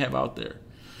that we may have out there,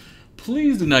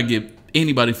 please do not get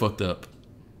anybody fucked up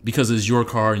because it's your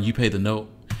car and you pay the note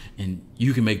and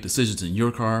you can make decisions in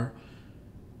your car.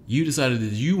 You decided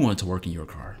that you want to work in your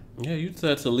car. Yeah, you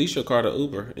decided to lease your car to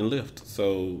Uber and Lyft.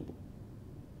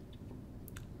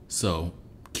 So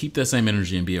keep that same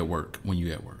energy and be at work when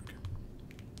you're at work.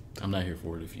 I'm not here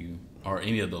for it if you are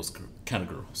any of those kind of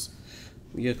girls.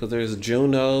 Yeah, because there's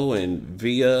Juno and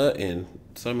Via and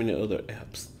so many other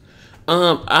apps.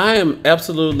 I am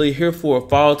absolutely here for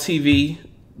fall TV.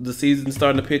 The season's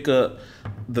starting to pick up.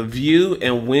 The View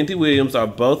and Wendy Williams are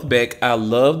both back. I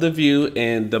love The View,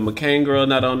 and the McCain girl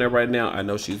not on there right now. I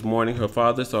know she's mourning her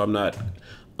father, so I'm not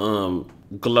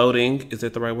gloating, is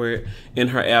that the right word, in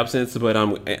her absence, but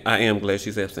I am glad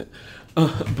she's absent.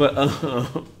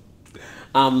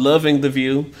 I'm loving The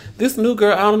View. This new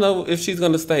girl, I don't know if she's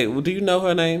gonna stay. Do you know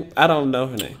her name? I don't know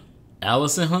her name.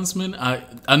 Allison Huntsman.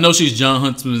 I know she's John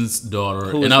Huntsman's daughter,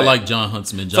 and I like John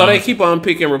Huntsman. So they keep on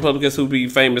picking Republicans who be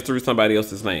famous through somebody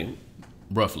else's name.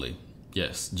 Roughly,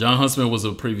 yes. John Huntsman was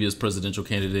a previous presidential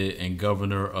candidate and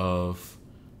governor of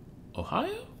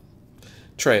Ohio.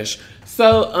 Trash.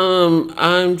 So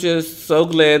I'm just so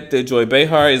glad that Joy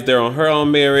Behar is there on her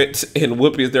own merit and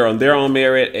Whoopi is there on their own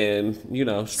merit, and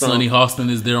Sunny Hostin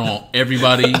is there on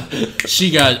everybody.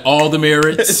 She got all the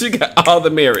merits. She got all the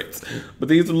merits. But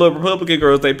these little Republican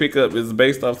girls they pick up is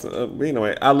based off.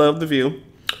 Anyway, I love The View.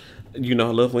 I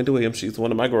love Wendy Williams. She's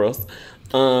one of my girls.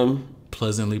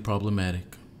 Pleasantly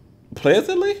problematic.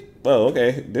 Pleasantly? Oh,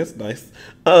 okay. That's nice.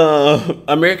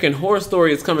 American Horror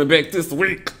Story is coming back this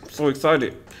week. I'm so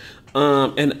excited.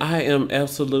 And I am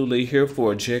absolutely here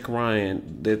for Jack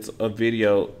Ryan. That's a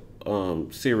video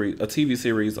series, a TV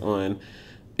series on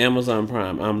Amazon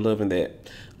Prime. I'm loving that.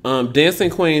 Dancing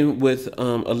Queen with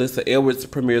Alyssa Edwards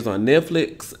premieres on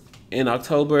Netflix in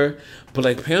October.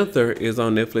 Black Panther is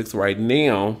on Netflix right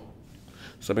now,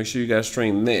 so make sure you guys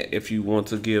stream that if you want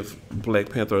to give Black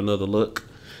Panther another look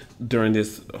during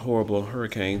this horrible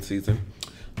hurricane season.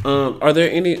 Are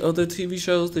there any other TV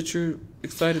shows that you're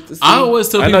excited to see? I always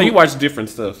tell people, I know you watch different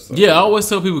stuff. So. Yeah, I always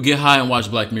tell people get high and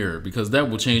watch Black Mirror because that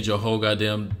will change your whole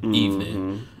goddamn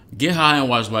evening. Get high and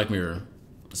watch Black Mirror,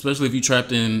 especially if you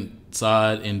trapped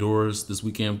inside indoors this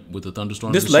weekend with the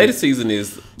thunderstorms. This latest season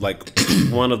is like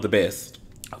one of the best.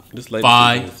 This latest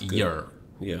Fire.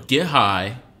 Yeah. Get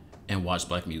high and watch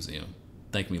Black Museum.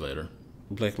 Thank me later.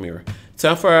 Black Mirror.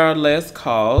 Time for our last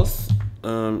calls.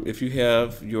 If you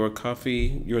have your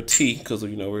coffee, your tea, because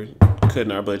you know we're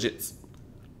cutting our budgets.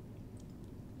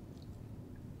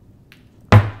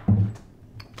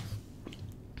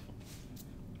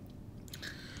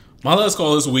 My last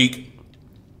call this week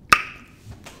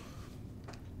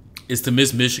is to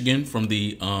Miss Michigan from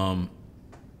the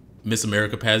Miss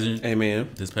America pageant. Amen.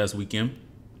 This past weekend.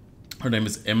 Her name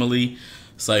is Emily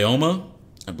Sayoma.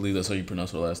 I believe that's how you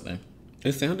pronounce her last name.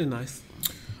 It sounded nice.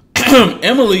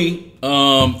 Emily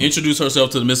introduced herself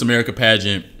to the Miss America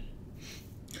pageant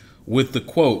with the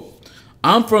quote,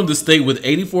 "I'm from the state with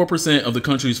 84% of the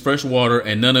country's fresh water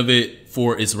and none of it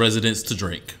for its residents to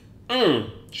drink."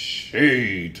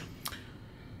 Shade.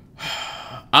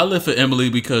 I live for Emily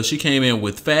because she came in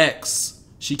with facts.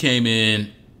 She came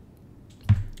in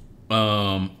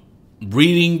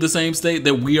reading the same state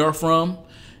that we are from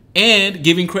and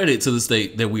giving credit to the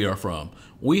state that we are from.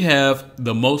 We have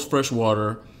the most fresh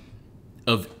water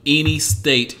of any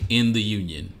state in the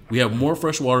union. We have more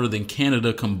fresh water than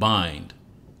Canada combined.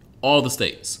 All the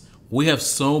states. We have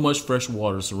so much fresh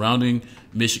water surrounding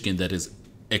Michigan that is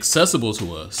accessible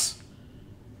to us.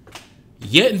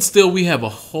 Yet and still we have a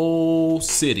whole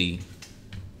city.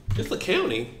 It's a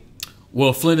county.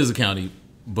 Well, Flint is a county,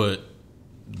 but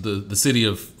the city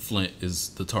of Flint is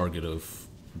the target of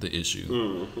the issue.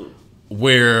 Mm-hmm.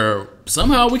 Where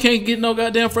somehow we can't get no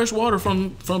goddamn fresh water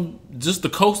from just the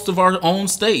coast of our own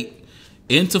state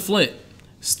into Flint.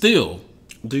 Still.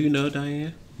 Do you know,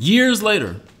 Diane? Years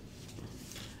later.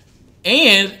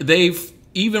 And they've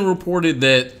even reported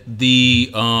that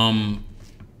the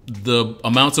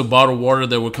amounts of bottled water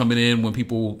that were coming in when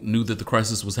people knew that the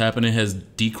crisis was happening has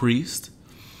decreased.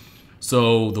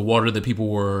 So the water that people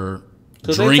were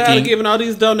drinking. They tired of giving all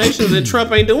these donations and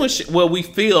Trump ain't doing shit. Well, we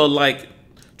feel like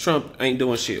Trump ain't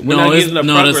doing shit. We're not getting a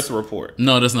progress report.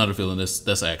 No, that's not a feeling.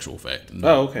 That's actual fact. No,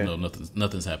 oh, okay. No,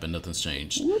 nothing's happened. Nothing's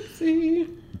changed. Whoopsie.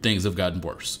 Things have gotten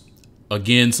worse.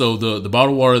 Again, so the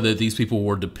bottled water that these people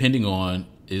were depending on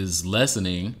is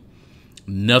lessening.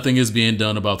 Nothing is being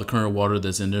done about the current water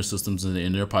that's in their systems and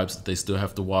in their pipes that they still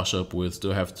have to wash up with,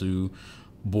 still have to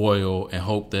boil, and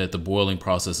hope that the boiling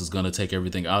process is going to take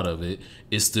everything out of it.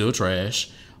 It's still trash.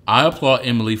 I applaud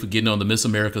Emily for getting on the Miss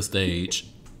America stage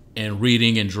and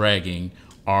reading and dragging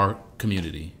our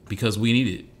community because we need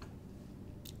it.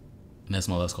 And that's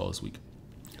my last call this week.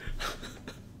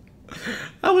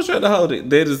 I was trying to hold it.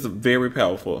 That is very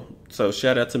powerful. So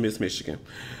shout out to Miss Michigan.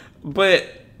 But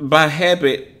by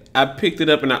habit, I picked it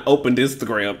up and I opened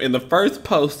Instagram. And the first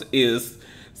post is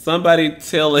somebody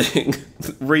telling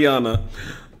Rihanna,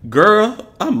 "Girl,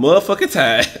 I'm motherfucking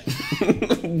tired."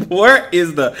 Where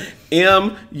is the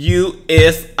MUSIC?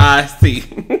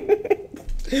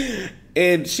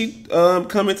 And she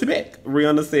commented back.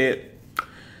 Rihanna said,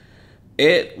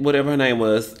 "Ed, whatever her name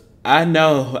was, I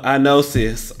know,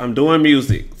 sis. I'm doing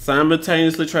music.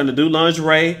 Simultaneously trying to do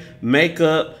lingerie,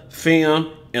 makeup,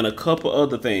 film, and a couple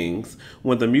other things.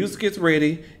 When the music is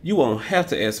ready, you won't have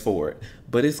to ask for it.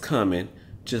 But it's coming.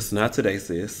 Just not today,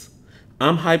 sis.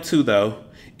 I'm hyped too, though.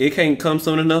 It can't come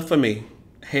soon enough for me.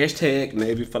 Hashtag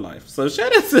Navy for life." So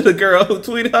shout out to the girl who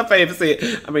tweeted her favorite,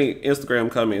 Instagram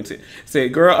commented,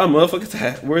 said, "Girl, I'm motherfucking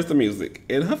tired. Where's the music?"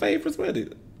 And her favorite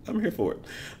responded, "I'm here for it."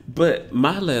 But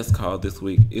my last call this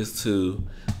week is to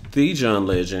the John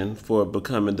Legend for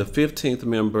becoming the 15th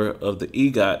member of the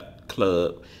EGOT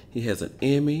Club. He has an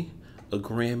Emmy, a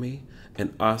Grammy,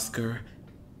 an Oscar,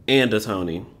 and a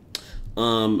Tony.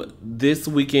 This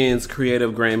weekend's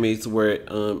Creative Grammys where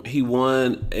he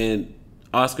won an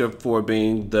Oscar for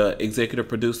being the executive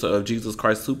producer of Jesus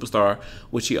Christ Superstar,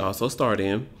 which he also starred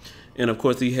in. And of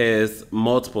course he has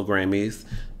multiple Grammys.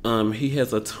 He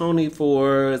has a Tony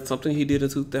for something he did in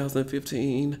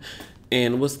 2015.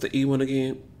 And what's the E one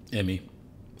again? Emmy.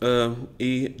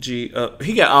 E-G.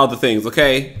 He got all the things,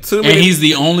 okay? And he's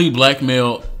the only black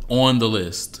male on the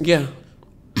list. Yeah.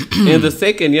 And the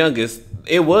second youngest,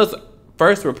 it was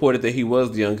first reported that he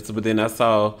was the youngest, but then I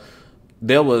saw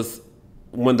there was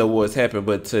when the awards happened.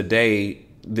 But today,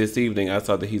 this evening, I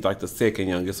saw that he's like the second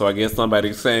youngest. So I guess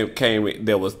somebody came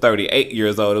that was 38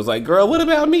 years old. It was like, girl, what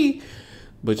about me?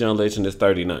 But John Legend is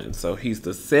 39. So he's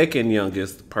the second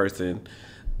youngest person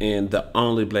and the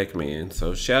only black man.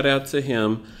 So shout out to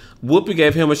him. Whoopi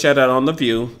gave him a shout out on The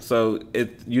View. So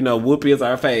Whoopi is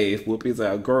our fave. Whoopi is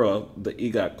our girl, the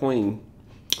EGOT queen.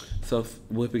 So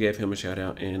Whoopi gave him a shout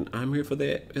out, and I'm here for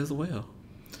that as well.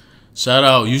 Shout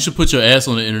out! You should put your ass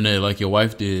on the internet like your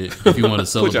wife did if you want to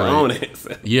celebrate. Put your own ass.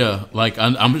 Yeah, like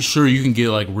I'm sure you can get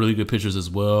like really good pictures as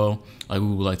well. Like we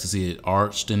would like to see it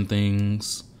arched and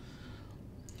things.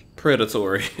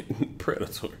 Predatory.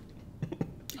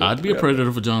 I'd be a predator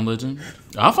for John Legend.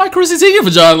 I'll fight Chrissy Teigen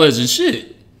for John Legend.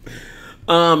 Shit.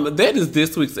 That is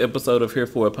this week's episode of Here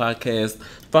For It Podcast.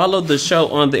 Follow the show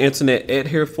on the internet at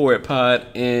Here For It Pod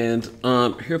and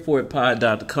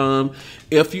hereforitpod.com.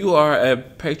 If you are a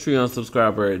Patreon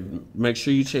subscriber, make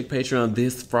sure you check Patreon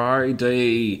this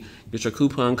Friday. Get your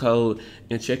coupon code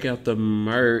and check out the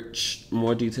merch.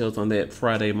 More details on that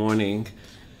Friday morning.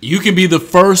 You can be the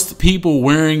first people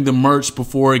wearing the merch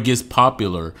before it gets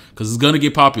popular, because it's going to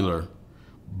get popular.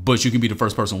 But you can be the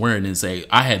first person wearing it and say,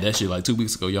 I had that shit like 2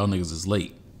 weeks ago. Y'all niggas is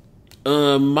late.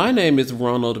 My name is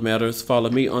Ronald Matters.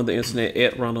 Follow me on the internet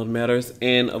at Ronald Matters.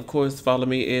 And, of course, follow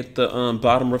me at the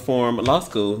Bottom Reform Law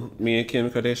School. Me and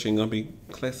Kim Kardashian going to be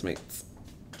classmates.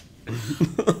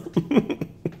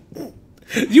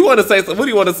 You want to say something? What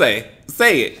do you want to say?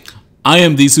 Say it. I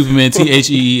am the Superman,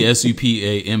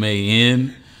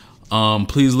 TheSupaman.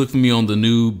 Please look for me on the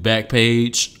new back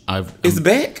page. It's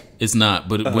back? It's not,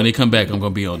 but when they come back, I'm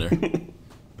going to be on there.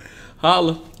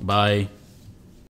 Holla. Bye.